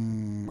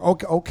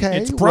 okay.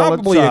 It's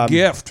probably a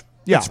gift.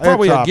 Yeah, it's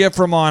probably a gift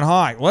from on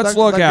high. Let's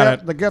look at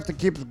it. The gift that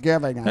keeps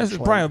giving. This is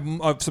actually. probably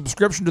a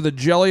subscription to the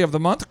Jelly of the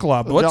Month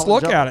Club. Let's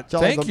look at it.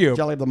 Thank you.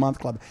 Jelly of the Month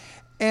Club.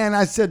 And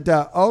I said,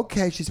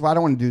 okay. She said, well, I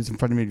don't want to do this in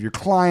front of your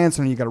clients.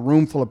 And you got a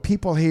room full of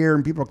people here,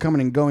 and people are coming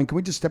and going. Can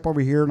we just step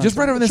over here? And Just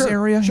right over this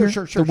area Sure,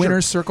 here? sure. The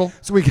winner's circle?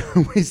 So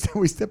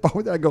we step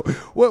over there. I go,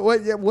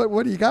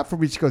 what do you got for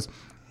me? She goes,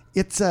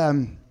 it's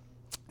a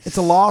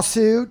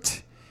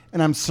lawsuit.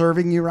 And I'm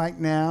serving you right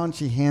now, and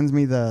she hands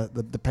me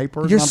the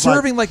papers. You're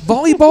serving like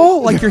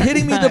volleyball? Like you're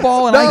hitting me the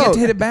ball and I get to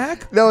hit it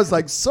back? No, it's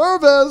like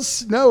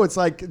service. No, it's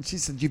like, she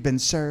said, you've been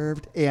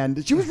served.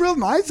 And she was real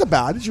nice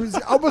about it. She was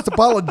almost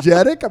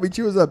apologetic. I mean,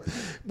 she was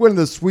one of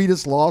the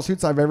sweetest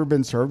lawsuits I've ever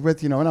been served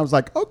with, and I was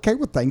like, okay,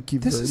 well, thank you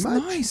very much. This is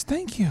nice.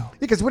 Thank you.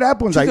 Because what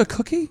happened was Did you get a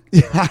cookie?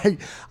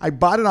 I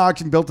bought an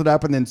auction, built it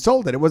up, and then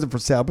sold it. It wasn't for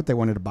sale, but they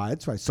wanted to buy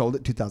it, so I sold it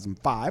in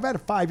 2005. I had a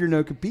 5-year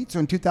no-compete, so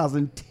in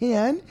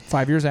 2010.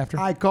 5 years after.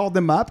 I called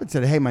them up and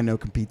said, hey, my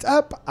no-compete's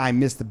up. I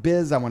missed the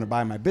biz. I want to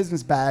buy my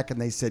business back. And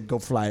they said, go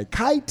fly a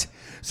kite.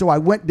 So I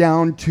went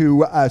down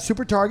to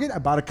Super Target. I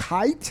bought a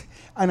kite.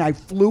 And I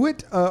flew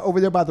it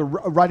over there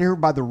right here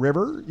by the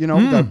river,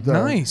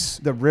 nice.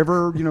 The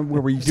river,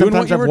 where we Doing what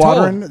sometimes you have were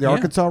water told. in the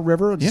Arkansas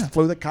River. I just Yeah.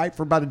 flew the kite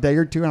for about a day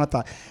or two, and I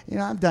thought,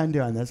 I'm done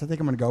doing this. I think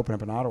I'm going to go open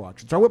up an auto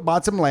auction. So I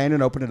bought some land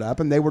and opened it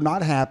up, and they were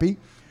not happy,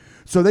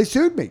 so they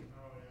sued me.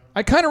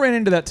 I kind of ran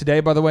into that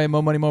today, by the way,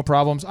 Mo Money, Mo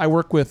Problems. I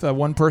work with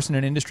one person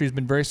in industry who's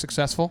been very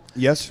successful.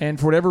 Yes. And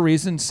for whatever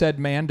reason, said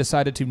man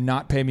decided to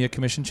not pay me a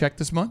commission check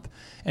this month.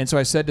 And so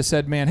I said to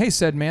said man, hey,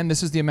 said man,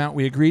 this is the amount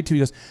we agreed to. He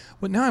goes,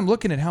 well, now I'm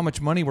looking at how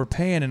much money we're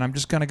paying, and I'm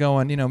just kind of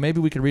going,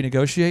 maybe we could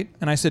renegotiate.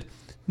 And I said,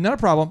 not a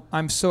problem.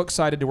 I'm so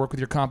excited to work with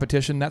your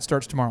competition. That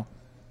starts tomorrow.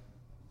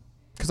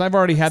 Because I've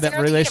already had that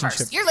Center of the relationship.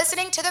 Universe. You're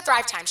listening to the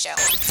Thrive Time Show.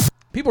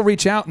 People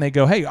reach out and they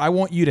go, hey, I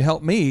want you to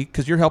help me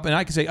because you're helping. And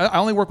I can say, I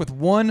only work with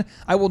one.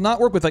 I will not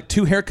work with like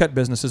 2 haircut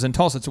businesses in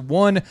Tulsa. It's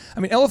one. I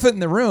mean, elephant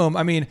in the room.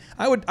 I mean,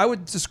 I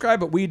would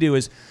describe what we do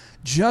as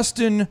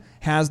Justin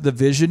has the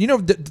vision.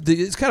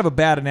 It's kind of a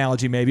bad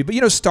analogy maybe,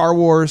 but Star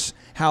Wars,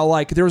 how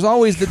like there was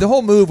always, the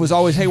whole move was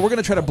always, hey, we're going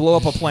to try to blow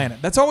up a planet.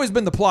 That's always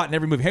been the plot in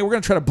every movie. Hey, we're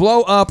going to try to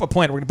blow up a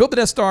planet. We're going to build the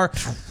Death Star,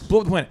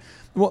 blow up the planet.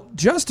 Well,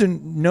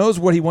 Justin knows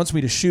what he wants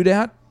me to shoot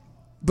at.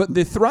 But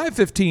the Thrive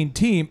 15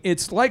 team,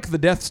 it's like the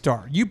Death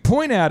Star. You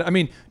point at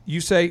it.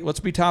 You say, let's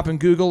be top in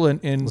Google in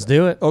Let's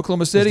do it.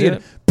 Oklahoma City.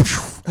 Let's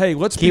And hey,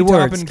 let's be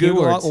top in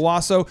Google keywords.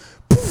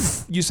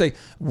 Owasso. You say,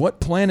 what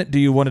planet do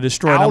you want to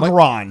destroy?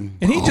 Alderaan.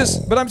 And he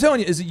just, but I'm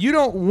telling you, is that you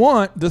don't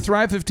want the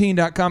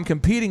Thrive15.com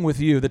competing with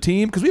you, the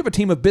team, because we have a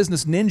team of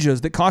business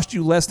ninjas that cost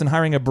you less than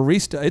hiring a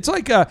barista. It's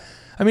like,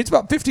 it's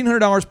about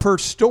 $1,500 per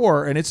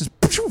store, and it's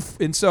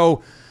just, and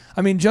so,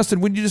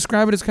 Justin, would you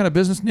describe it as kind of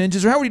business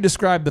ninjas, or how would you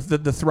describe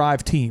the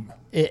Thrive team?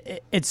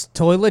 It's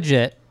totally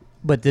legit,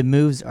 but the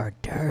moves are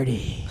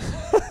dirty.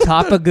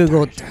 Top of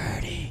Google,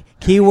 dirty.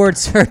 Keyword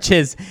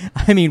searches,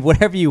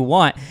 whatever you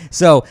want.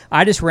 So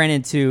I just ran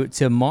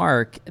into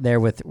Mark there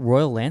with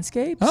Royal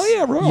Landscapes. Oh,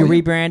 yeah, Royal. You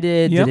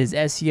rebranded, Yep. did his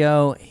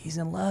SEO. He's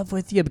in love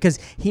with you because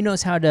he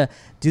knows how to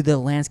do the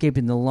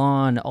landscaping, the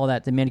lawn, all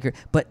that, the manicure.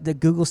 But the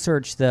Google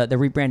search, the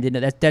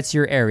rebrand, that's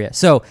your area.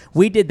 So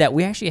we did that.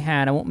 We actually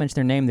had, I won't mention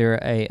their name, they're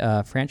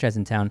a franchise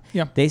in town.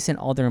 Yeah. They sent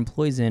all their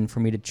employees in for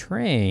me to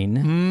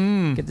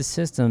train, get the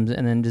systems,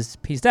 and then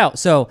just pieced out.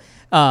 So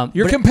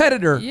your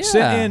competitor yeah,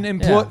 sent in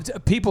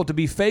people to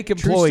be fake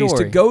employees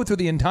to go through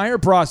the entire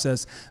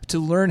process to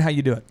learn how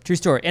you do it. True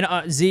story.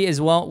 And Z as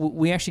well,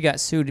 we actually got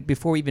sued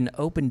before we even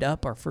opened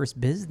up our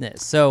first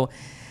business. So,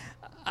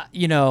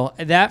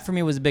 that for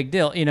me was a big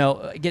deal,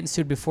 getting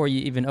sued before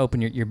you even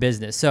open your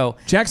business. So,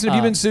 Jackson, have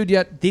you been sued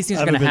yet? These things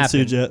are going to happen.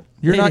 Sued yet.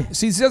 You're not.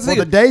 See,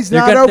 the day's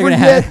not over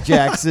yet,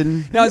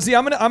 Jackson. Now, see,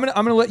 I'm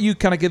gonna let you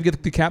kind of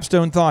give the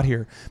capstone thought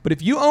here. But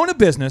if you own a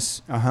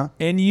business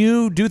and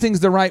you do things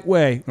the right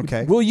way,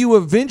 will you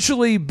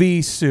eventually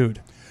be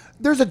sued?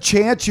 There's a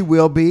chance you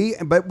will be,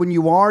 but when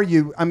you are,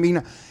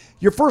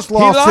 Your first He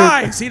lawsuit.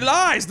 lies. He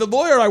lies. The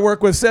lawyer I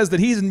work with says that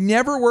he's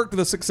never worked with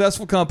a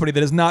successful company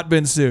that has not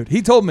been sued.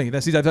 He told me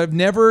that. I've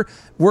never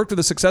worked with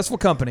a successful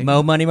company.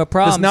 Mo money, mo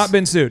problems. That's not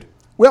been sued.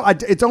 Well,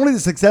 it's only the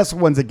successful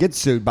ones that get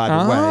sued, by the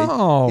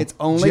Oh, way. It's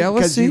only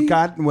because jealousy?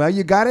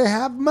 you got to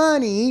have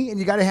money, and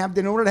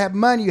in order to have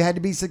money, you had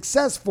to be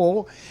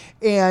successful.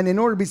 And in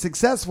order to be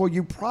successful,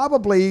 you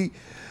probably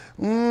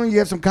you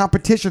have some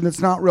competition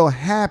that's not real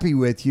happy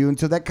with you, and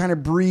so that kind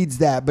of breeds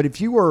that. But if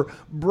you were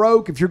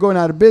broke, if you're going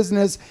out of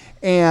business,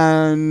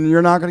 and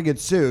you're not going to get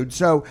sued,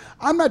 so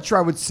I'm not sure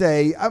I would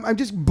say I'm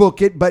just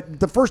book it. But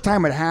the first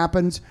time it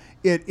happens,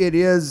 it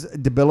is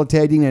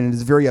debilitating and it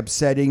is very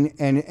upsetting,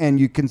 and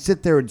you can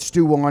sit there and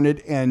stew on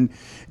it, and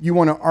you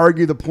want to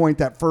argue the point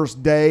that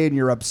first day, and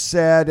you're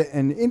upset,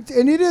 and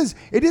it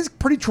is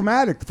pretty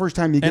traumatic the first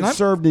time you get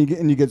served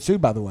and you get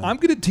sued. By the way, I'm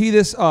going to tee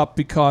this up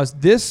because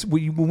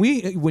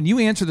when you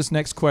answer this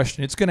next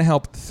question, it's going to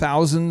help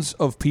thousands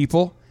of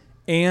people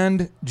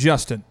and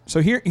Justin.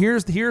 So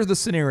here's the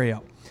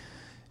scenario.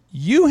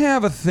 You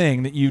have a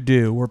thing that you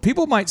do where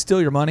people might steal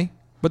your money,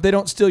 but they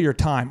don't steal your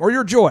time or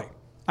your joy.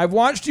 I've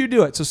watched you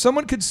do it. So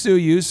someone could sue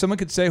you. Someone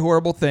could say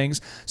horrible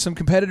things. Some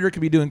competitor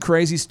could be doing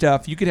crazy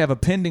stuff. You could have a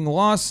pending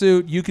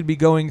lawsuit. You could be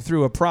going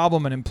through a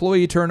problem, an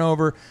employee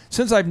turnover.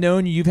 Since I've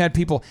known you, you've had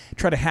people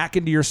try to hack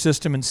into your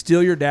system and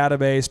steal your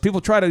database. People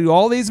try to do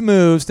all these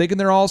moves, thinking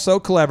they're all so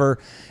clever,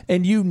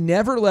 and you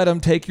never let them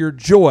take your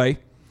joy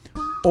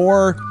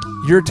or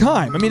your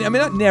time. I mean,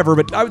 not never,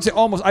 but I would say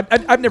almost.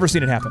 I've never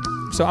seen it happen.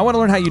 So I want to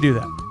learn how you do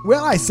that.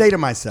 Well, I say to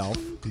myself,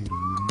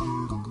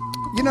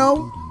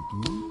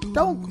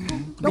 don't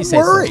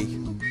worry.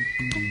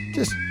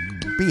 Just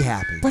be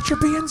happy. But you're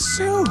being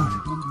sued.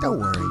 Don't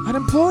worry. An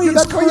employee is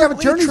that's what you have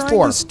currently attorneys trying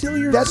for. to steal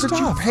your That's stuff.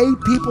 what you pay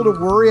people to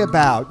worry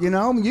about. I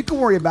mean, you can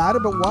worry about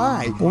it, but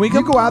why?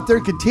 You go out there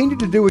and continue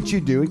to do what you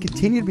do and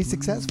continue to be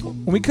successful.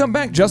 When we come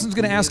back, Justin's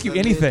going to ask you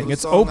anything.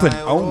 It's open.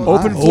 Oh,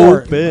 open my.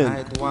 floor.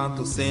 I want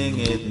to sing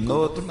it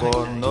note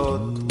for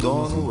note,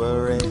 don't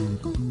worry.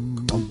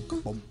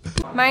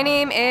 My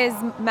name is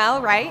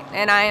Mel Wright,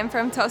 and I am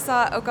from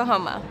Tulsa,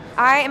 Oklahoma.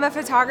 I am a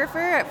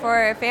photographer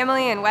for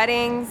family and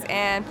weddings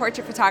and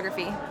portrait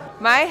photography.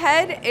 My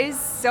head is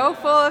so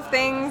full of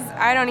things,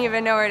 I don't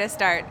even know where to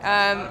start.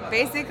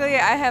 Basically,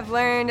 I have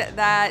learned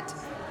that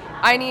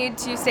I need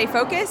to stay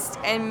focused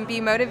and be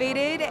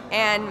motivated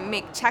and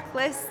make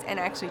checklists and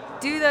actually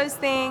do those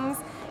things.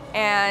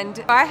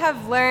 And I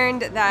have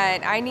learned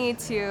that I need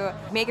to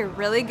make a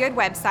really good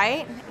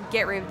website,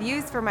 get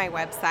reviews for my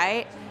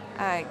website,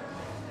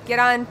 get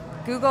on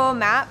Google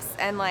Maps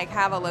and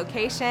have a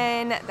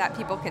location that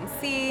people can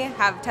see,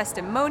 have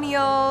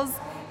testimonials,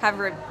 have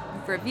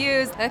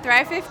reviews. The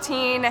Thrive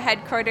 15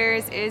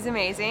 headquarters is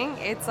amazing.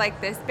 It's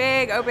like this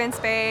big open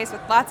space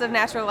with lots of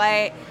natural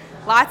light,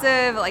 lots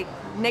of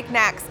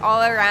knickknacks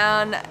all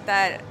around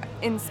that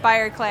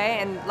inspire Clay,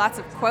 and lots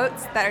of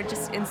quotes that are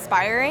just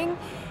inspiring.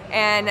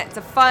 And it's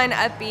a fun,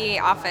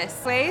 upbeat office.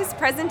 Clay's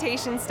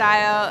presentation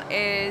style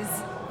is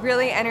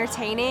really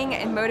entertaining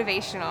and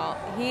motivational.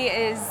 He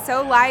is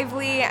so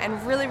lively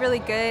and really, really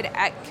good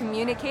at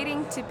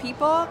communicating to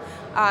people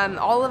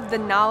all of the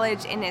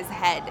knowledge in his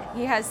head.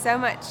 He has so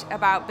much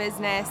about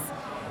business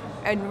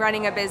and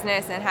running a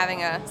business and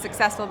having a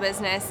successful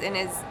business in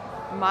his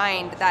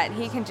mind that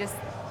he can just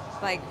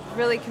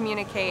really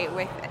communicate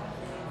with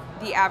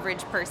the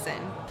average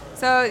person.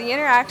 So the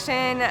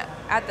interaction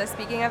at the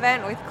speaking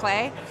event with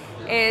Clay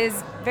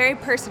is very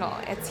personal.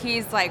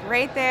 He's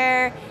right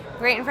there,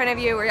 right in front of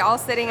you. We're all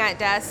sitting at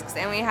desks,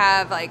 and we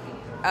have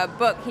a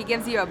book. He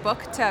gives you a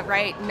book to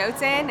write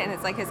notes in, and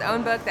it's his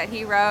own book that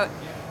he wrote.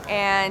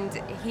 And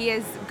he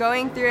is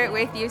going through it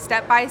with you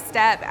step by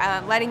step,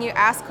 letting you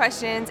ask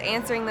questions,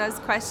 answering those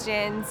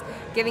questions,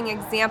 giving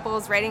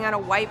examples, writing on a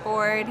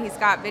whiteboard. He's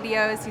got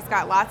videos. He's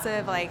got lots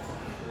of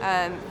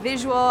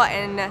visual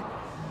and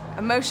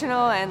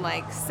emotional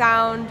and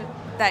sound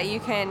that you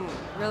can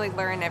really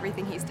learn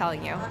everything he's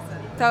telling you.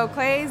 So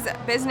Clay's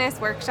business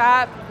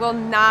workshop will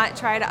not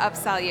try to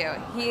upsell you.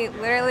 He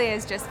literally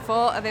is just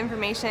full of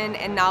information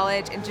and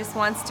knowledge and just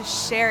wants to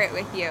share it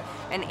with you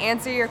and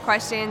answer your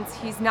questions.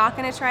 He's not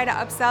going to try to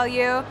upsell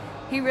you.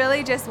 He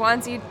really just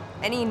wants you,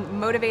 any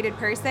motivated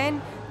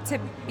person, to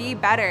be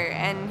better.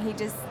 And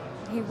it's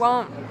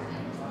not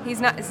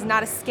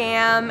a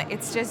scam.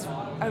 It's just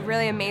a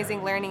really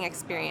amazing learning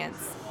experience.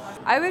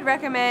 I would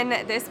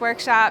recommend this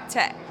workshop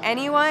to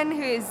anyone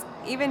who's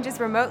even just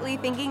remotely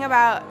thinking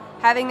about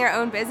having their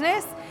own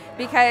business,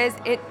 because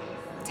it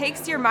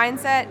takes your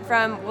mindset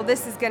from, well,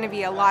 this is going to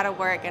be a lot of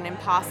work and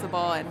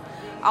impossible and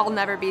I'll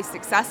never be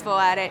successful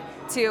at it,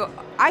 to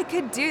I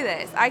could do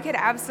this. I could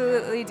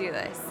absolutely do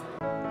this.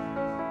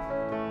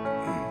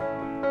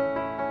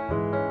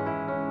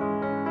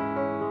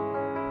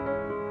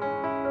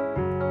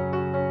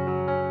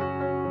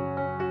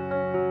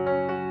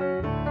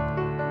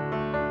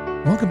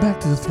 Welcome back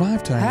to the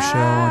Thrive Time Show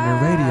on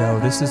your radio.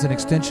 This is an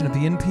extension of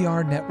the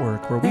NPR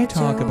network where we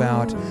talk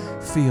about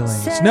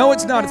feelings. No,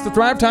 it's not. It's the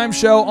Thrive Time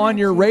Show on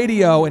your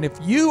radio. And if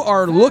you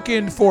are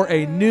looking for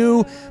a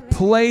new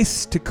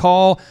place to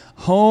call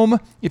home,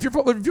 if you're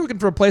looking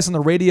for a place on the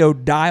radio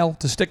dial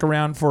to stick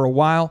around for a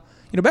while,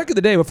 you know, back in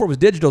the day before it was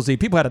digital, Z,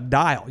 people had a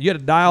dial. You had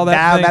to dial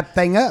that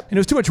thing up. And it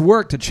was too much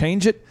work to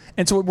change it.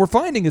 And so what we're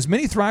finding is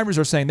many Thrivers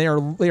are saying they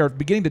are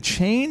beginning to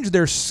change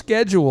their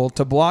schedule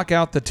to block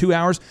out the 2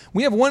 hours.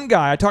 We have one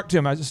guy, I talked to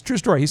him, it's a true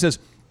story. He says,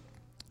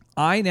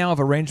 I now have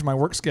arranged my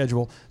work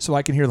schedule so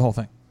I can hear the whole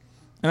thing.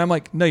 And I'm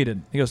like, no, you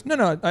didn't. He goes,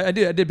 no, I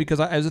did because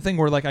it was a thing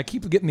where like I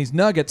keep getting these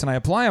nuggets and I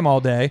apply them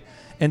all day.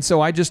 And so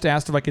I just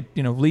asked if I could,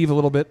 leave a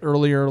little bit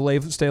earlier,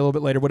 stay a little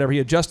bit later, whatever. He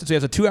adjusted. So he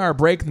has a 2-hour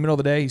break in the middle of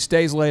the day. He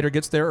stays later,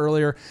 gets there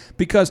earlier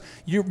because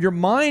your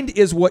mind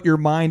is what your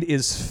mind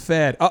is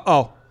fed.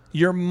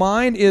 Your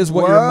mind is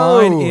what your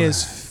mind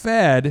is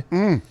fed.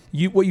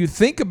 What you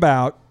think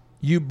about,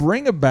 you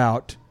bring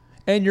about,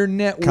 and your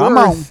net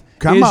worth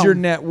is your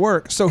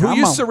network. So who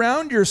you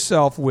surround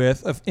yourself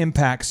with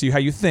impacts you, how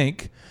you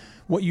think.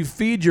 What you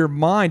feed your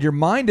mind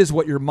is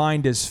what your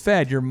mind is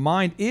fed. Your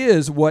mind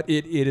is what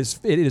it is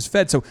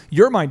fed. So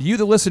your mind, you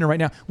the listener right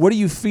now, what are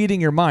you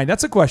feeding your mind?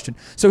 That's a question.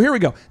 So here we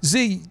go.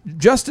 Z,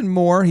 Justin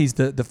Moore, he's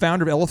the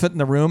founder of Elephant in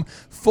the Room.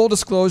 Full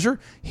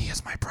disclosure, he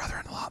is my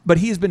brother-in-law. But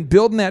he has been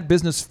building that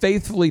business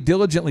faithfully,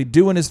 diligently,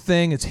 doing his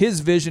thing. It's his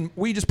vision.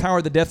 We just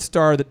power the Death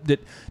Star that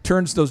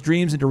turns those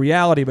dreams into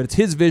reality, but it's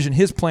his vision,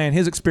 his plan,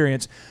 his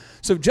experience.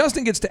 So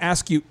Justin gets to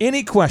ask you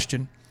any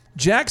question.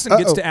 Jackson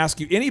gets to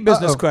ask you any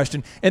business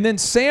question. And then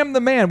Sam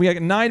the man, we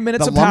got 9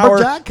 minutes of power.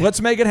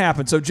 Let's make it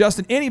happen. So,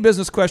 Justin, any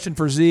business question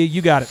for Z,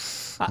 you got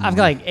it. I've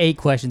got like 8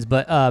 questions,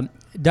 but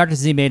Dr.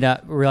 Z may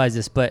not realize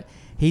this, but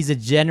he's a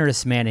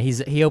generous man. And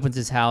he opens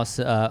his house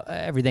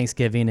every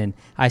Thanksgiving, and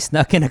I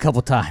snuck in a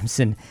couple times.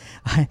 And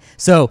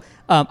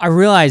I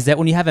realized that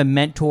when you have a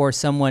mentor,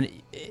 someone,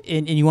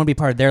 and you want to be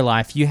part of their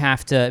life, you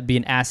have to be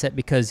an asset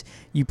because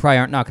you probably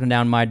aren't knocking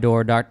down my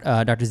door,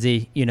 Dr.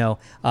 Z.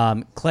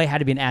 Clay had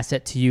to be an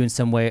asset to you in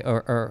some way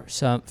or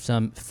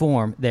some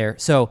form there.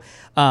 So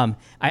I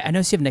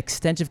noticed you have an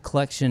extensive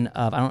collection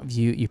of, I don't know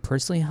if you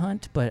personally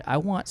hunt, but I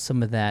want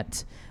some of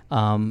that.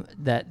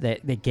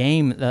 The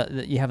game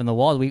that you have on the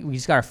wall. We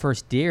just got our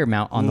first deer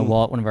mount on the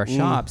wall at one of our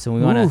shops, and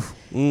we want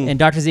to. And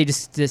Dr. Z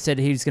just said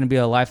he's going to be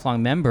a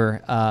lifelong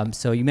member.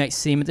 So you might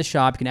see him at the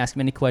shop. You can ask him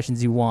any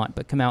questions you want,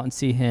 but come out and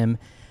see him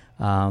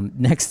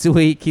next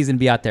week. He's going to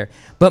be out there.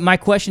 But my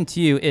question to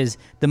you is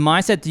the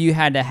mindset that you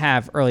had to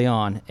have early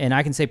on, and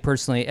I can say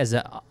personally as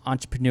an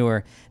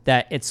entrepreneur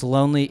that it's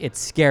lonely, it's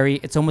scary,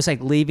 it's almost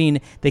like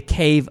leaving the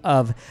cave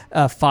of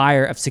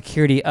fire, of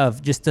security,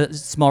 of just the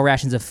small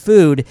rations of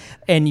food,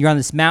 and you're on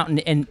this mountain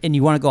and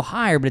you want to go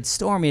higher, but it's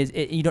stormy,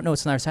 you don't know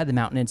what's on the other side of the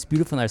mountain, and it's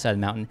beautiful on the other side of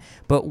the mountain.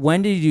 But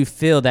when did you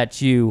feel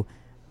that you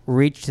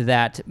reached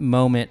that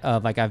moment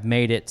of like, I've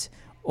made it,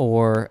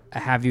 or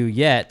have you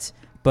yet?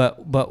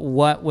 But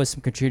what was some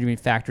contributing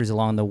factors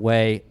along the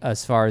way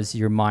as far as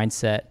your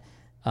mindset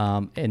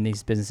in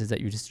these businesses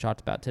that you just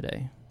talked about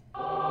today?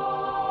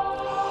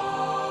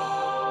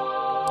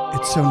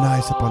 It's so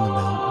nice up on the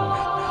mountain.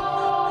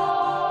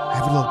 I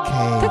have a little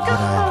cave that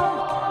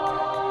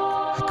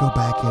I go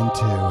back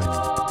into, and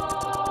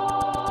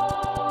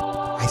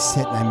I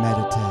sit and I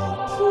meditate.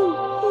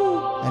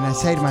 And I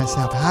say to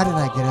myself, how did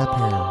I get up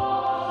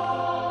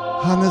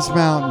here on this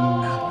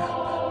mountain?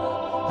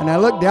 And I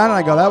look down and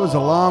I go, that was a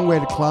long way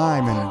to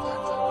climb.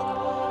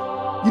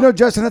 And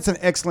Justin, that's an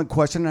excellent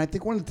question. And I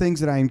think one of the things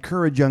that I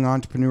encourage young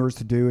entrepreneurs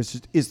to do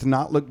is to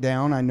not look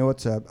down. I know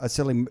it's a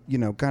silly,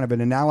 kind of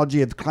an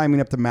analogy of climbing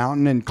up the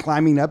mountain and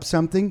climbing up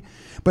something.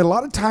 But a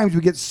lot of times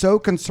we get so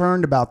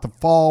concerned about the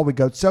fall. We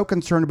get so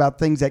concerned about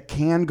things that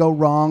can go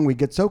wrong. We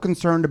get so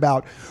concerned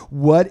about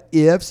what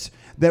ifs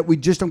that we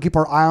just don't keep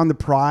our eye on the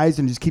prize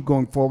and just keep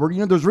going forward.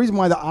 There's a reason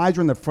why the eyes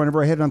are in the front of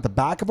our head and not the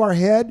back of our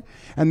head.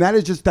 And that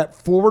is just that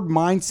forward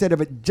mindset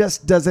of it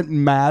just doesn't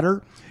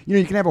matter.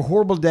 You can have a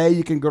horrible day.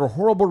 You can go to a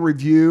horrible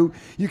review.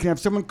 You can have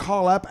someone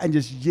call up and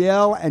just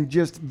yell and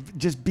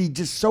just be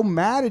so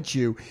mad at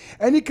you.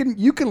 And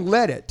you can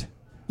let it.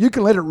 You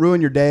can let it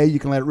ruin your day. You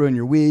can let it ruin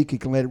your week. You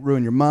can let it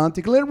ruin your month.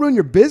 You can let it ruin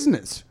your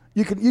business.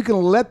 You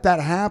can let that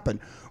happen.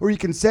 Or you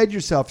can say to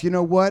yourself, you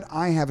know what?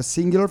 I have a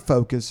singular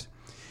focus.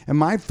 And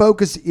my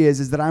focus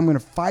is that I'm going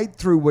to fight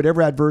through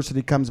whatever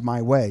adversity comes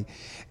my way.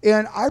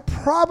 And I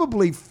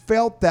probably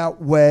felt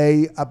that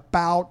way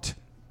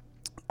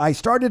I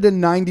started in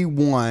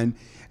 91,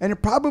 and it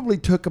probably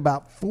took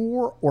about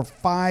 4 or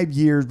 5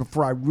 years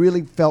before I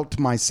really felt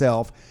to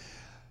myself,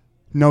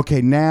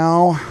 Okay,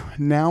 now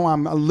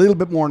I'm a little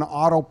bit more on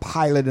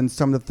autopilot in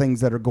some of the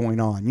things that are going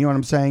on. You know what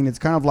I'm saying? It's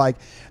kind of like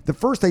the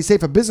first, they say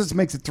if a business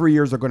makes it 3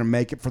 years, they're going to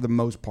make it for the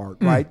most part,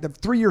 right? The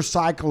 3-year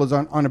cycle is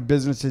on a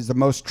business is the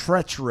most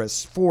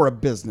treacherous for a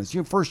business.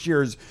 First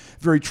year is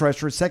very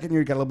treacherous. Second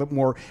year, you got a little bit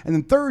more. And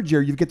then third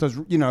year, you get those,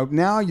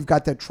 now you've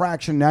got that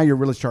traction. Now you're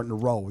really starting to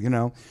roll,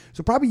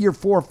 So probably year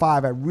 4 or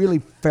 5, I really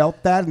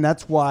felt that. And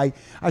that's why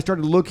I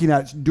started looking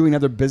at doing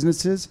other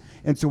businesses.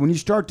 And so when you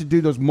start to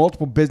do those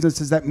multiple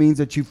businesses, that means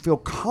that you feel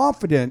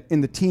confident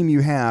in the team you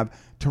have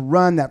to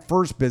run that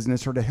first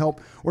business or to help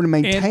or to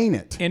maintain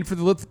it. And for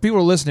the people who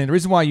are listening, the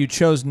reason why you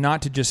chose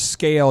not to just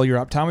scale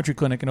your optometry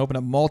clinic and open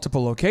up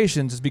multiple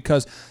locations is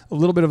because a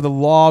little bit of the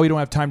law, we don't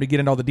have time to get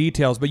into all the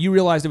details, but you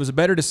realized it was a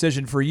better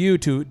decision for you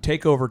to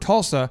take over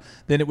Tulsa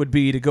than it would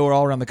be to go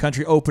all around the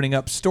country opening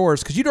up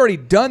stores, because you'd already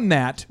done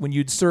that when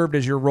you'd served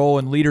as your role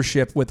in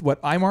leadership with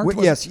what,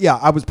 iMart? Yes, yeah.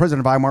 I was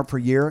president of iMart for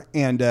a year,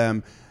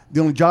 and the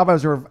only job I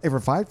was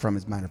ever fired from,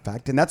 as a matter of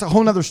fact. And that's a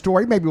whole other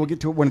story. Maybe we'll get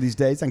to it one of these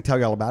days. I can tell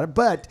you all about it.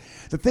 But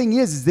the thing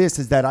is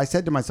that I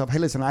said to myself, hey,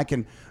 listen, I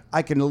can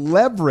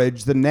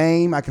leverage the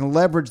name. I can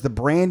leverage the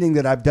branding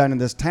that I've done in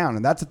this town.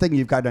 And that's the thing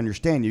you've got to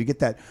understand. You get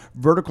that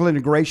vertical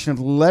integration of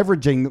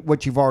leveraging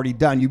what you've already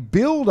done. You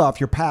build off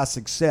your past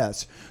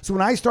success. So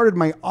when I started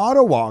my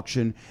auto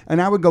auction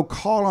and I would go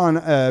call on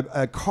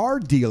a car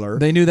dealer.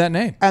 They knew that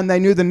name. And they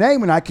knew the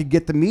name, and I could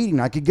get the meeting.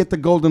 I could get the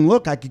golden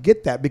look. I could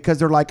get that because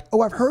they're like,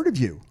 oh, I've heard of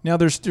you. Now,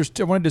 I want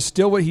to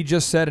distill what he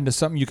just said into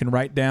something you can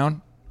write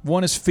down.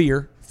 One is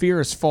fear.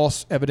 Fear is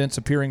false evidence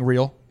appearing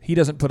real. He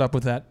doesn't put up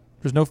with that.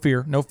 There's no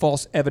fear, no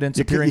false evidence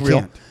appearing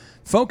real.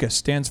 Focus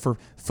stands for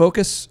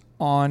focus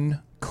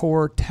on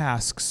core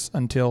tasks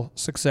until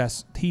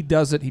success. He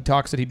does it. He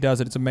talks it. He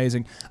does it. It's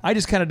amazing. I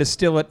just kind of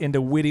distill it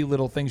into witty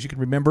little things you can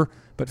remember.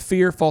 But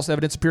fear, false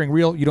evidence appearing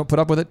real. You don't put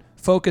up with it.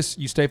 Focus.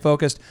 You stay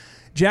focused.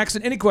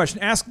 Jackson, any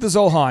question? Ask the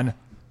Zolhan.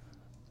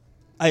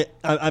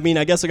 I mean,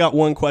 I guess I got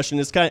one question.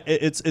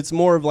 It's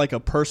more of like a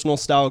personal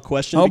style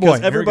question. Oh because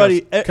boy,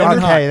 everybody,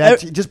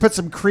 just put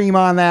some cream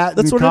on that.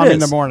 That's and what come it is in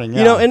the morning.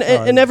 Yeah,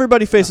 and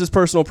everybody faces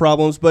personal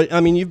problems. But I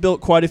mean, you've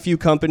built quite a few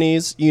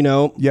companies.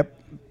 Yep.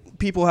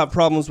 People have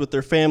problems with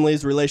their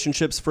families,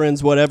 relationships,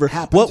 friends, whatever.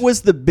 Happens. What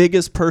was the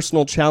biggest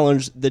personal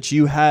challenge that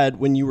you had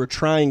when you were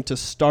trying to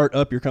start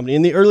up your company?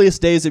 In the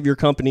earliest days of your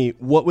company,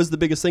 what was the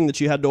biggest thing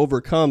that you had to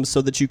overcome so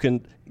that you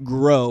can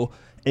grow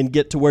and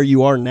get to where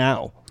you are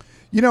now?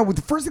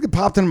 The first thing that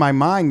popped into my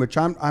mind, which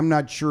I'm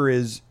not sure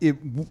was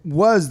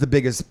the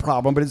biggest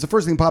problem, but it's the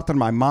first thing that popped into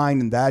my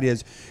mind, and that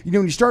is,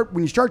 when you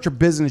start your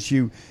business,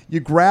 you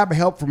grab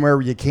help from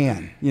wherever you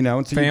can,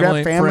 and so family, you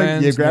grab family,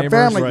 friends, you grab neighbors,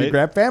 family, right? you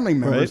grab family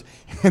members,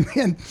 right. And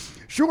then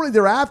shortly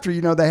thereafter,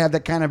 they have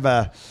that kind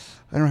of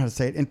I don't know how to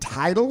say it.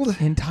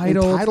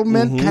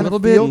 Entitlement kind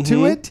of feel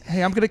to it.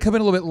 Hey, I'm going to come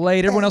in a little bit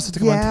late. Everyone else has to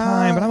come on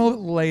time, but I'm a little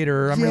bit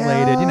later. I'm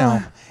related,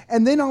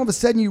 And then all of a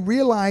sudden you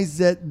realize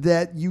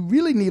that you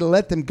really need to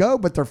let them go,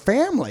 but they're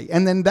family.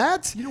 And then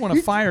you don't want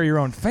to fire your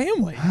own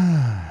family.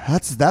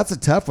 That's a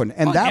tough one.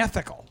 And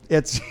unethical.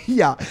 It's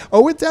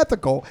it's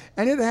ethical,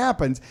 and it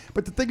happens.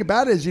 But the thing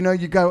about it is,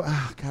 you go,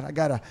 oh God, I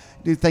gotta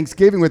do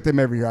Thanksgiving with them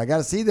every year. I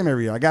gotta see them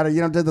every year. I gotta,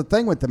 do the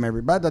thing with them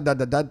every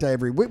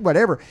week,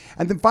 whatever.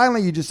 And then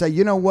finally, you just say,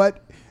 you know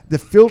what? The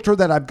filter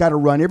that I've got to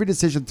run every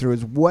decision through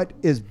is what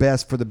is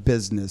best for the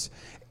business.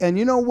 And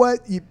you know what?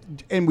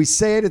 And we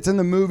say it. It's in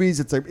the movies.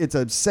 It's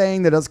a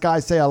saying that us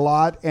guys say a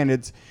lot, and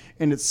it's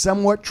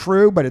somewhat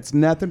true, but it's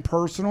nothing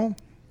personal.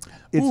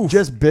 It's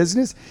just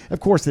business.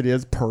 Of course it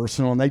is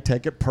personal, and they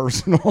take it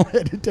personal,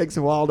 and it takes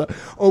a while to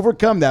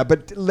overcome that.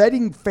 But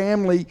letting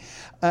family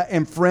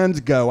and friends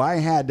go. I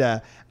had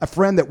a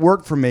friend that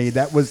worked for me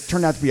that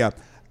turned out to be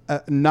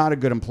not a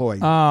good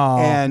employee. Oh.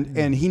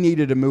 And he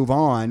needed to move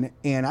on,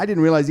 and I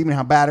didn't realize even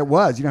how bad it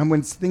was.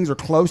 When things are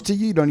close to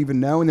you don't even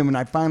know. And then when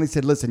I finally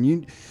said,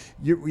 listen,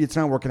 it's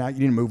not working out, you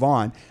need to move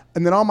on.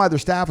 And then all my other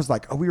staff was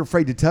like, oh, we were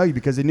afraid to tell you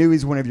because they knew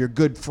he's one of your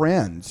good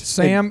friends.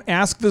 Sam,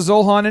 ask the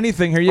Zolhan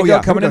anything. Here you go.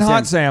 Coming in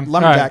hot, Sam.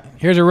 Lumberjack. Right,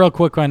 here's a real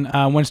quick one.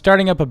 When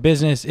starting up a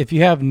business, if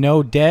you have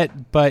no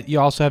debt but you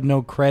also have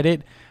no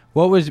credit,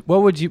 what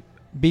would you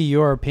be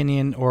your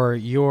opinion or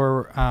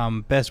your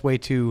best way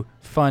to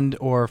fund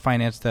or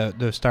finance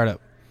the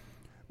startup?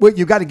 Well,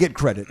 you've got to get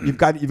credit. You've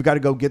got to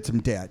go get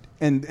some debt.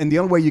 And the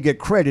only way you get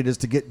credit is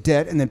to get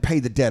debt and then pay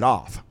the debt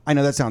off. I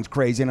know that sounds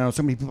crazy. And I know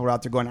so many people are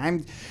out there going,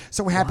 I'm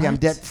so happy I'm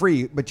debt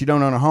free, but you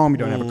don't own a home, you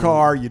don't have a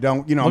car, you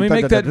don't, Let me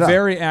make that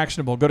very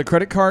actionable. Go to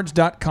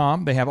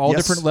creditcards.com. They have all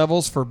different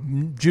levels for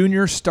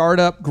junior,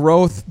 startup,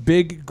 growth,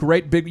 big,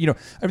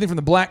 everything from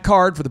the black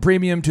card for the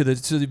premium to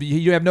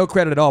you have no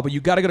credit at all, but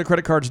you got to go to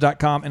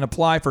creditcards.com and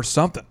apply for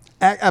something.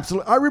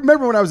 Absolutely. I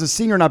remember when I was a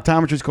senior in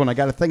optometry school and I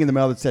got a thing in the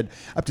mail that said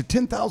up to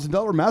 $10,000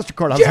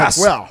 MasterCard. I was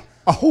like, well,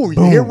 Oh,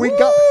 here we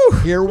go.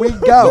 Here we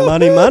go.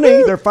 Money.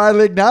 They're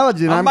finally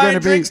acknowledging I'm going buying to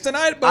drinks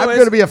tonight, boys. I'm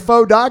going to be a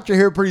faux doctor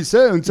here pretty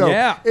soon. So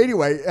Yeah.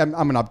 anyway, I'm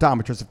an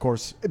optometrist, of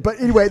course. But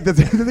anyway, the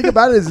thing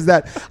about it is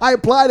that I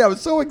applied. I was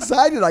so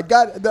excited. I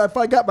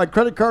got my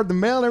credit card in the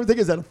mail and everything.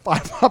 Is at a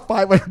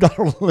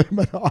 $500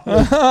 limit on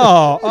it.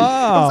 Oh. It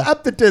was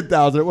up to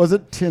 $10,000. It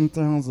wasn't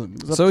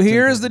 $10,000. So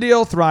here's the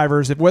deal,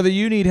 Thrivers. If whether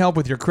you need help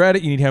with your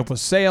credit, you need help with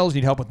sales,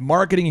 you need help with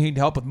marketing, you need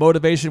help with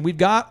motivation, we've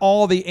got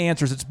all the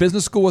answers. It's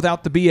Business School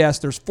Without the BS.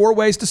 There's 4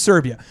 ways to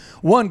serve you.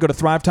 1, go to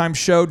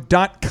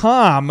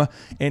thrivetimeshow.com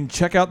and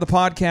check out the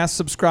podcast.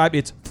 Subscribe.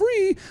 It's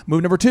free.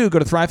 Move number 2, go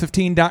to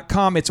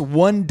thrive15.com. It's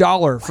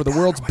 $1 for the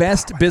world's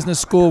best business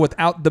school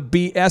without the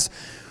BS,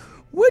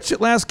 which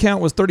at last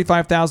count was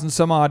 $35,000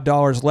 some odd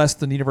dollars less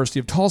than the University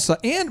of Tulsa.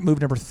 And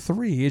move number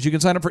 3 is you can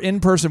sign up for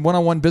in-person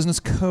one-on-one business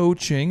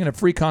coaching and a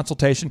free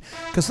consultation,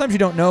 because sometimes you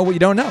don't know what you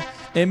don't know.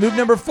 And move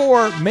number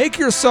 4, make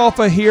yourself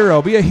a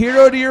hero. Be a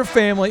hero to your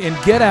family and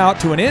get out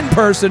to an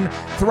in-person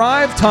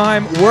Thrive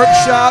Time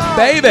workshop,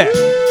 baby.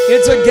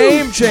 It's a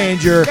game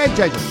changer. Game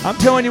changer. I'm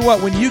telling you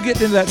what, when you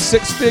get into that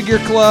 6-figure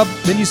club,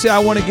 then you say, I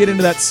want to get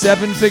into that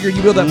 7-figure,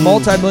 you build that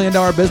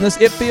multi-million-dollar business,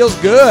 it feels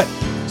good.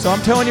 So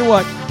I'm telling you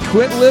what,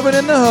 quit living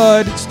in the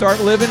hood, start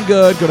living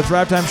good. Go to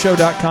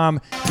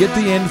thrivetimeshow.com, get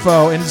the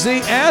info. And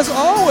Z, as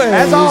always,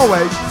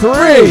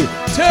 3,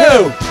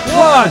 2,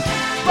 1,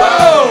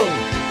 boom!